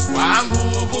dhaifu kwa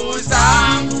nguvu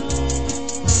zangu.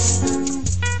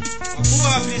 Wakuu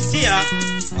wa Filistia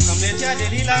wakamletea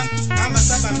Delila kamba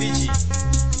 7 mbichi,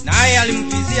 naye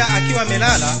alimvizia akiwa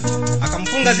amelala,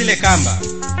 akamfunga zile kamba.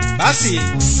 Basi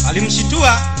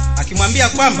alimshitua akimwambia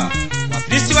kwamba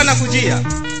Wafilisti wanakujia,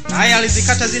 naye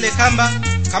alizikata zile kamba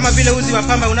kama vile uzi wa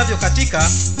pamba unavyokatika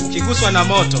ukiguswa na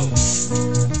moto.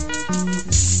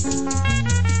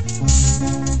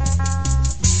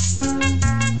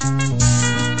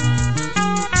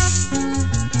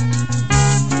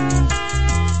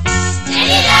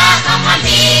 Delila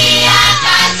akamwambia,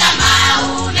 tazama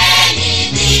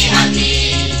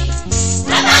umenidhihaki,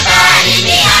 tafadhali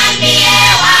niambie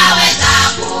waweza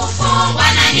kufungwa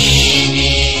na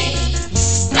nini?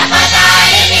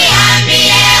 Tafadhali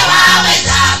niambie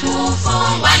waweza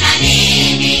kufungwa na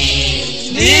nini?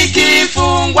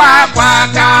 Nikifungwa kwa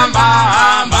kamba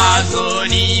ambazo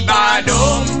ni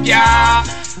bado mpya,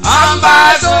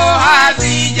 ambazo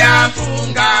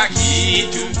hazijafunga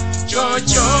kitu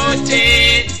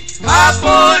chochote,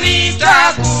 hapo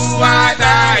nitakuwa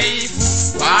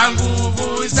dhaifu kwa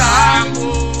nguvu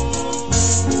zangu.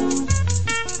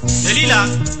 Delila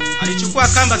alichukua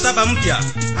kamba 7 mpya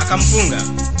akamfunga.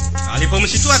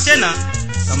 Alipomshitua tena,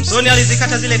 Samsoni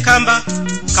alizikata zile kamba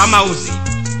kama uzi.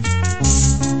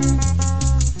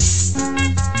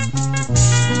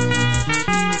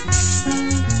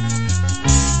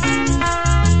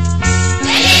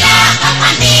 Delila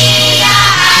akamwambia,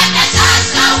 hata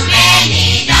sasa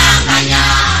umenidanganya,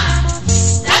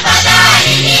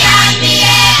 tafadhali niambie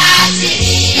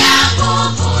asili ya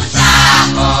nguvu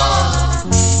zako.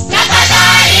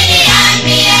 Tafadhali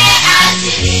niambie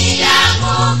asili ya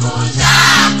nguvu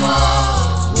zako.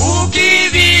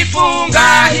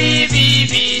 Ukivifunga hivi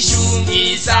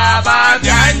vishungi 7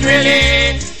 vya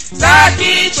nywele za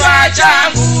kichwa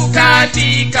changu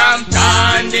katika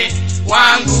mtande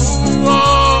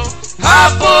wangu,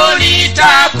 hapo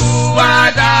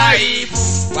nitakuwa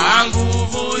dhaifu kwa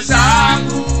nguvu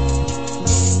zangu.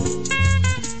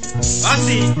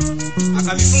 Basi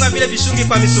akavifunga vile vishungi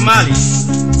kwa misumari.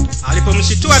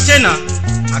 Alipomshitua tena,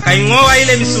 akaing'oa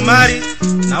ile misumari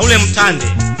na ule mtande.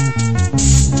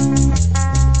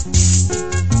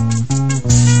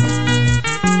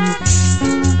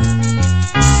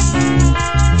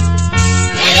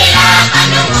 Delila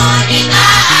akanung'unika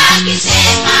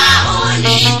akisema,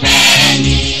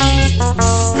 unipendi.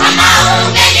 Kama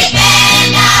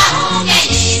ungenipenda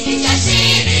ungenificha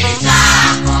siri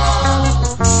zako.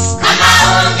 Kama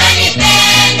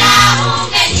ungenipenda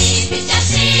ungenificha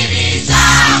siri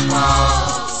zako.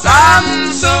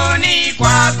 Samsoni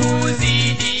kwa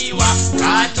kuzidi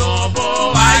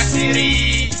kutoboa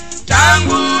siri.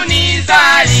 Tangu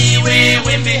nizaliwe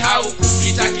wembe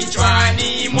haukupita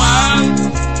kichwani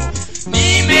mwangu.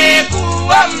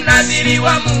 Nimekuwa mnadhiri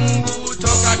wa Mungu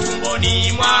toka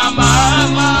tumboni mwa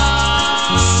mama.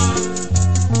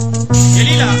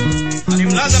 Delila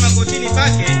alimlaza magotini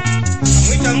pake,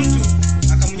 akamwita mtu,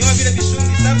 akamnyoa vile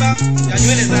vishungi 7 vya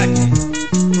nywele zake.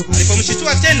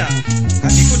 Alipomshitua tena,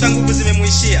 akikuta nguvu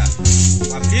zimemuishia.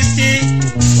 Wafilisti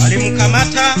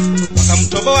walimkamata,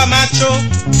 wakamtoboa macho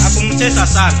na kumtesa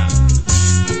sana.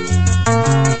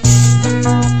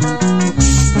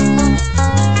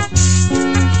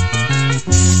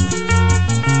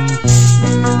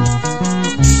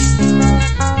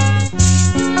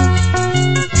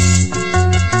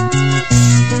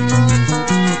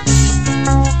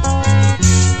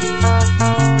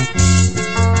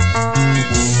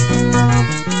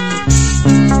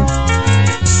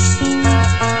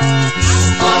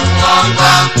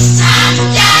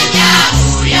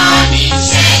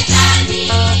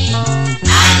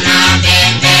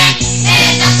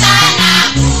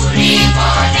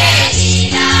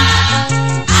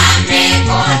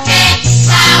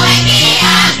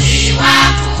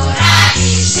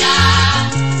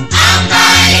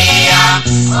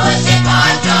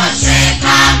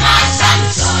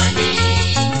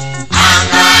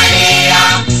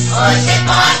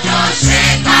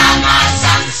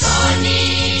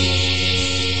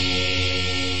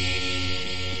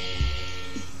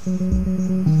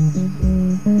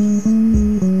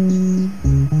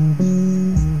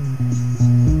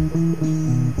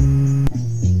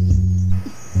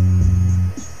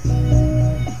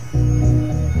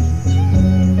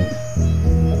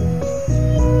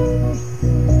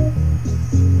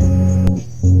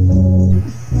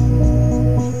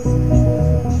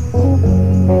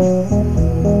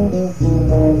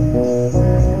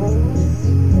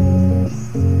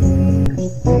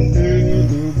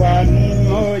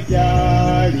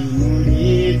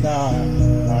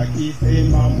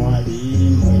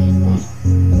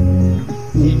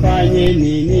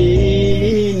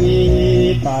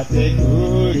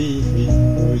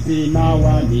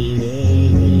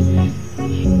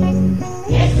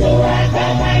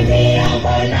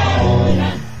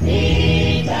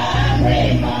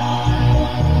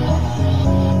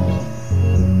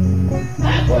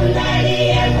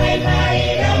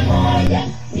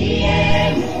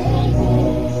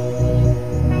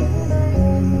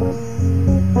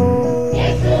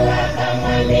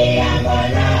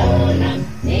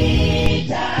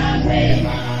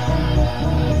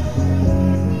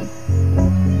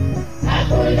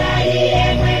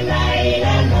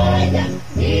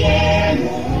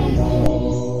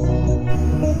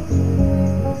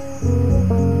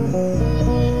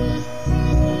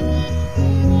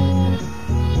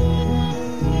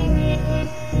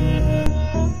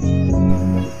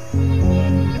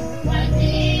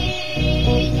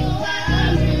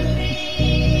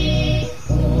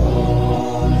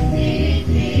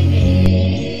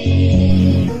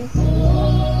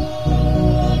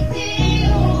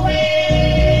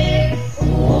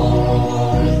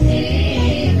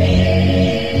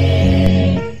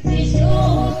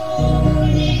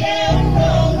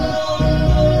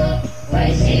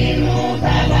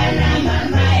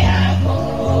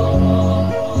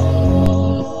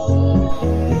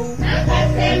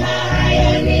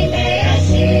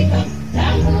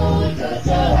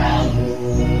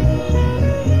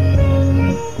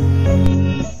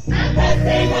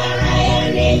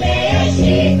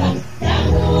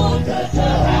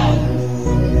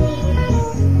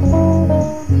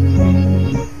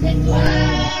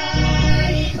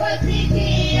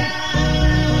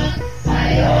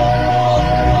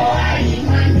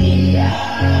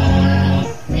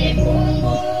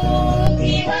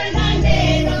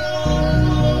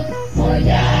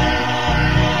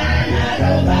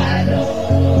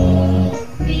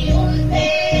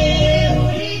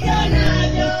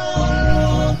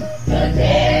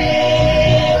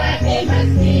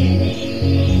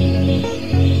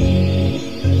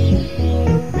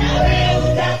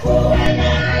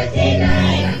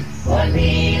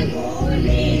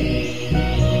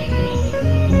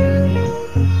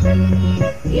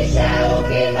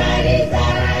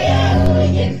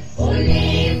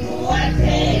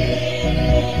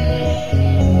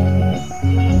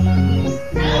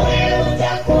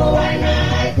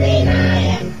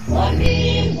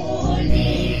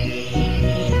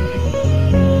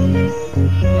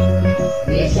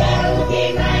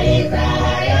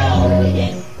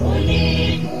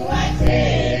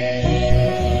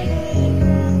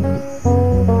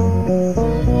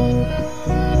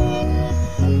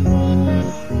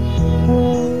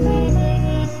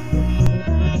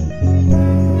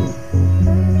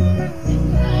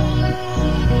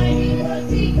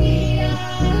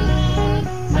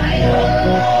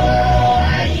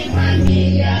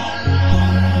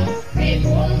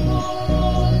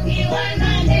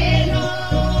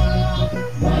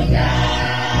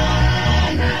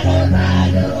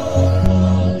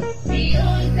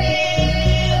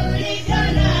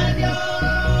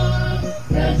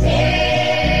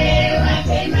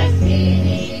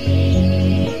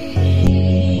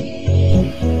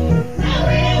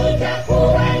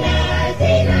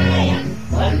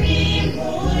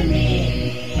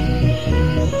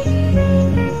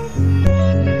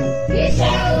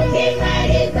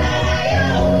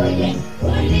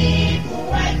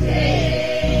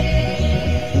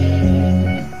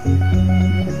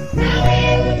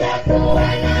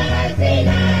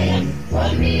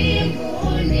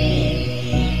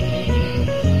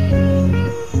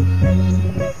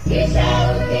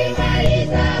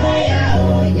 ukimaliza haya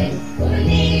uje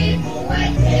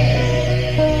unifuate.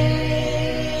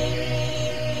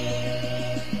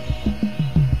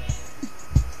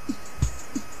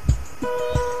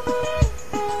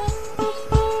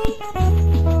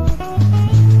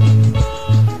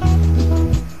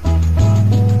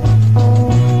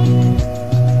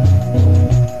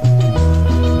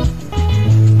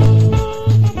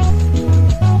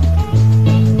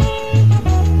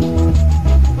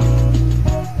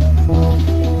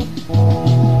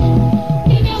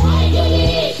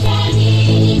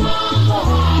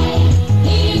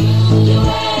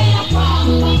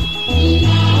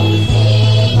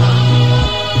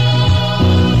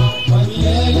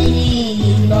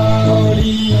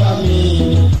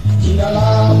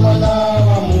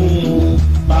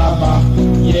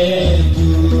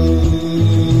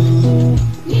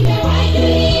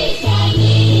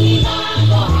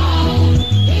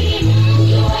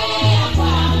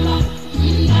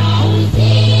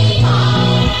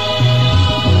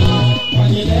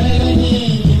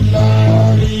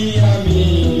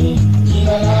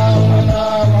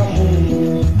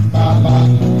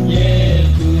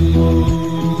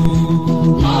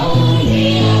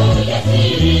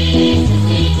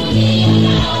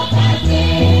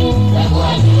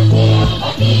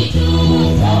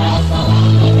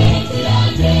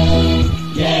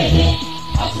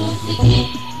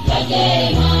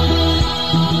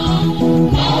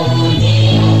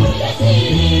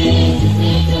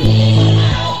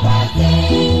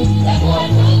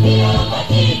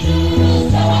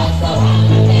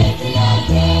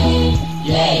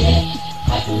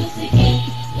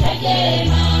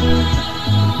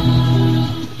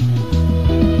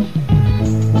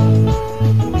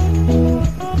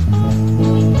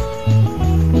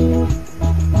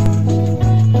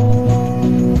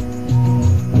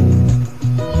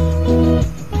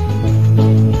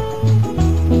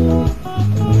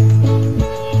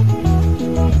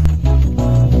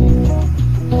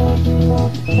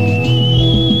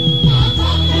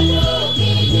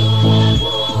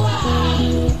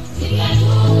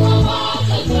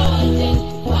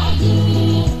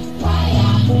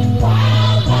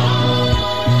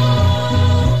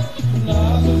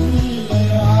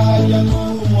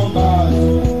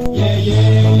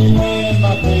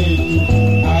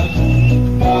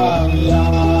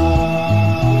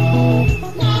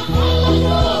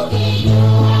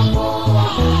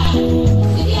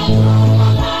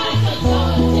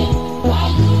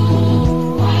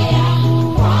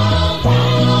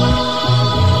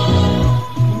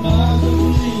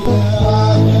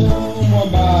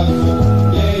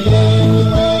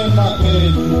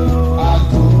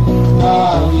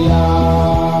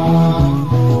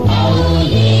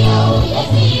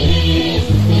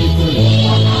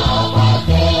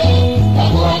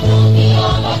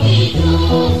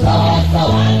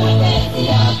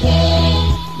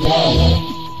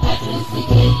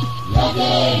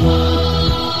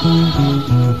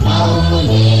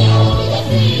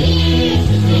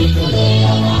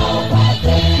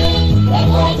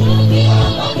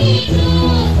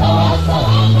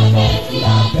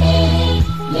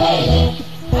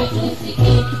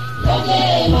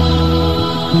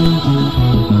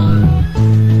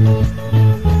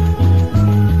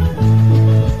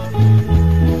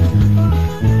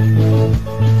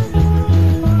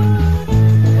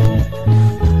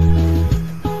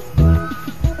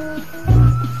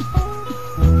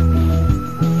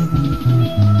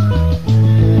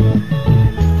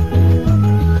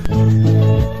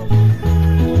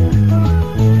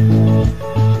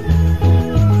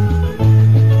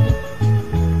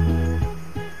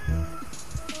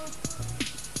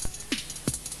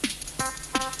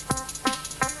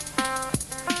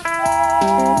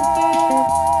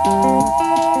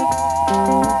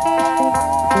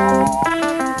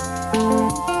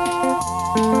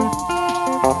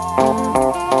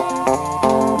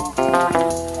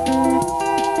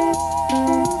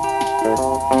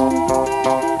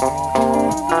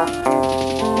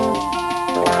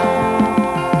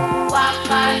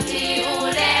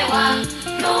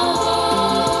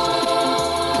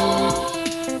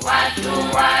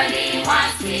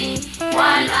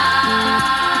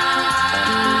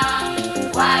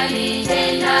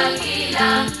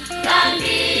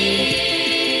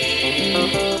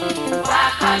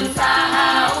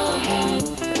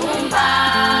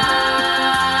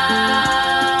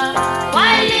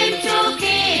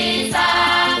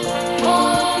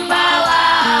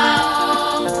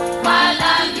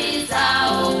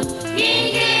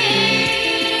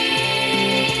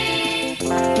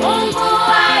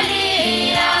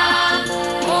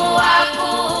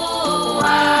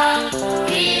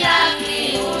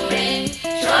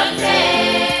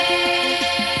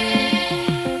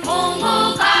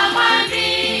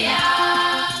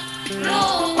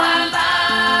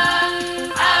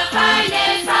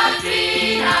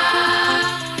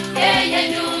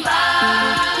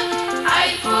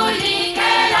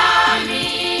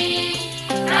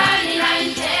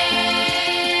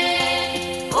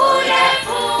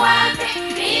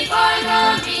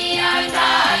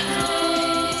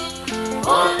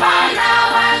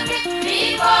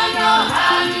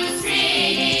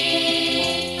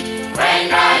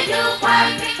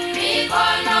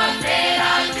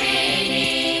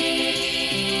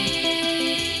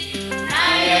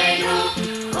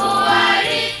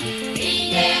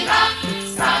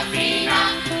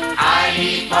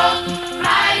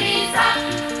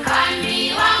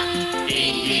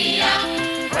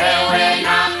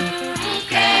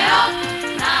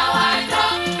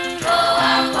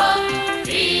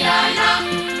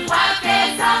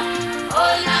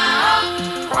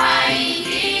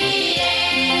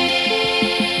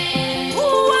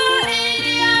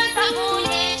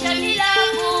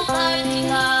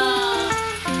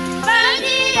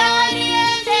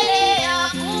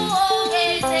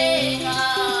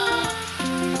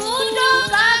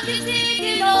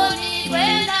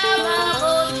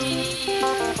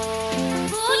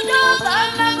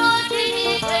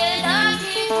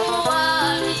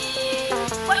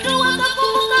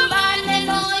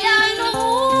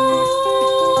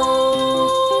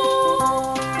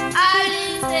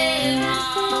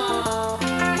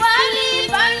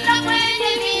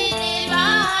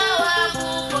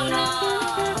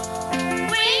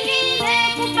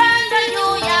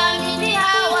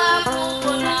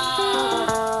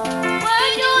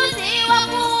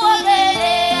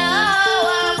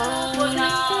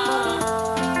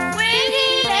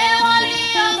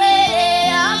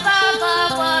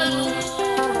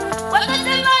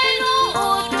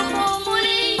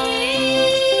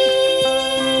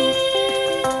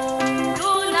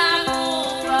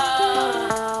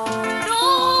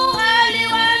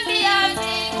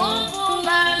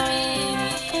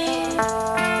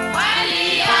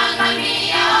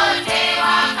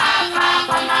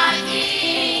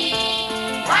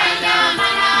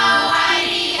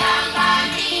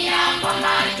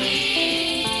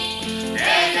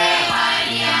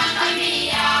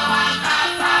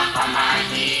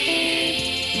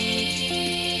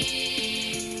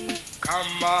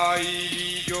 kama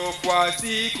ilivyo kwa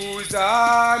siku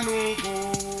za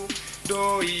Nuhu,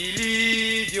 ndo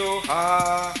ilivyo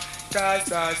hata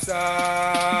sasa.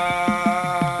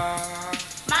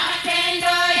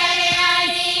 Matendo yale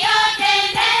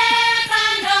yaliyotendeka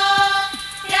ndo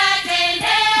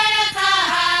yatendeka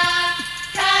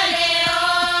hata leo.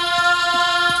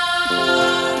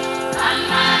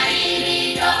 Kama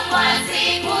ilivyo kwa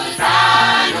siku za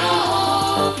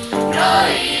Nuhu, ndo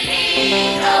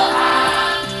ilivyo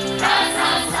hata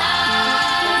sasa.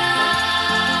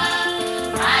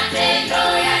 Matendo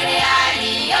yale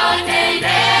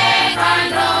yaliyotendeka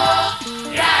ndo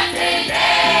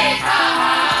yatendeka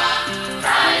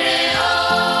hata leo.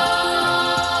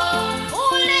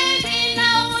 Ulevi na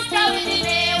uchawi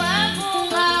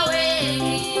vimewafunga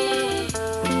wengi,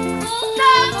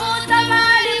 kutafuta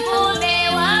mali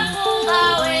kumewafunga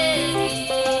wengi,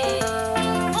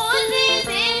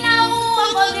 uzinzi na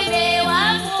uongo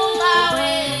vimewafunga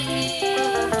wengi.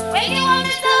 Wengi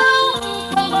wamesahau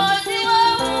mkombozi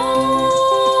wao,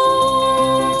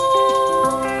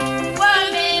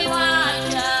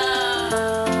 wamemwacha.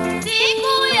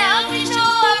 Siku ya mwisho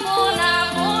hakuna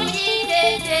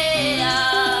kujitetea.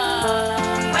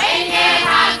 Wenye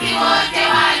haki wote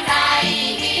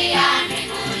wataingia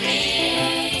mbinguni,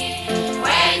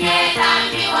 wenye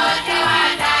dhambi wote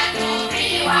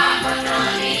watatupiwa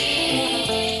motoni.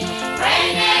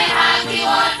 Wenye haki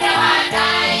wote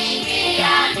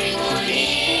wataingia mbinguni,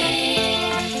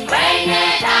 wenye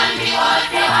dhambi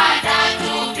wote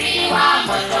watatupiwa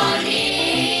motoni.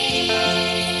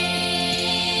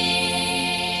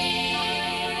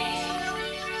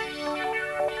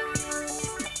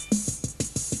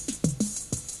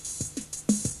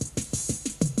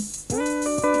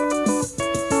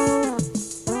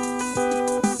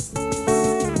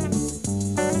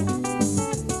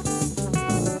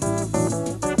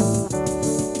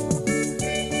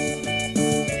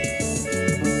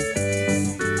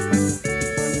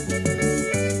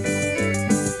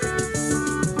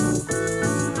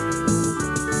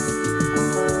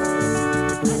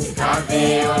 Katika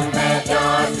viumbe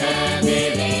vyote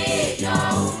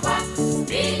vilivyoumbwa,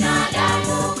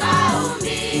 binadamu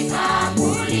kaumbika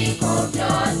kuliko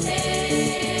vyote.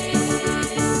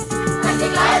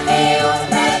 Katika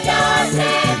viumbe vyote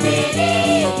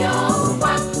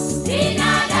vilivyoumbwa,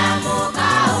 binadamu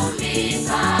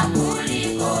kaumbika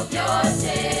kuliko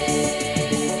vyote.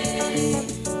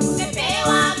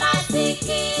 Umepewa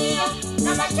masikio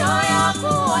na macho ya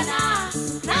kuona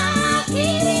na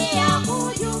akili ya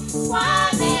kujua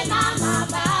mema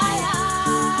mabaya.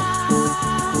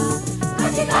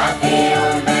 Katika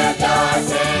viumbe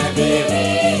vyote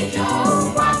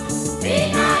vilivyoumbwa,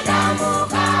 binadamu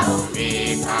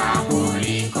kaumbika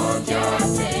kuliko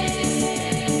vyote.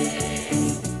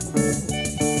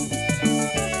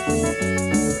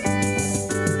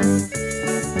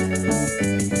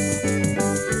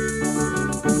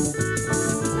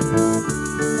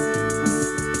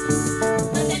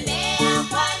 Natembea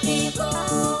kwa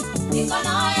miguu,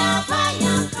 mikono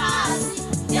yafanya kazi,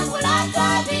 vyakula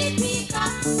twavipika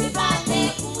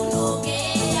vipate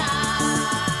kunogea.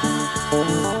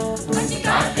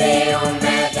 Katika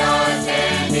viumbe vyote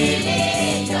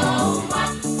vilivyoumbwa,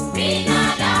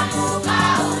 binadamu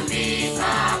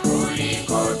kaumbika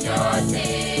kuliko vyote.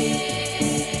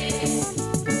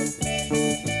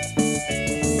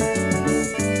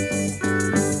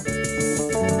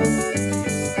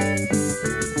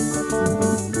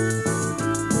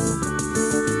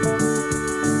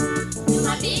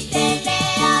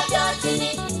 Vitembea chini,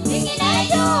 vingine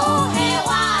juu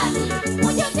hewani,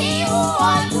 ujuzi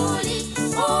huo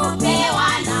tuliupewa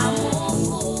na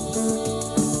Mungu.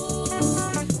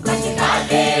 Katika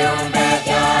viumbe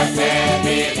vyote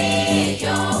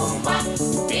vilivyoumbwa,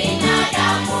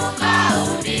 binadamu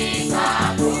kaumbika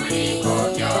kuliko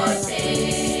vyote.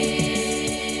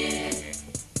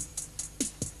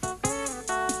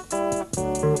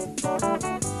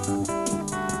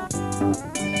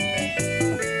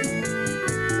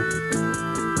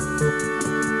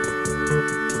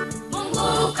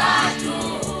 Mungu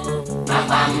katuumba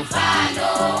kwa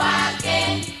mfano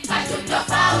wake,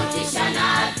 katutofautisha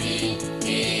na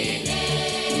vingine.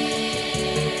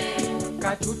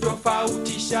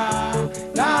 Katutofautisha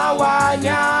na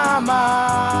wanyama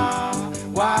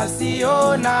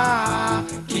wasio na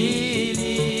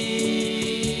akili,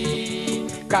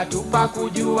 katupa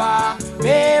kujua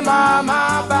mema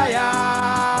mabaya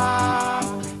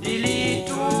ili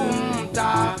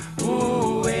tumtambue.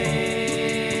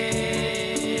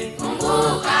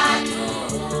 Mungu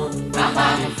katuumba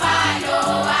kwa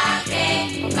mfano wake,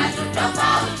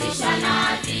 katutofautisha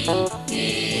na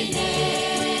vingine.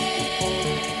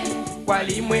 Kwa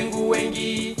walimwengu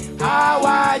wengi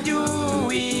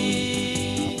hawajui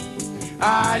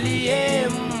aliye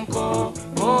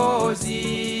mkombozi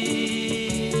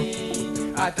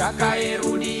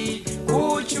atakayerudi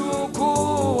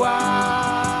kuchukua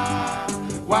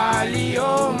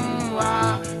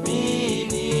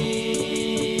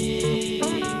waliomwamini.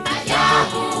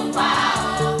 Ajabu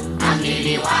kwao,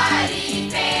 akili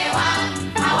walipewa,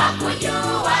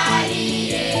 hawakujua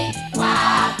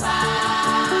aliyewapa.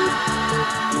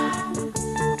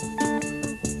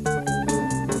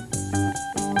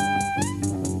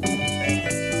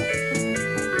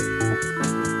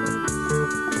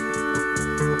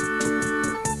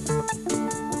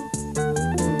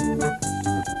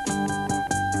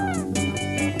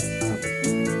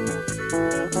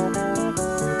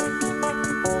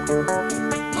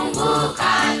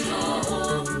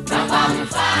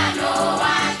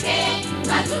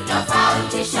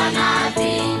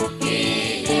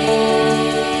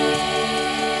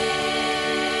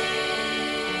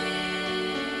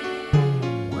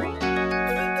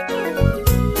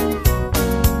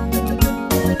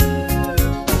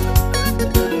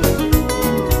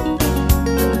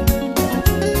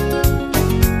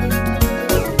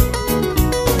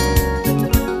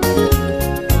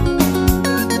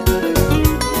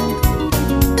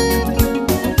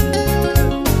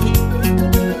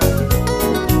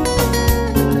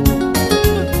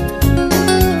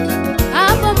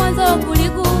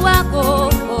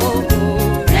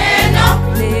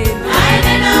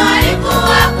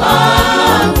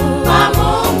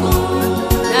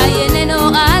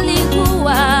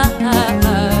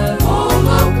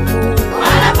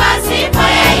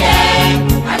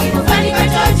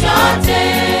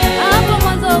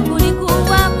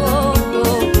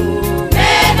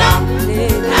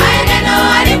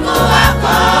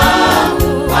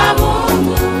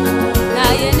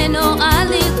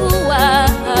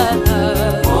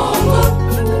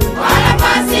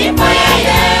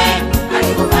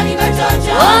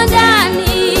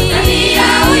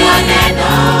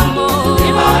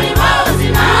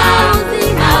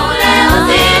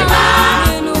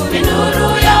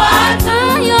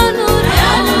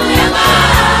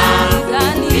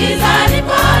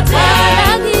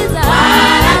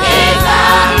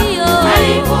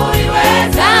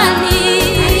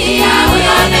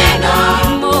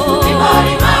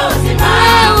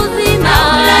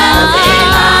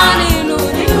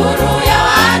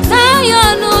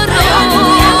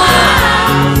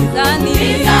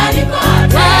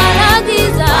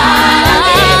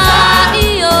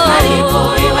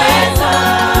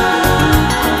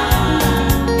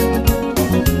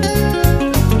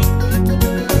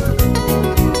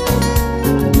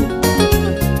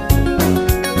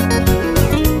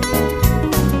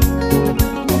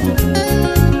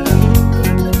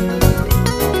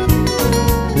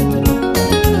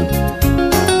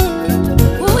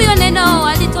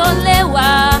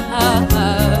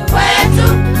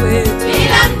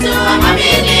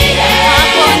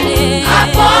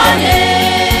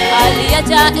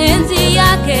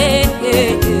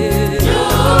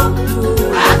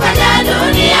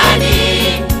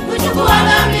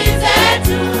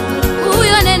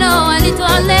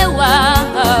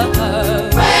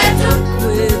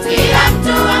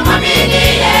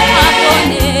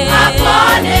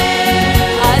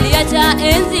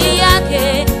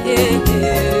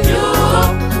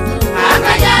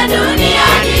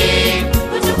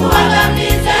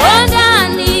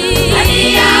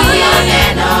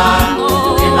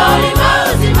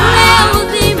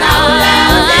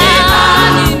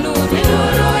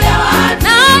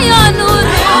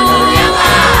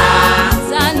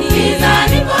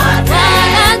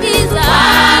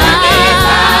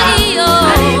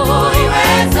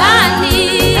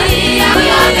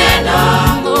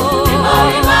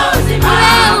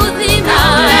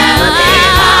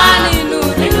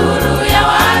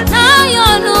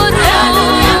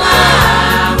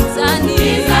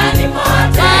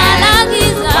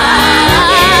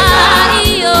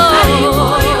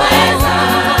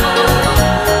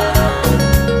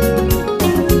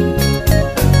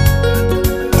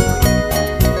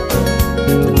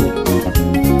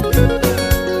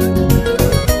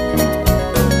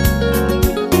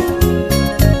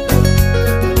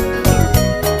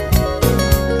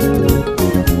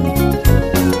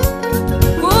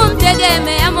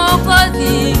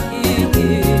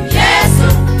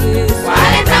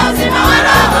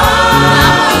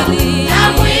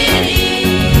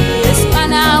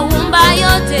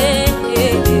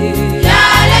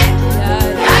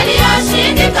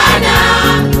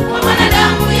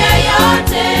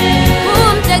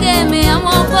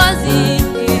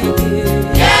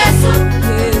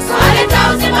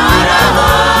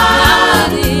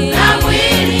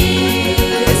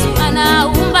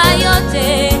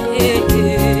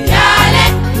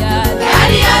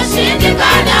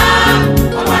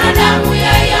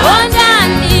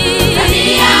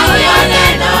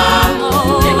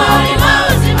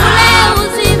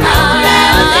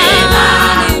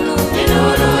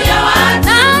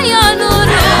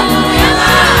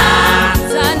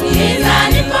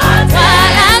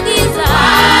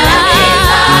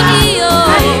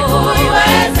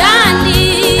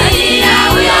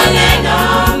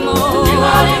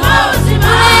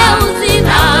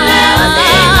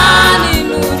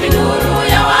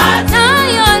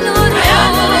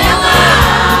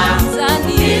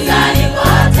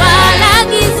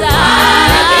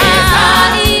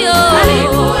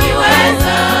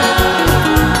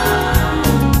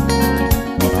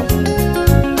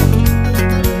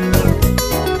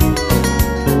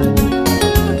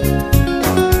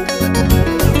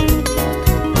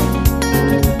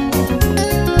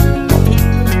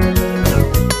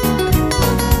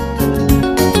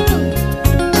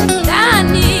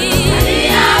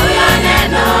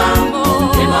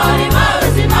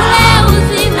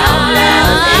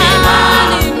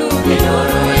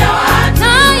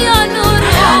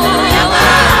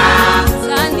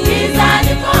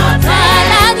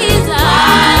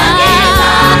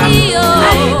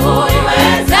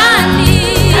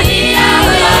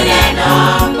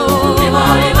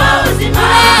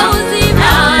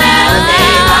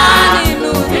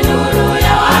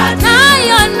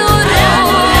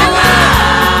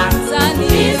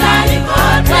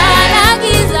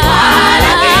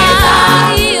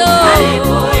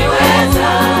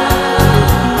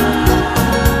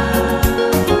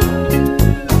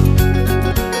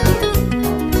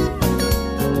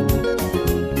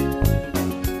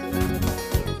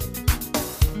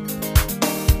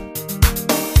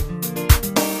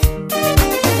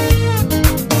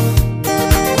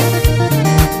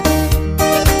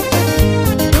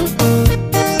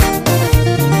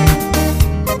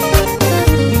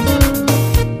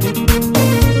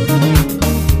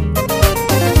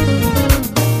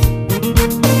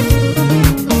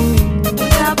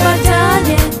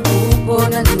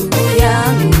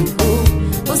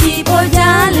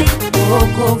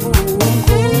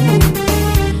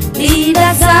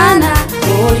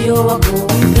 moyo wako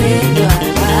mpendwa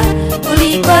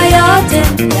kuliko yote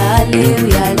yale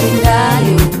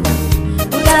uyalindayo.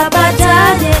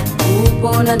 Utapataje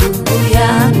kupona ndugu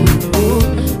yangu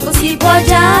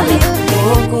usipojali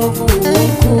wokovu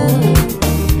hukumu?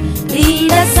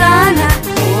 Linda sana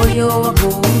moyo wako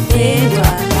mpendwa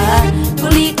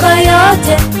kuliko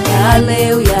yote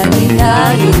yale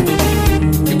uyalindayo.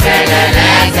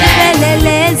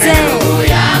 Peleleze ndugu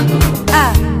yangu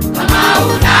kama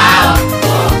unao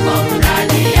wokovu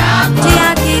ndani yako.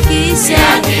 Jihakikishe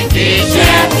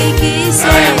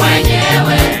wewe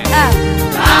mwenyewe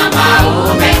kama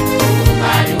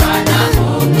umekubaliwa na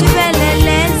Mungu.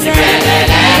 Peleleze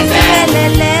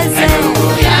ndugu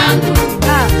yangu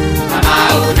kama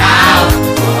unao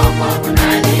wokovu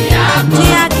ndani yako.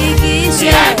 Jihakikishe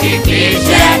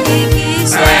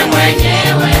wewe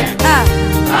mwenyewe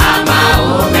kama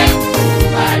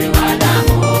umekubaliwa na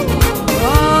Mungu.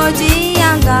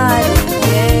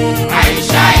 Jiangalie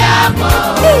maisha yako,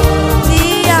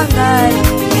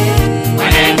 jiangalie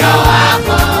mwenendo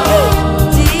wako,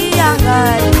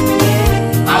 jiangalie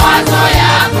mawazo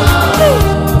yako,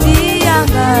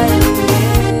 jiangalie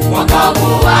wokovu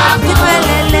wako.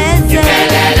 Peleleze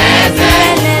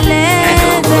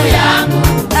ndugu yangu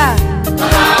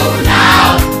kama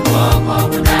unao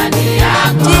wokovu ndani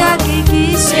yako.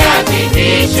 Jihakikishe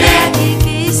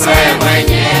wewe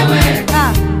mwenyewe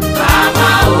kama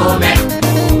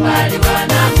umekubaliwa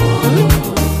na Mungu.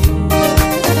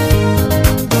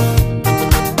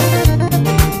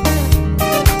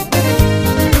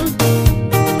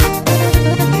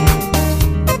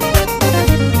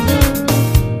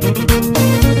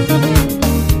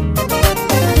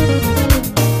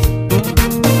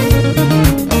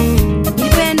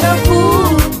 Nipendo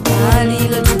kuu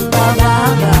alilotupa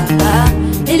Baba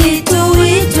ili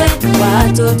tuitwe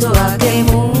watoto wake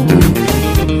Mungu.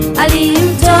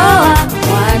 Alimtoa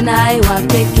mwanae wa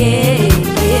pekee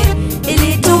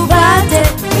ili tupate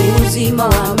uzima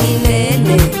wa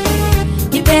milele.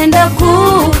 Nipendo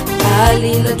kuu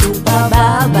alilotupa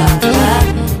Baba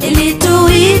ili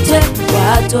tuitwe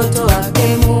watoto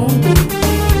wake Mungu.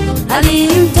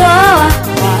 Alimtoa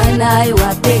mwanae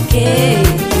wa pekee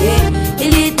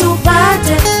ili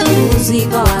tupate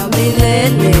uzima wa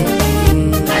milele.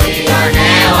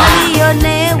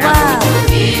 Alionewa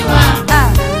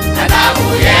adhabu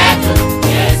yetu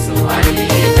Yesu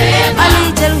alibeba.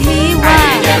 Alijeruhiwa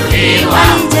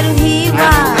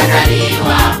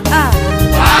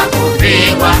kwa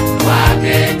kupigwa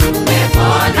kwake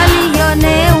tumepona.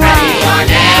 Alionewa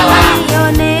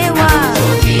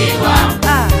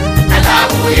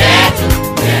adhabu yetu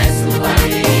Yesu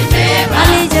alibeba.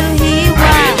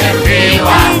 Alijeruhiwa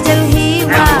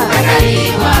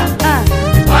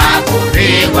kwa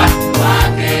kupigwa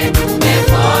kwake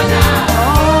tumepona.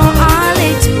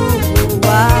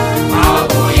 Alichukua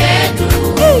maovu yetu,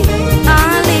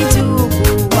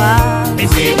 alichukua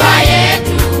misiba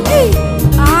yetu,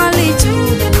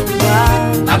 alichukua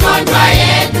magonjwa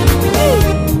yetu,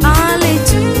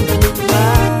 alichukua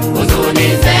huzuni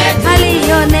zetu.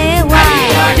 Alionewa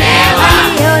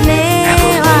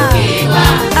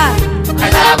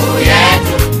adhabu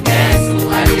yetu Yesu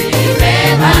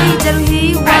alibeba.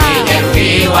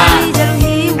 Alijeruhiwa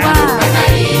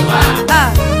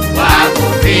kwa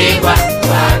kupigwa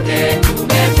kwake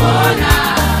tumepona.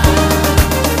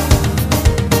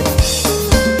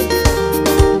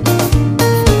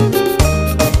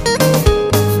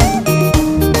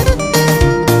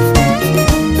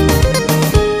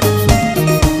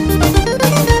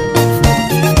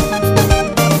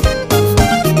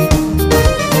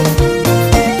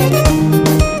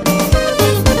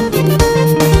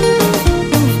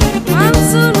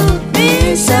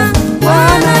 Wamsulubisha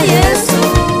Bwana Yesu,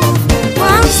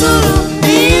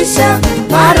 wamsulubisha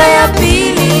mara ya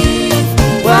pili.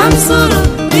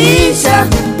 Wamsulubisha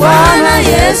Bwana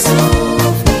Yesu,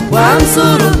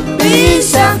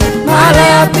 wamsulubisha mara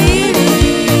ya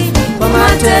pili. Kwa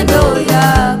matendo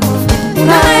yako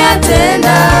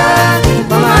unayatenda,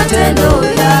 kwa matendo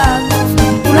yako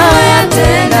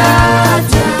unayatenda.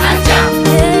 Acha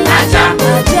dhambi zako,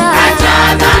 acha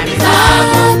dhambi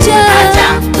zako,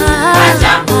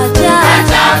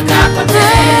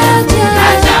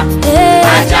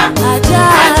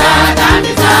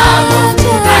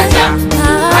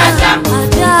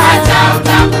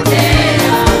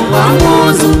 utapotea.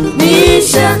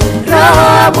 Wamuzunisha Roho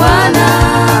wa Bwana,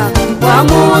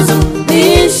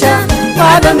 wamuzunisha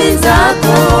kwa dhambi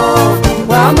zako,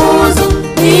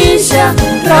 wamuzunisha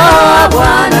Roho wa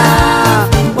Bwana,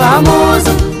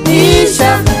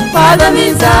 wamuzunisha kwa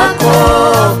dhambi zako.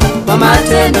 Kwa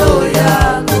matendo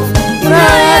yako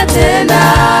unayatenda,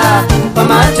 kwa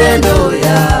matendo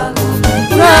yako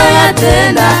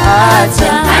unayatenda,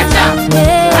 acha, acha,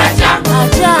 acha,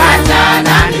 acha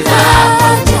dhambi zako,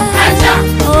 acha,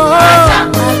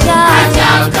 acha, acha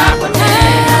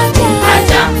utapotea,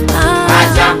 acha,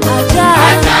 acha,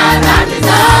 acha dhambi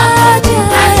zako,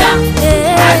 acha,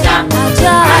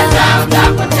 acha, acha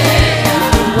utapotea.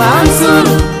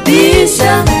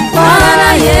 Wamsulubisha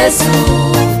Bwana Yesu,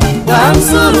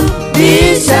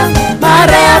 wamsulubisha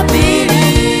mara ya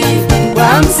pili,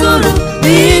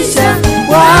 wamsulubisha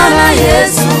Bwana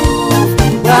Yesu,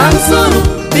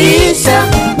 wamsulubisha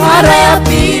mara ya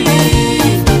pili.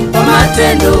 Kwa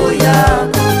matendo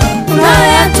yako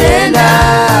unayatenda,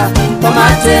 kwa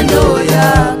matendo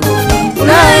yako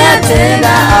unayatenda,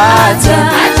 acha,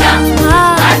 acha,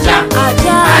 acha,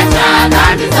 acha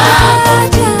dhambi zako,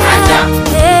 acha,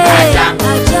 acha,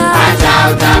 acha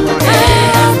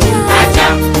utapotea, acha,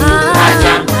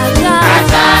 acha,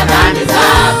 acha dhambi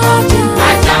zako,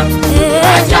 acha,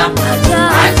 acha,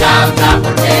 acha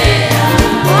utapotea.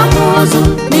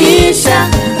 Wamuzunisha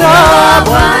Roho wa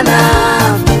Bwana,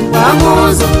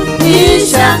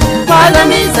 wamuzunisha kwa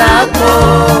dhambi zako,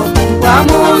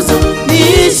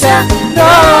 wamuzunisha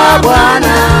Roho wa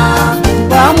Bwana,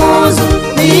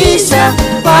 wamuzunisha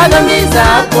kwa dhambi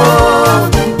zako.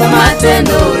 Kwa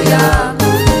matendo yako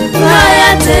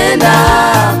unayatenda,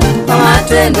 kwa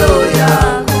matendo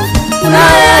yako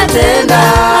unayatenda,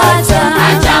 acha,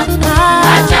 acha,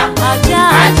 acha,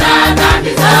 acha dhambi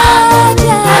zako,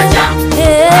 acha,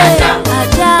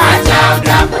 acha, acha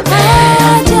utapotea,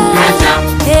 acha,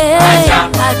 acha,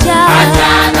 acha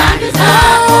dhambi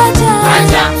zako,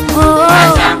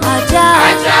 acha, acha,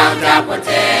 acha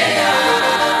utapotea.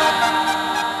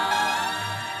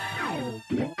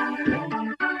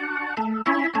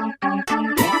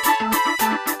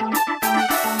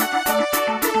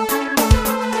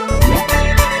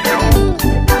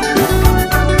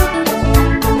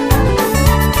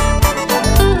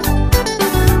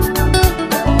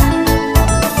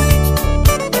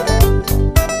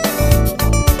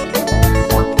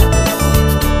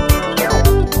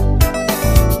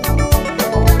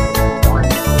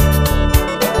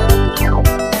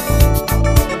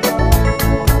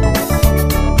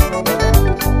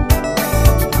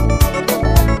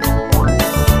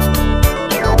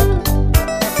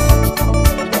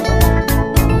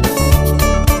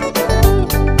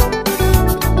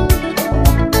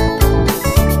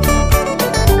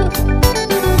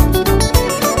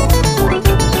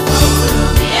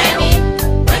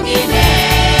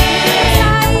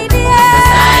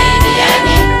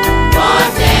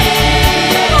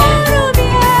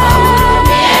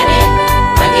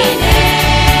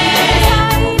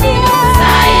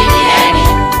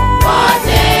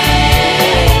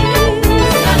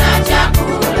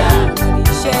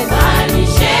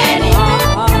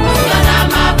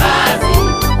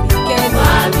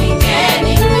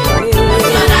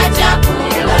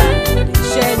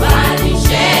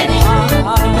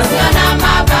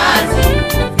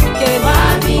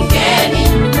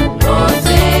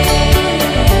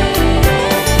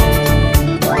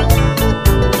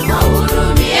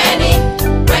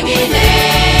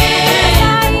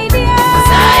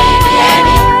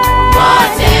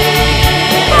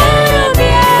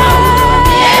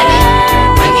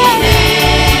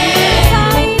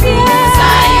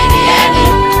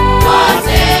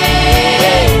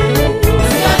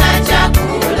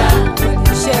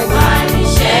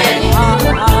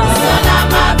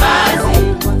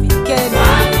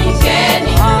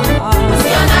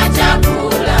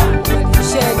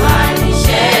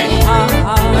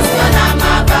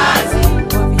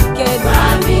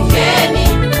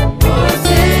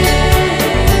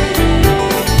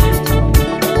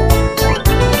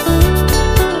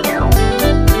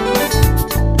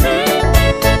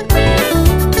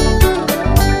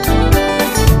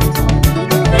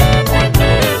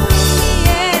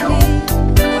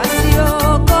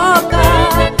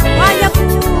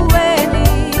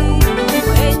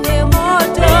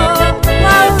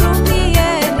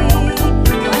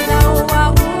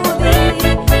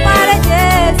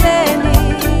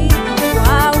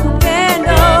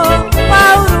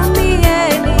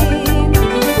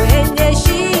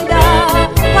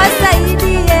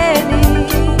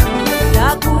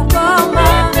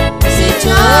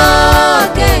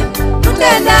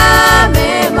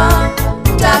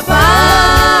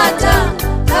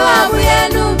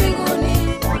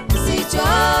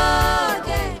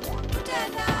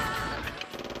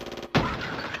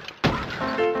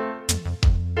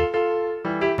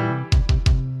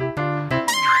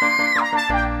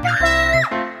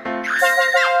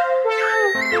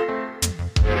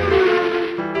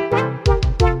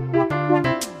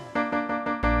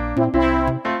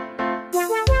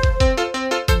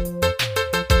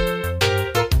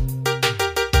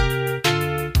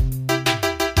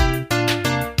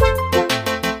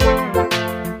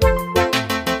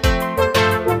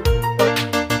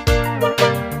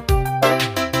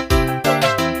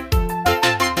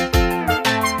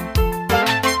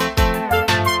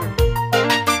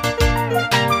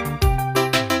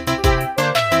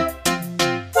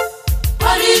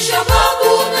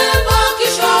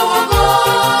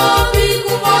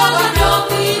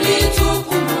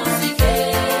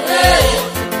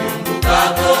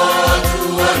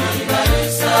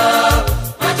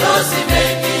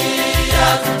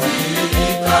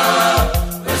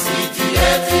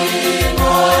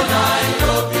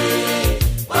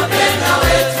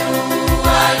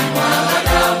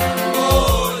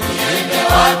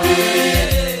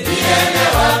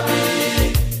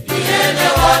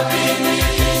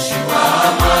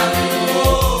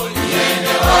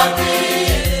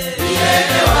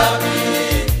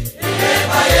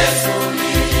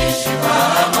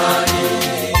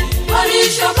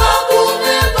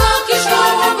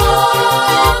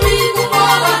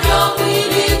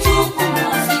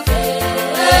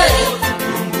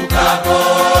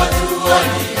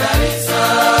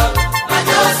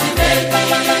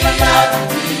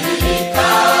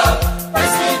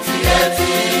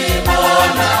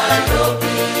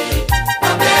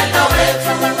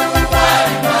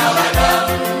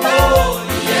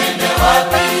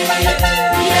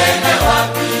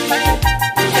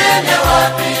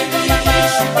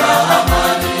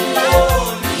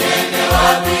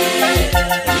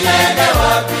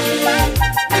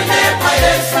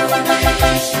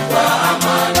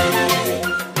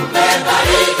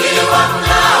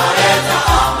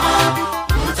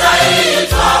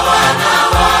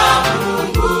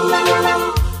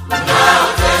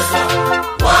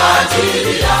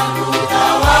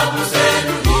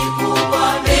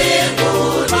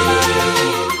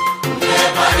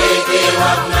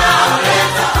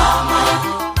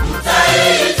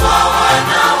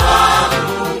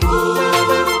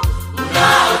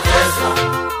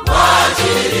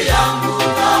 Seria.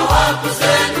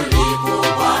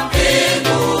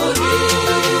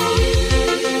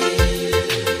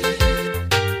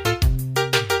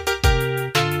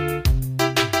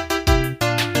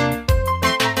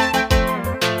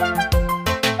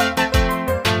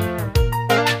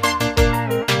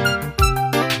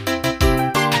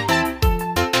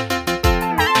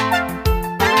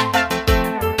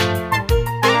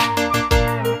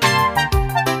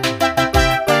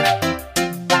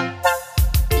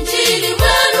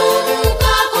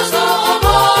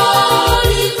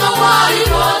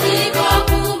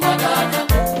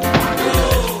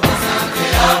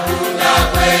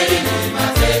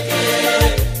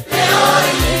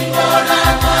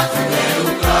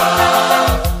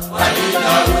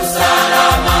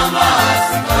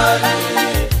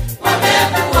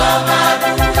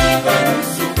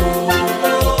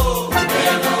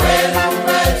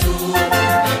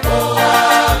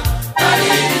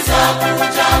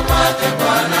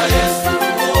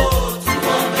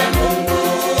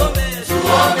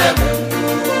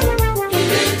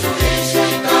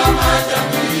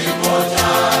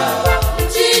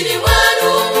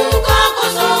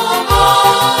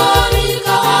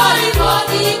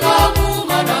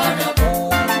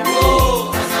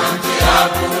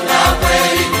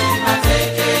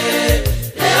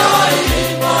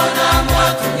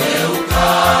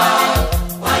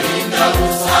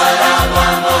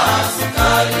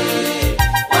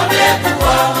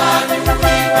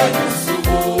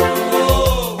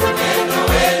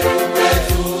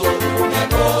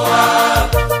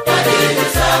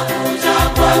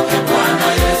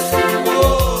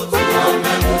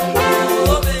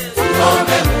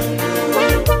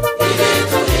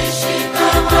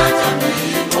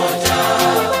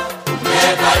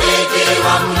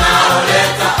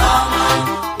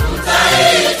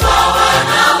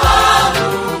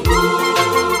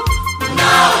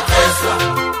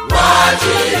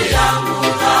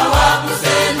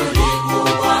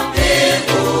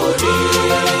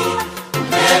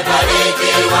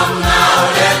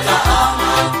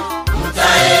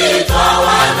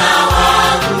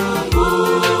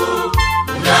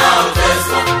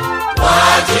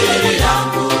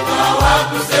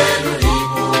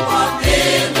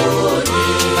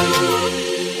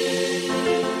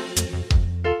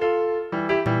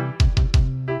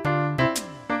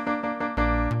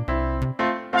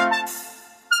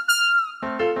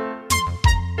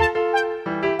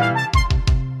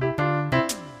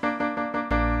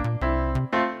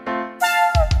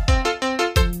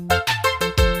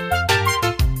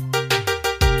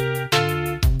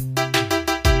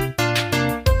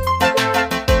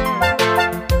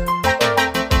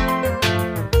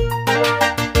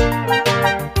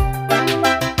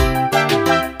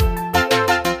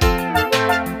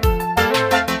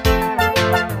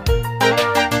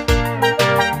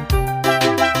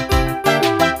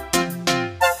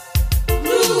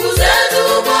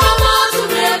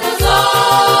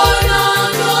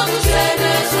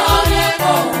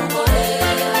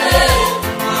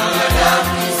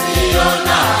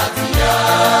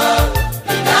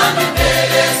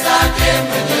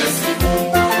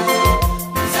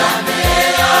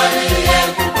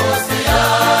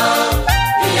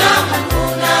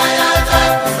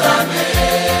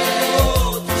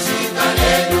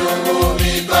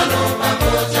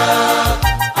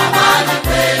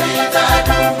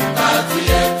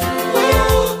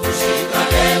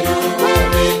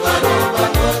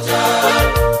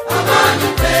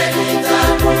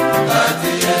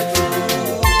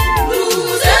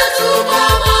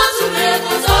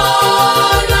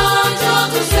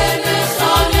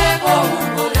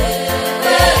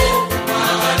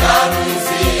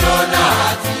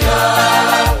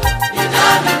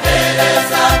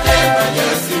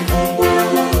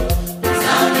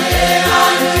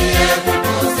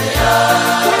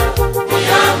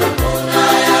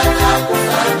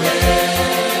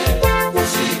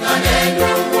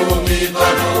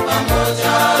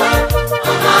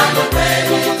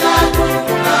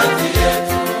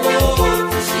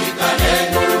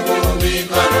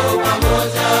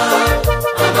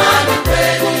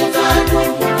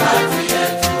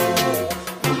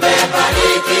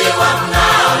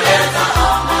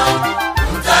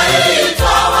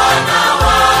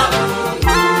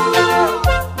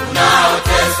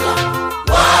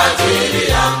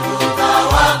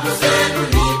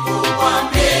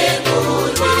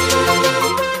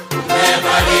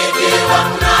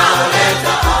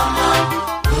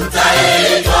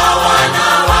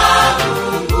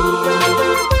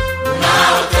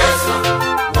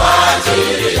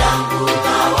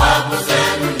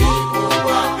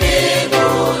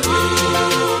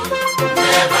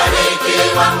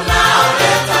 Mmebarikiwa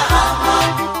mnaoleta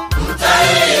amani,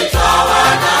 mtaitwa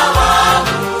wana wa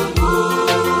Mungu.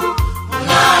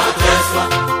 Mnaoteswa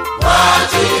kwa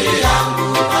ajili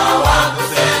yangu, thawabu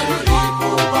zenu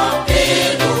kubwa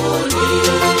mbinguni.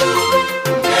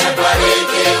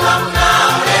 Mmebarikiwa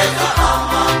mnaoleta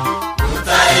amani,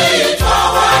 mtaitwa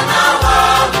wana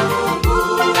wa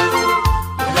Mungu.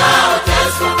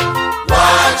 Mnaoteswa kwa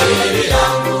ajili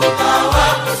yangu,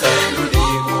 thawabu zenu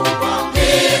kubwa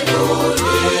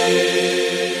mbinguni.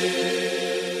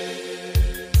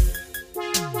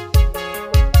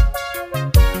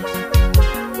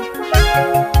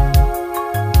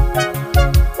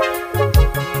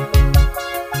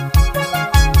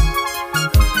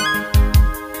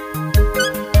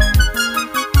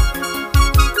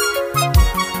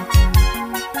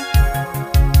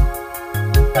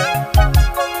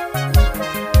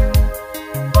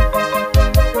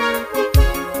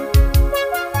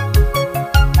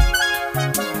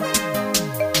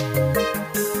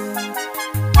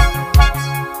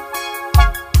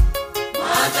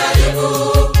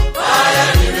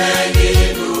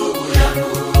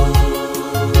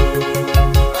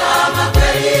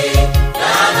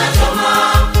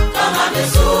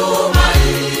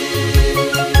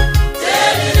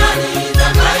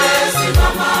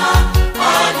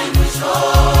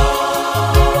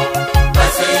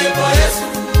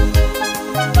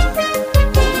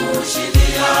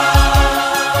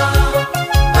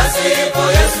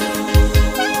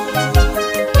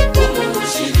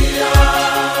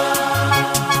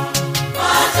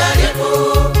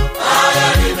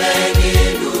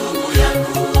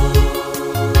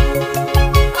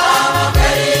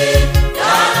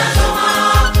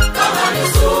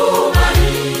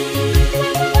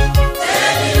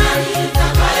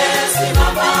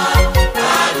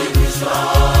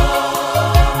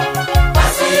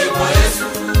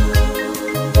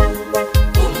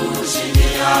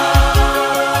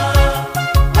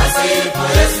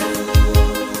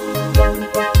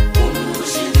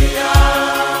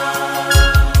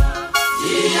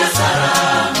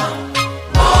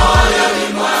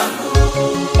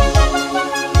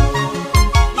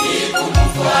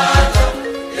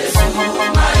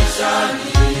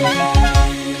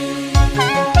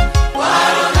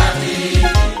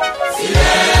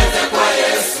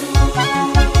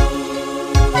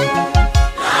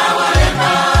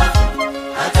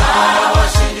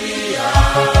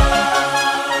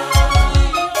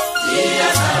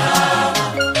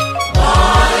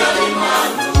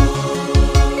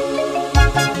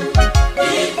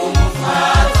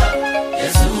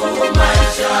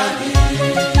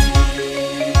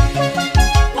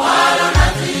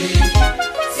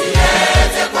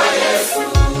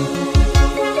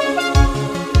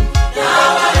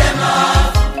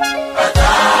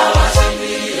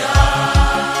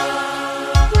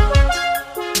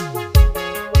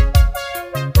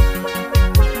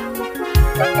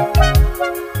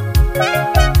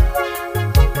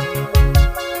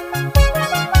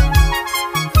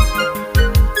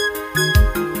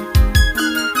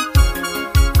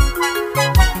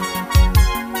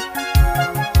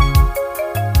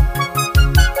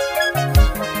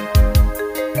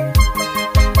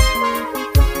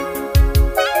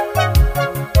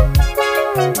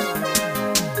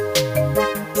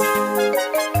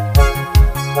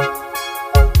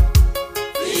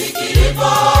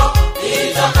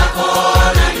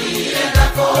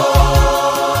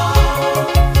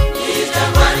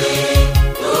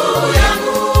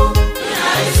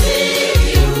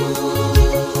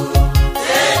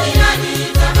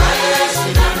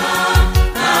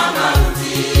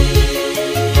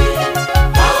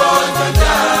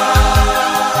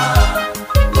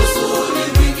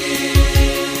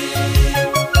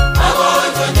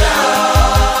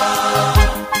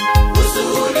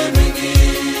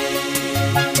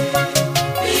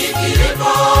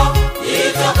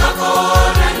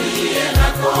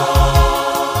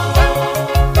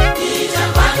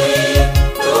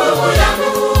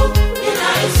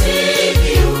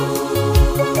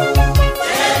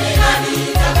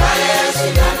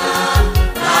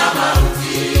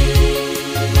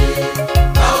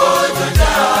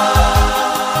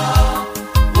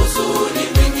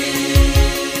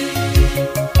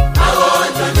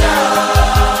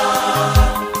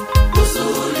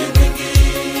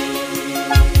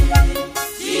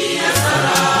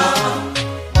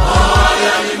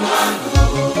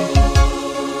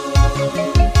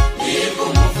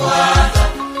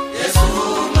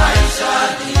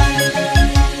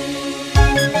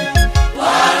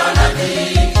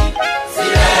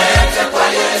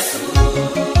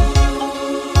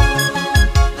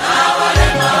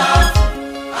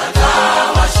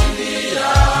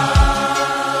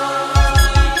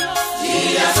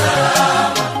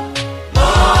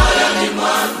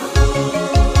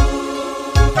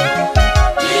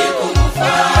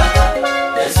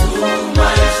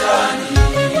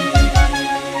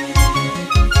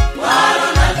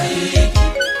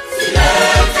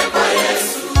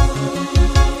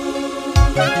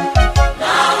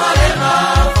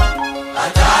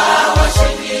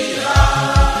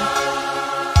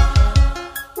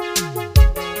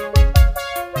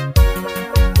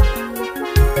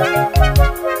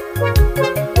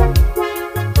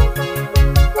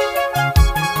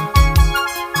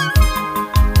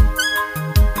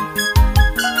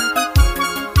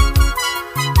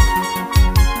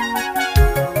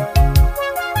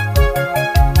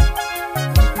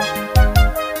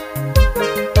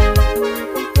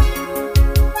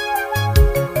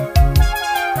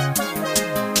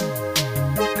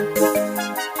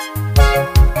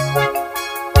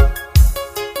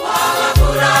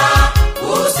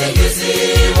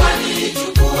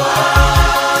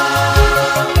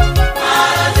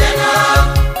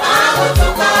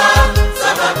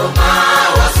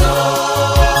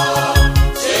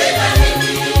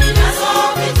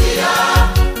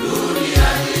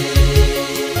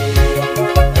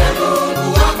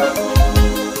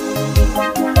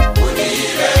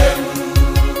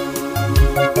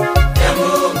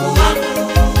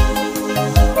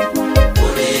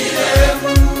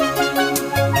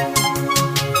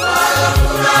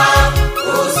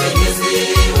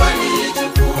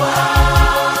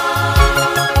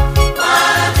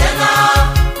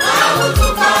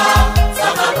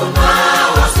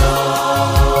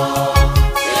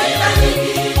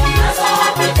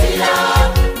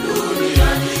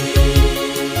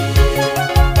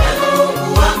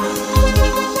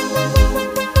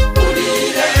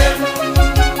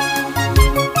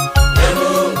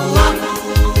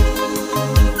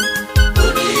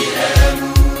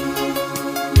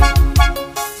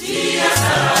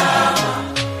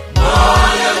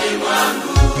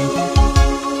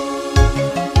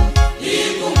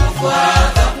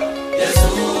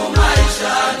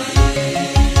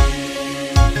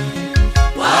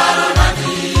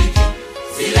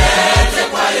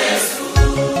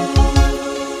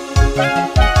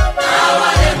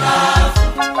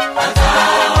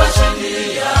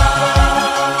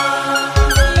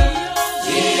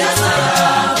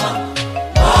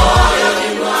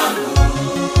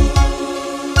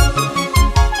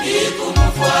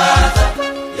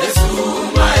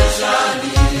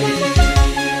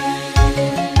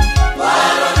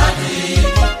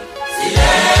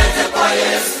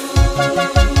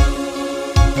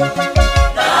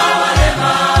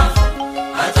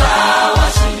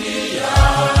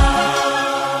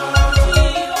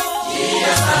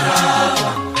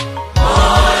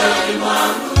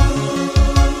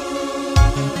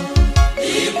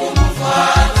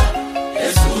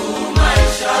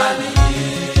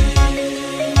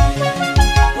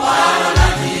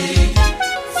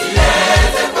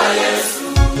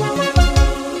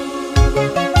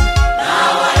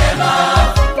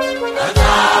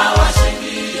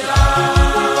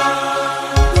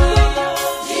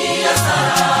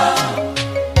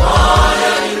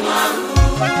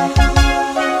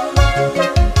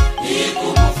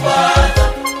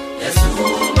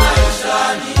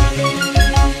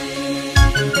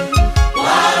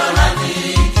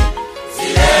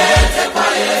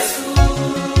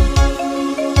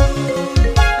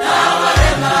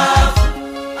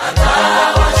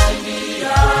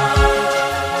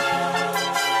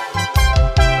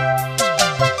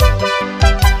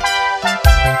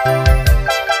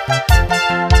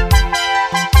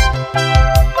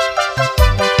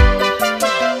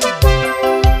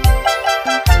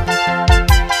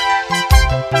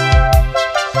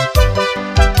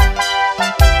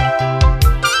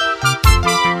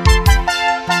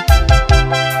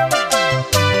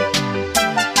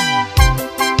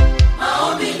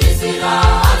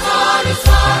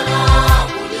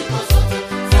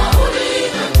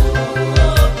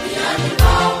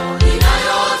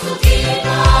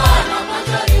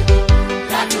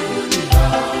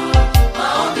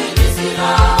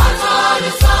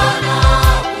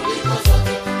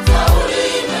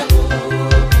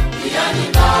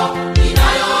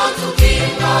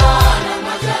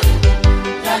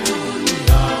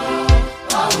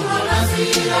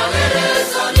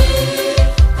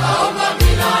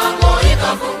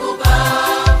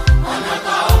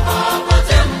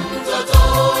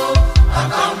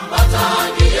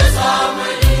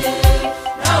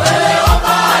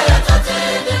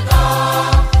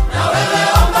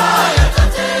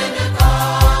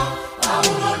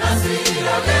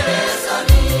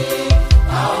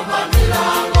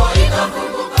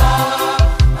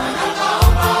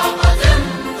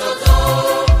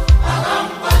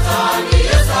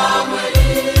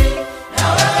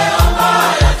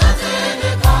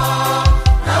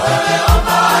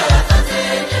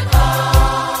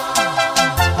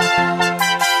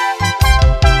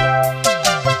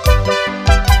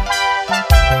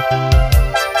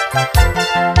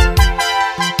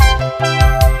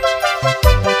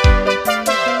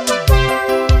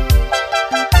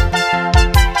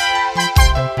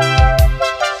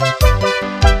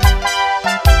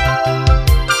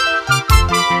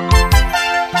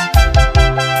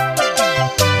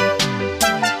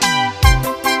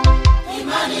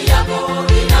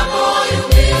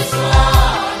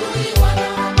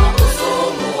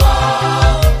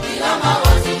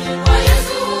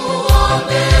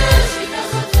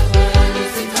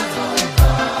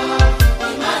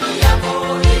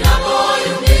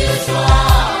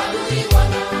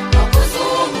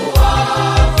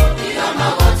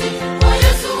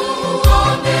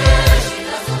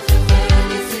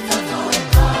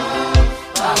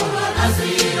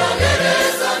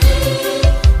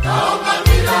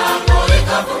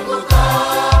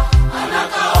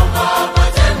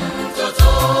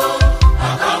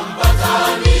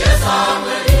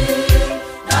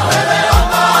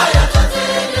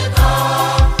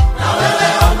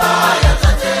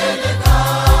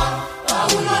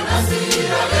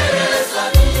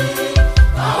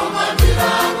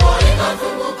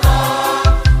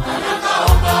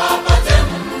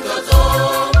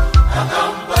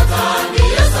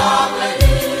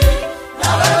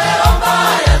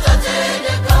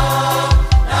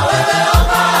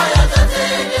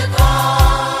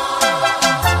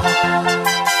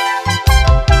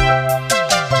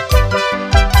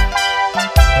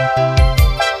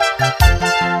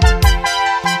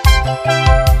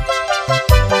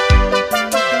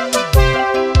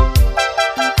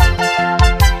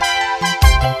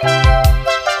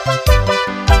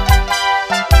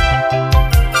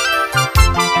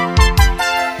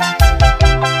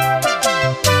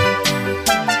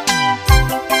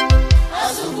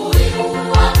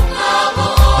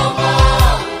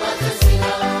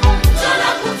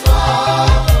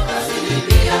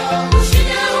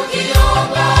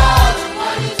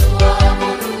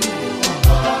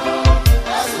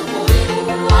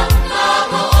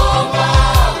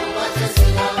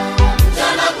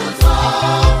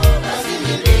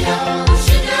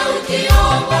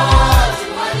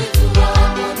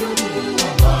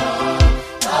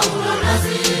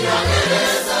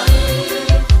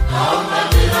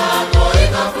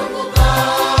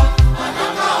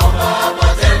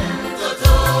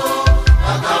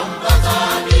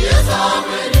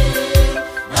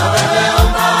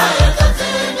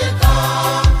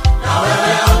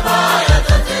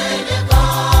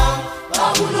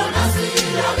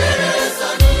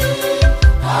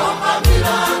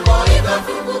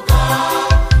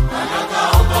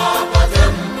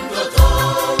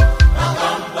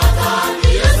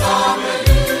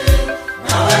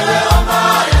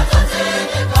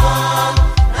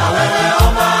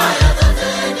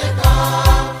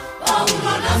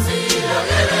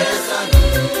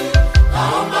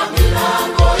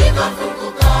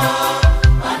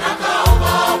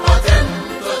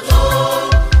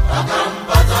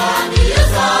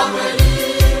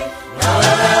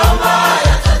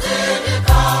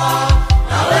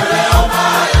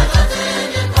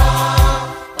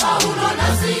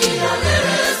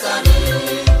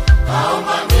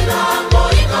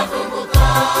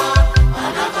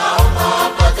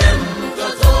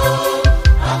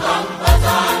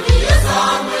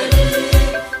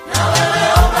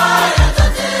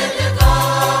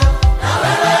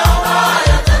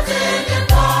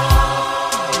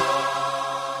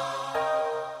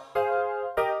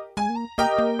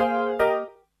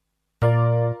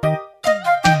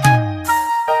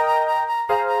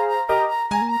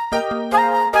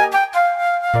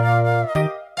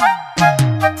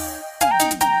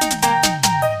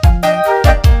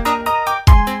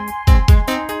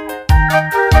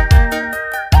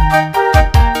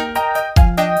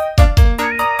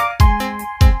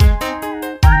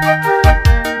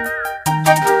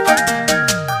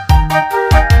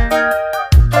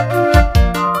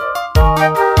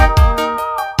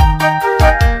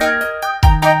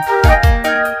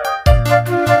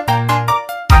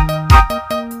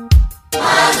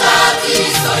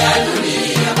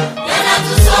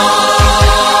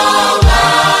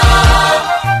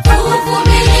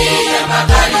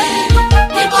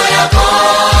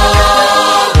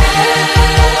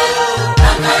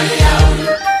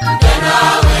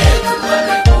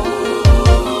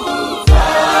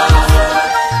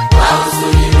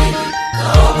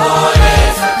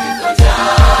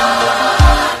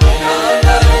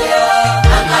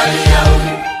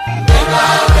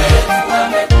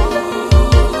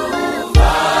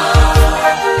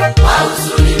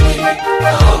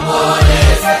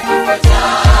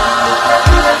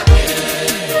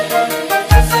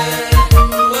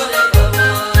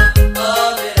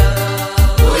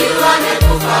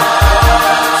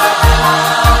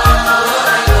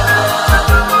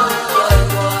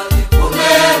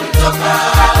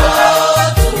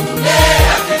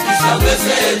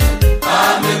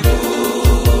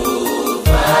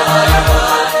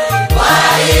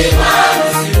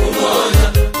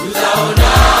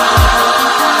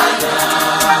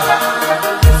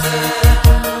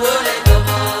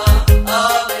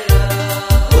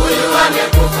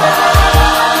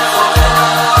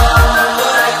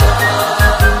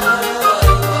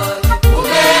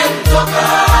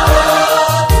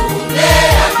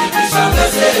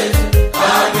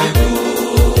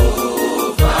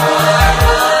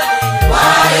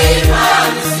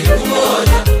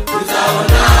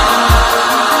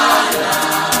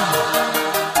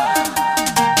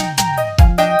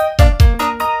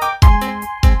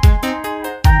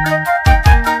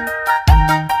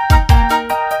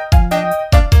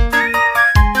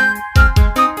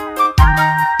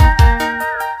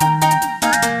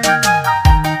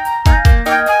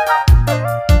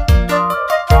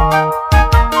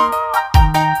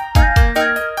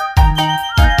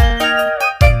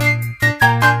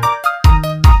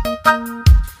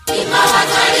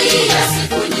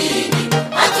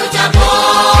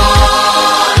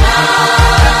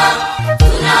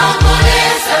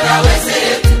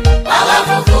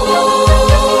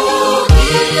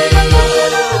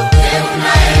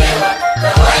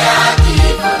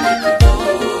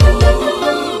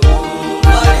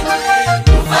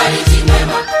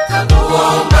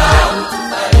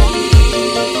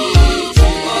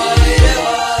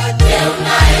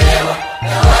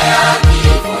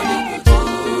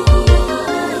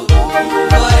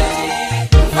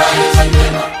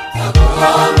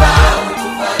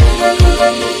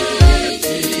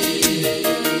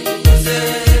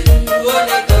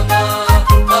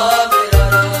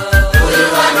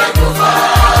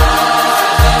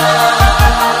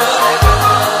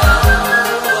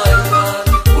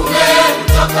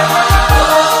 umemtoka,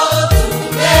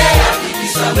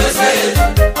 tumehakikisha mwenzetu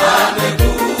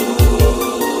amekufa.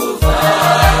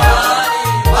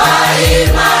 Kwa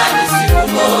imani siku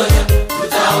moja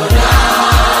tutaonana.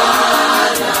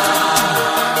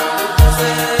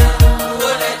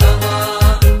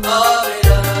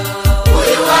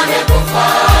 Huyu amekufa,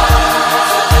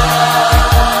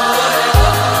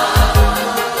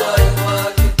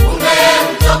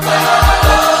 umemtoka,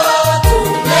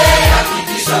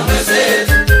 tumehakikisha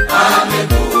mwenzetu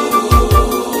amekufa.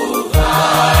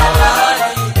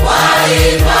 Kwa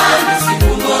imani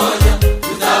siku moja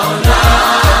tutaonana.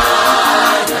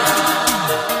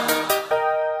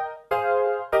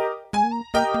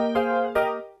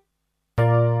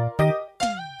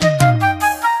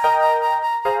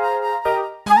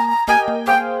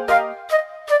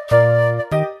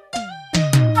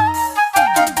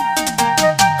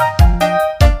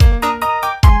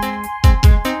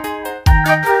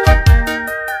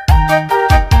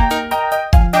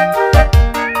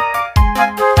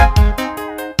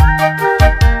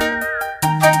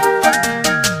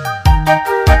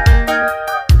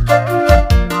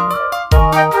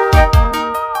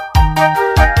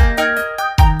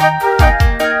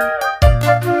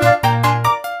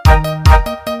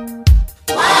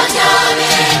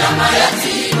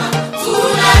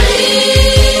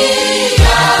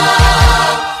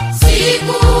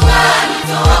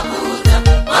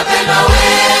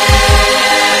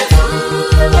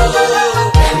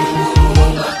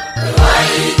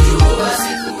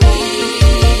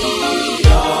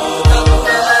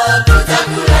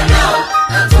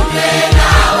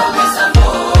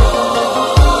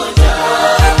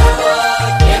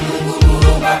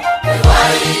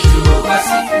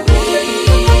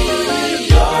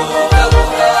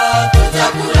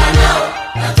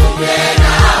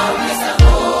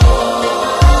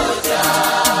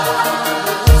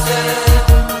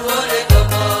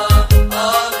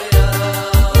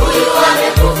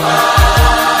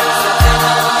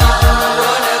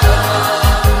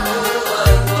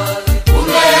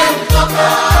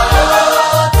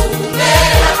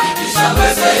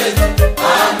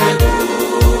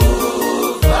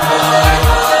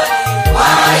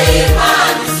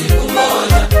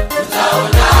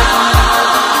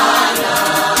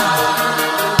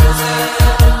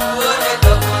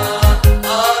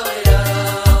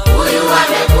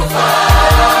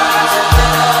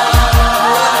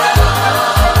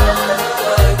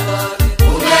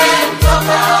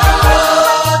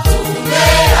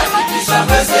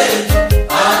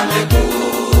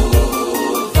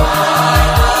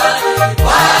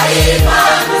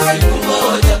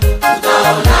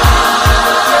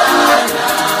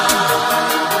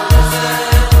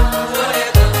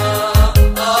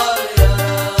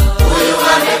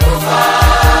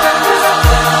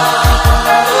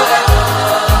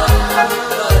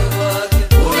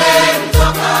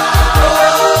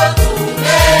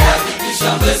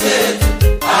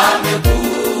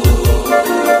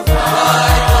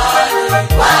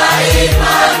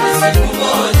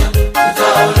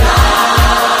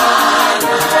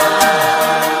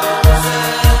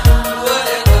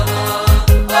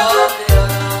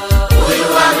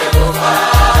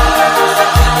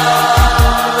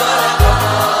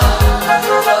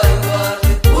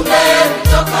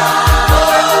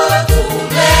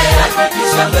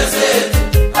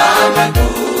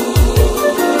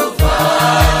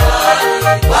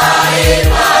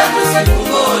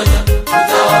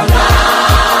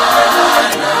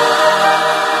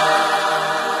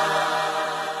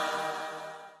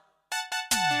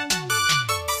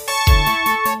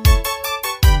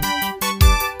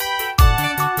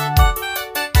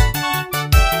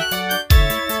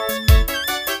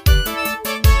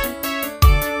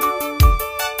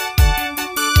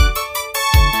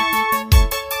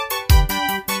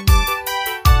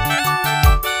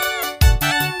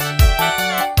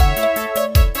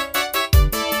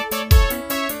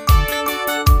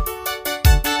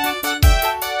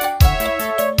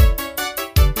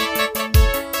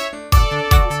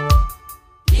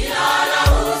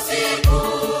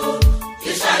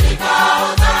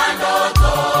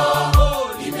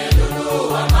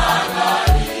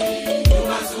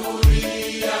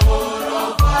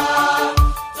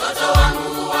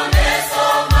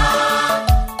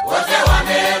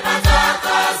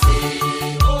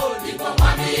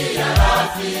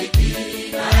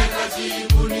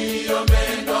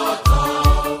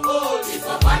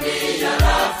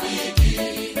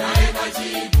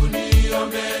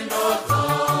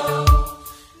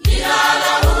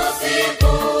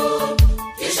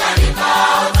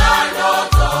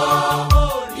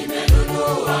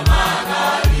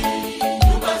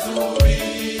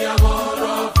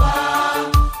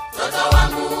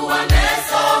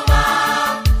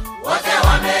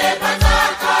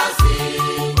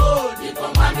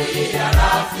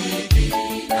 rafiki,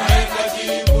 naye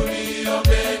kajibu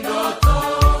niombe ndoto.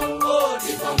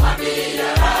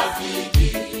 Nilipomwambia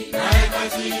rafiki, naye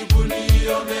kajibu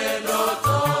niombe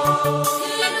ndoto.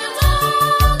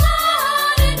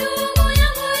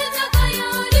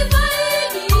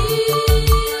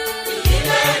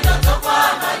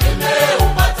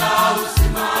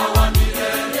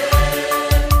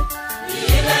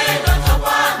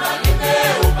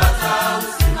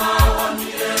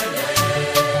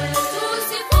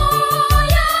 Tusifanye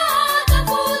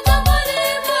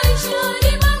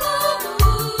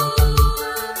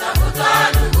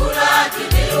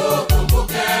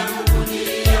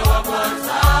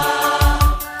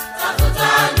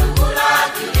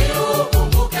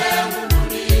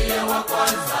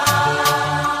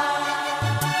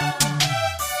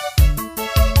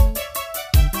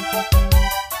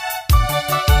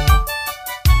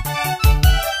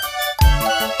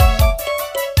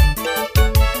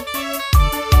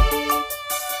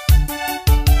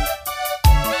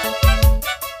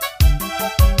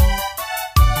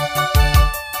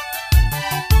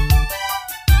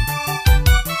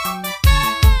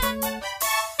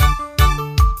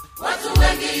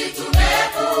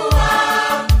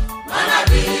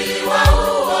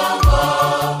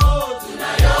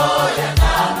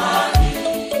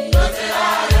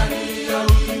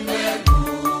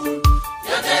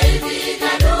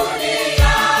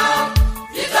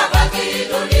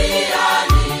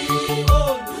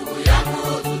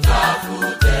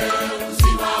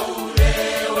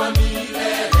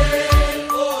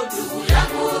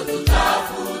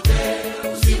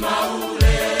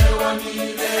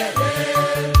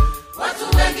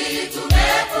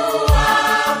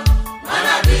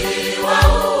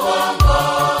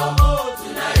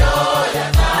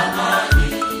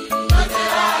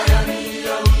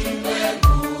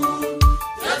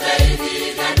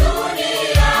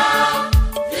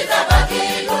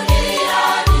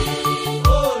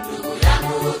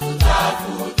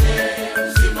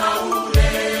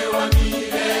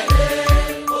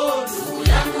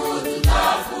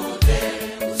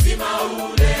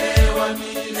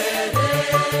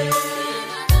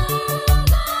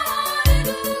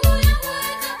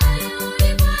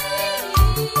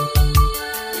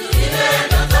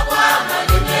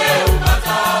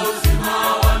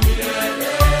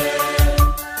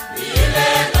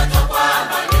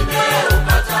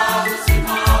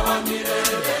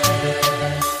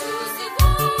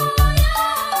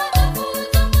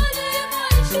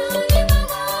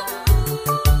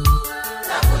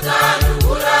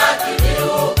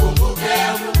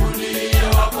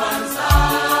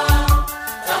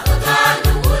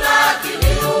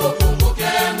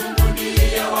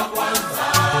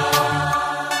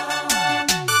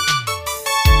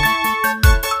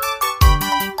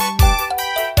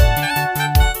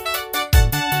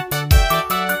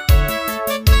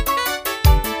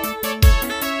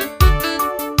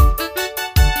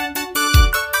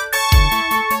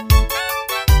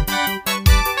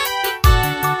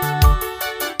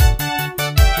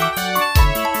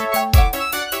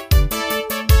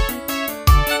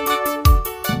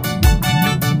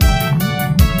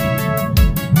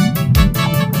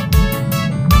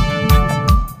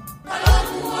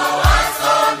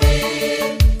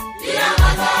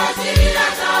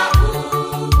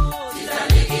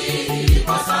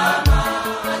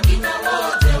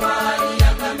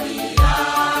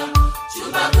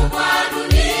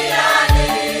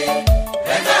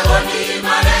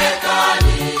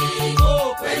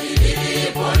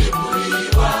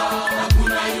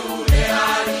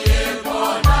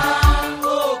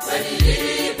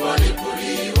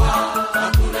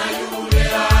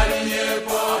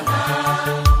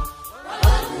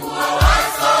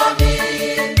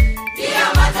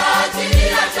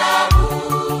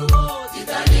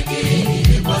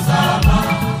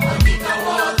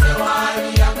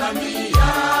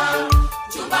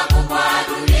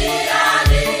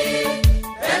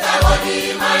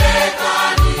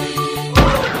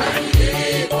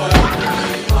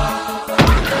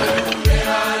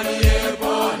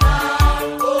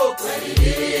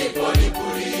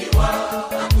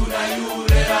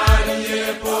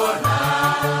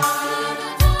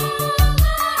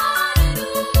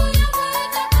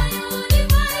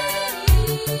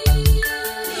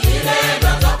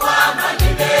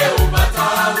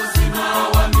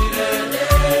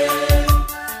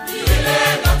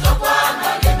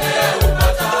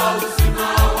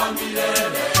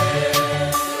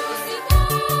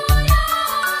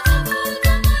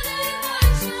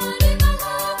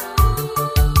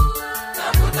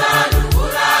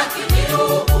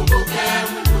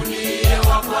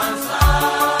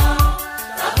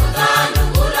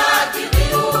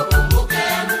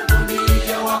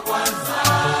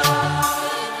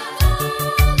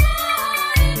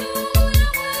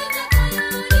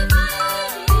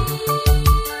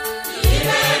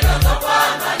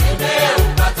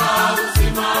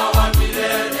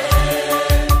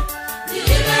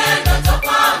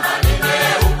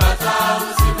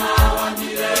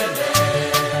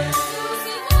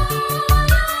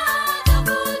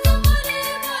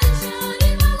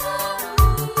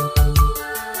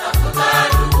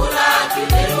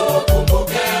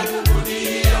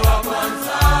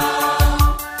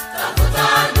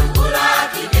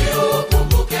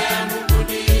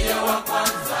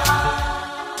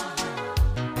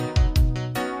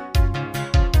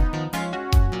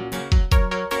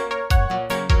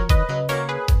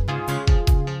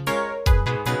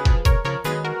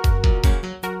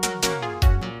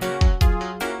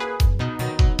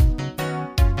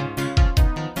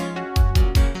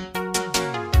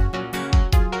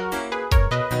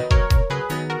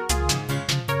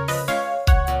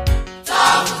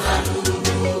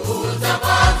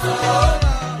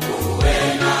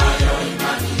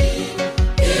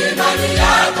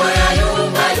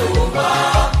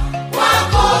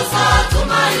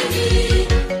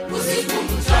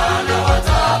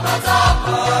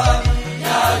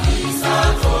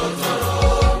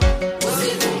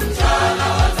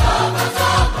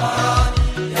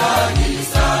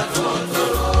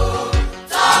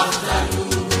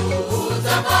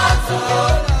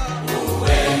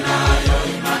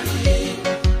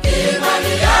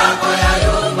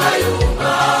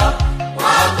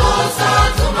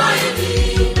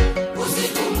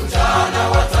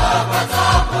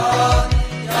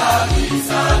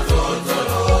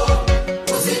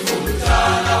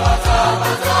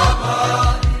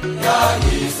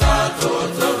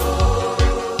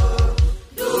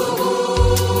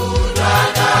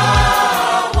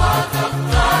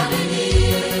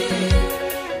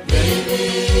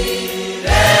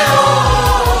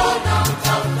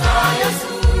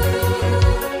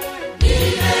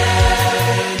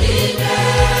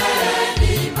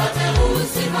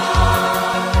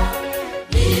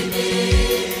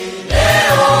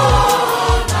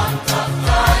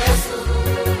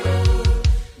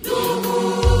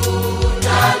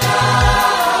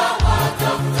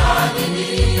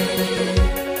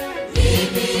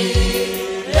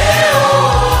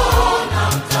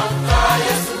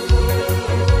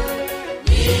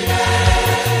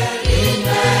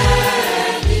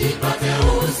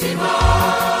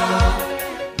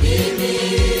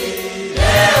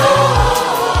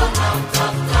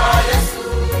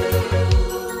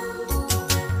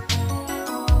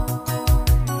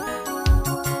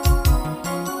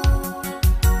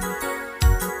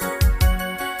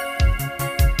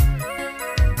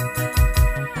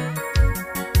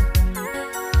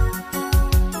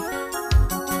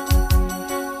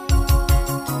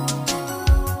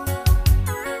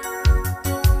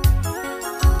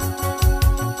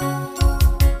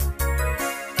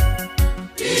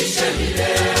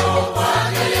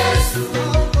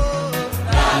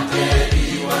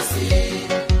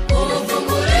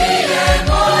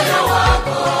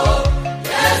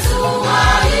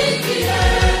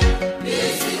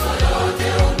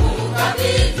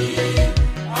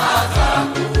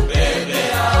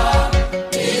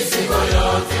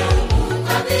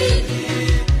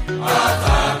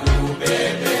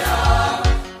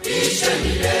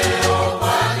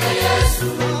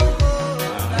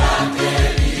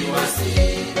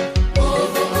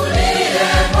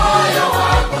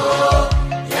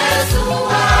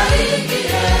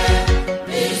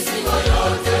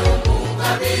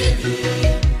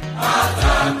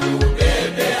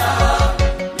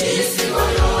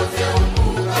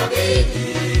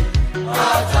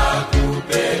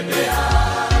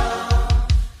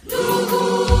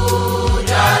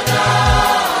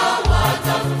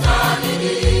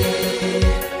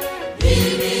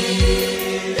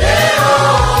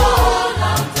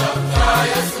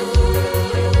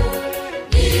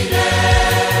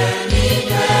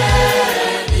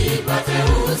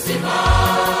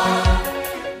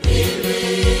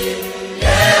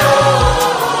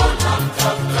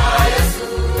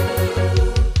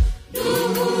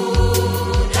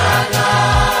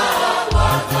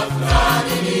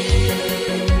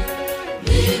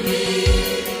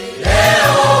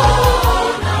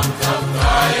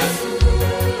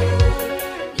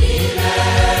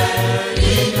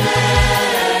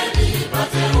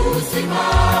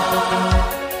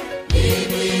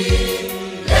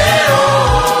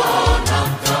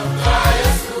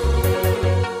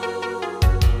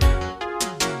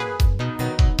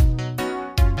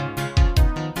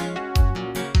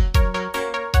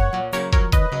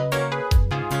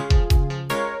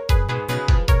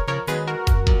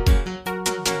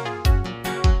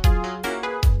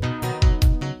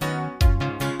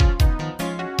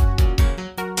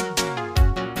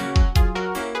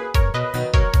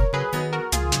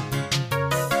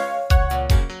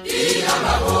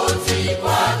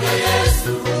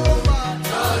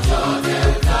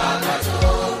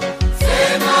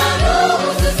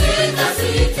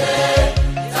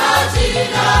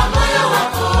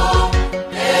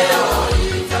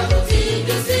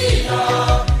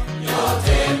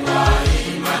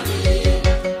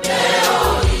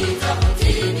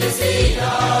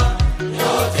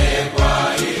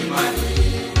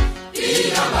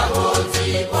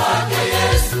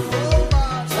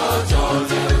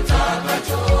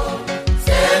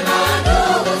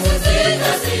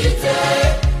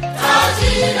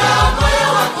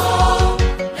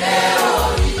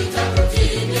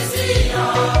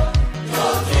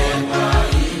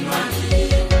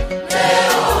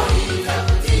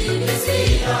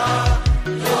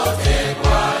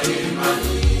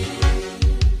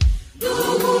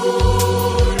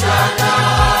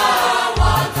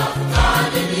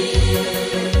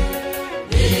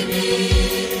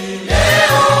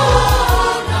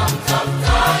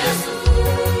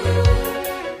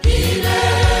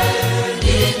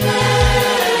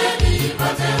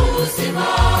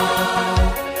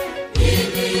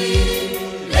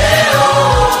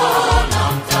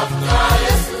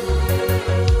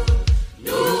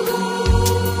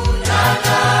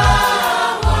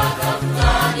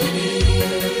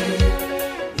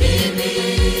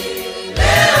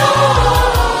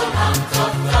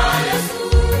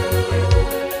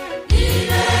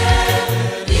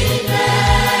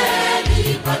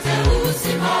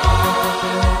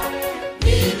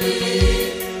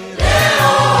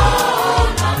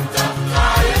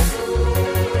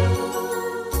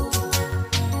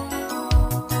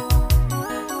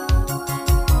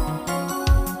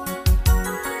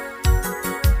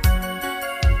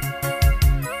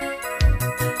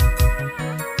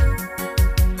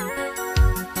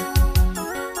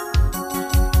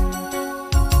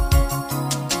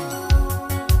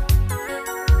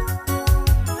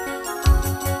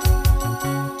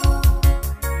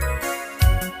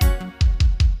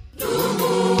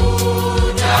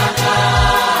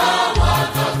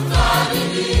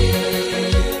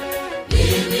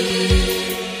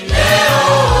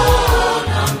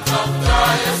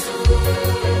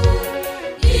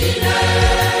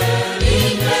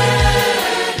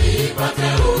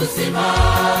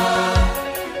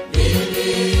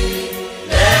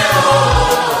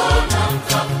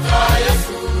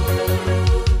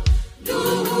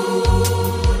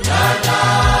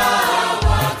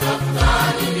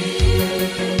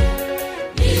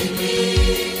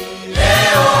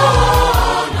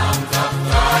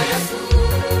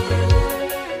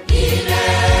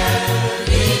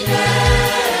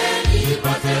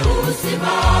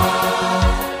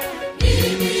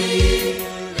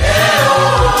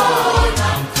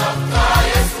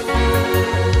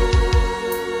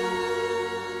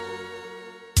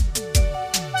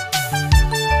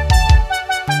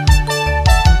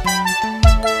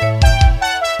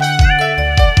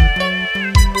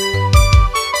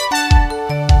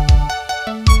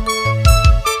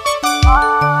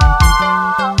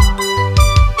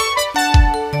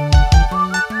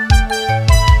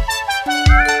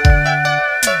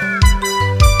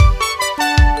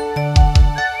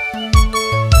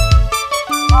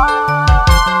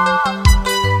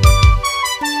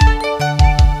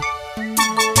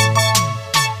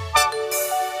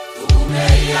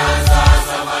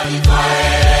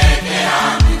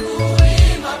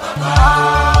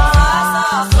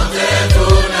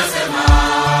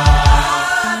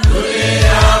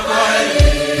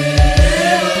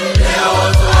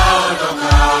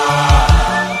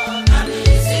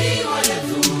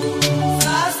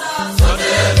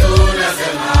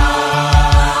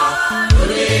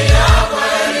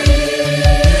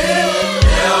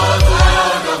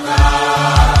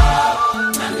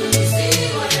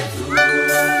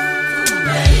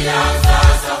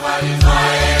Melody,